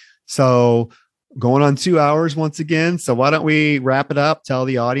into it. So going on 2 hours once again. So why don't we wrap it up? Tell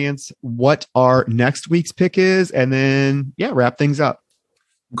the audience what our next week's pick is, and then wrap things up.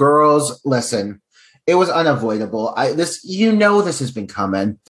 Girls, listen. It was unavoidable. This has been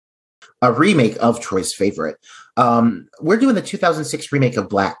coming. A remake of Troy's favorite. We're doing the 2006 remake of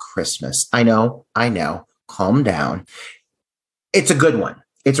Black Christmas. I know. Calm down. It's a good one.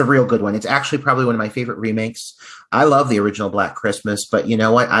 It's a real good one. It's actually probably one of my favorite remakes. I love the original Black Christmas, but you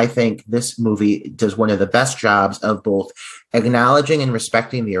know what? I think this movie does one of the best jobs of both acknowledging and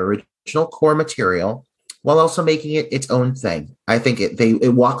respecting the original core material while also making it its own thing. I think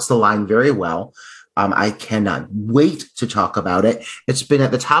it walks the line very well. I cannot wait to talk about it. It's been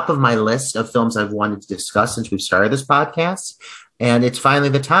at the top of my list of films I've wanted to discuss since we've started this podcast. And it's finally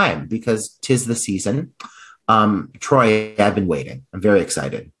the time because 'tis the season. Troy, I've been waiting. I'm very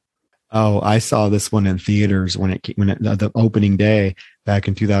excited. Oh, I saw this one in theaters when the opening day back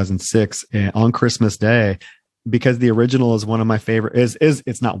in 2006 on Christmas Day. because the original is one of my favorite is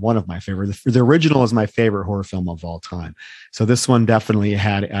it's not one of my favorite. The original is my favorite horror film of all time. So this one definitely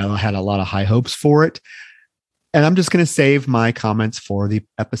had a lot of high hopes for it. And I'm just going to save my comments for the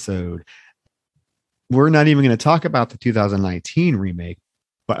episode. We're not even going to talk about the 2019 remake,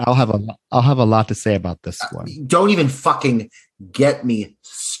 but I'll have a lot to say about this one. Don't even fucking get me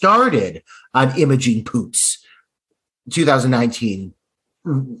started on Imogen Poots 2019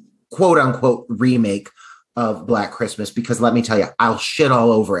 quote unquote remake of Black Christmas, because let me tell you, I'll shit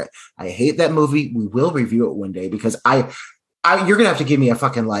all over it. I hate that movie. We will review it one day because you're gonna have to give me a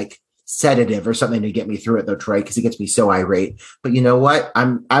fucking like sedative or something to get me through it though, Troy, because it gets me so irate. But you know what?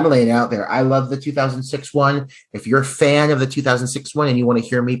 I'm laying it out there. I love the 2006 one. If you're a fan of the 2006 one and you want to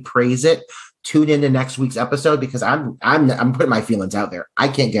hear me praise it, tune into next week's episode because I'm putting my feelings out there. I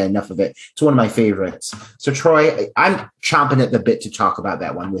can't get enough of it. It's one of my favorites. So Troy, I'm chomping at the bit to talk about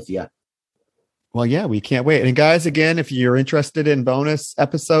that one with you. Well, yeah, we can't wait. And guys, again, if you're interested in bonus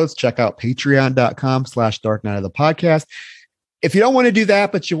episodes, check out patreon.com/Dark Night of the Podcast. If you don't want to do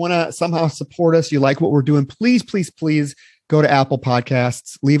that, but you want to somehow support us, you like what we're doing, please go to Apple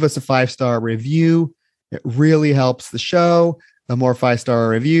Podcasts, leave us a 5-star review. It really helps the show. The more 5-star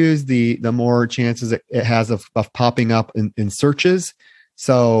reviews, the more chances it has of popping up in searches.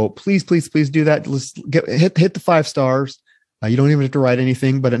 So please do that. Let's hit the 5 stars. You don't even have to write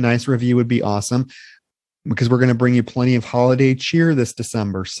anything, but a nice review would be awesome because we're going to bring you plenty of holiday cheer this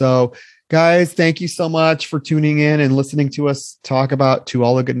December. So guys, thank you so much for tuning in and listening to us talk about To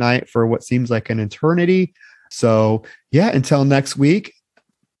All a Good Night for what seems like an eternity. So yeah, until next week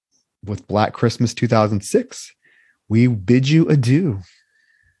with Black Christmas 2006, we bid you adieu.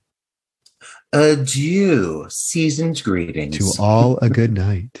 Adieu. Season's greetings. To all a good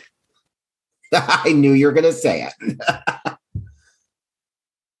night. I knew you were going to say it.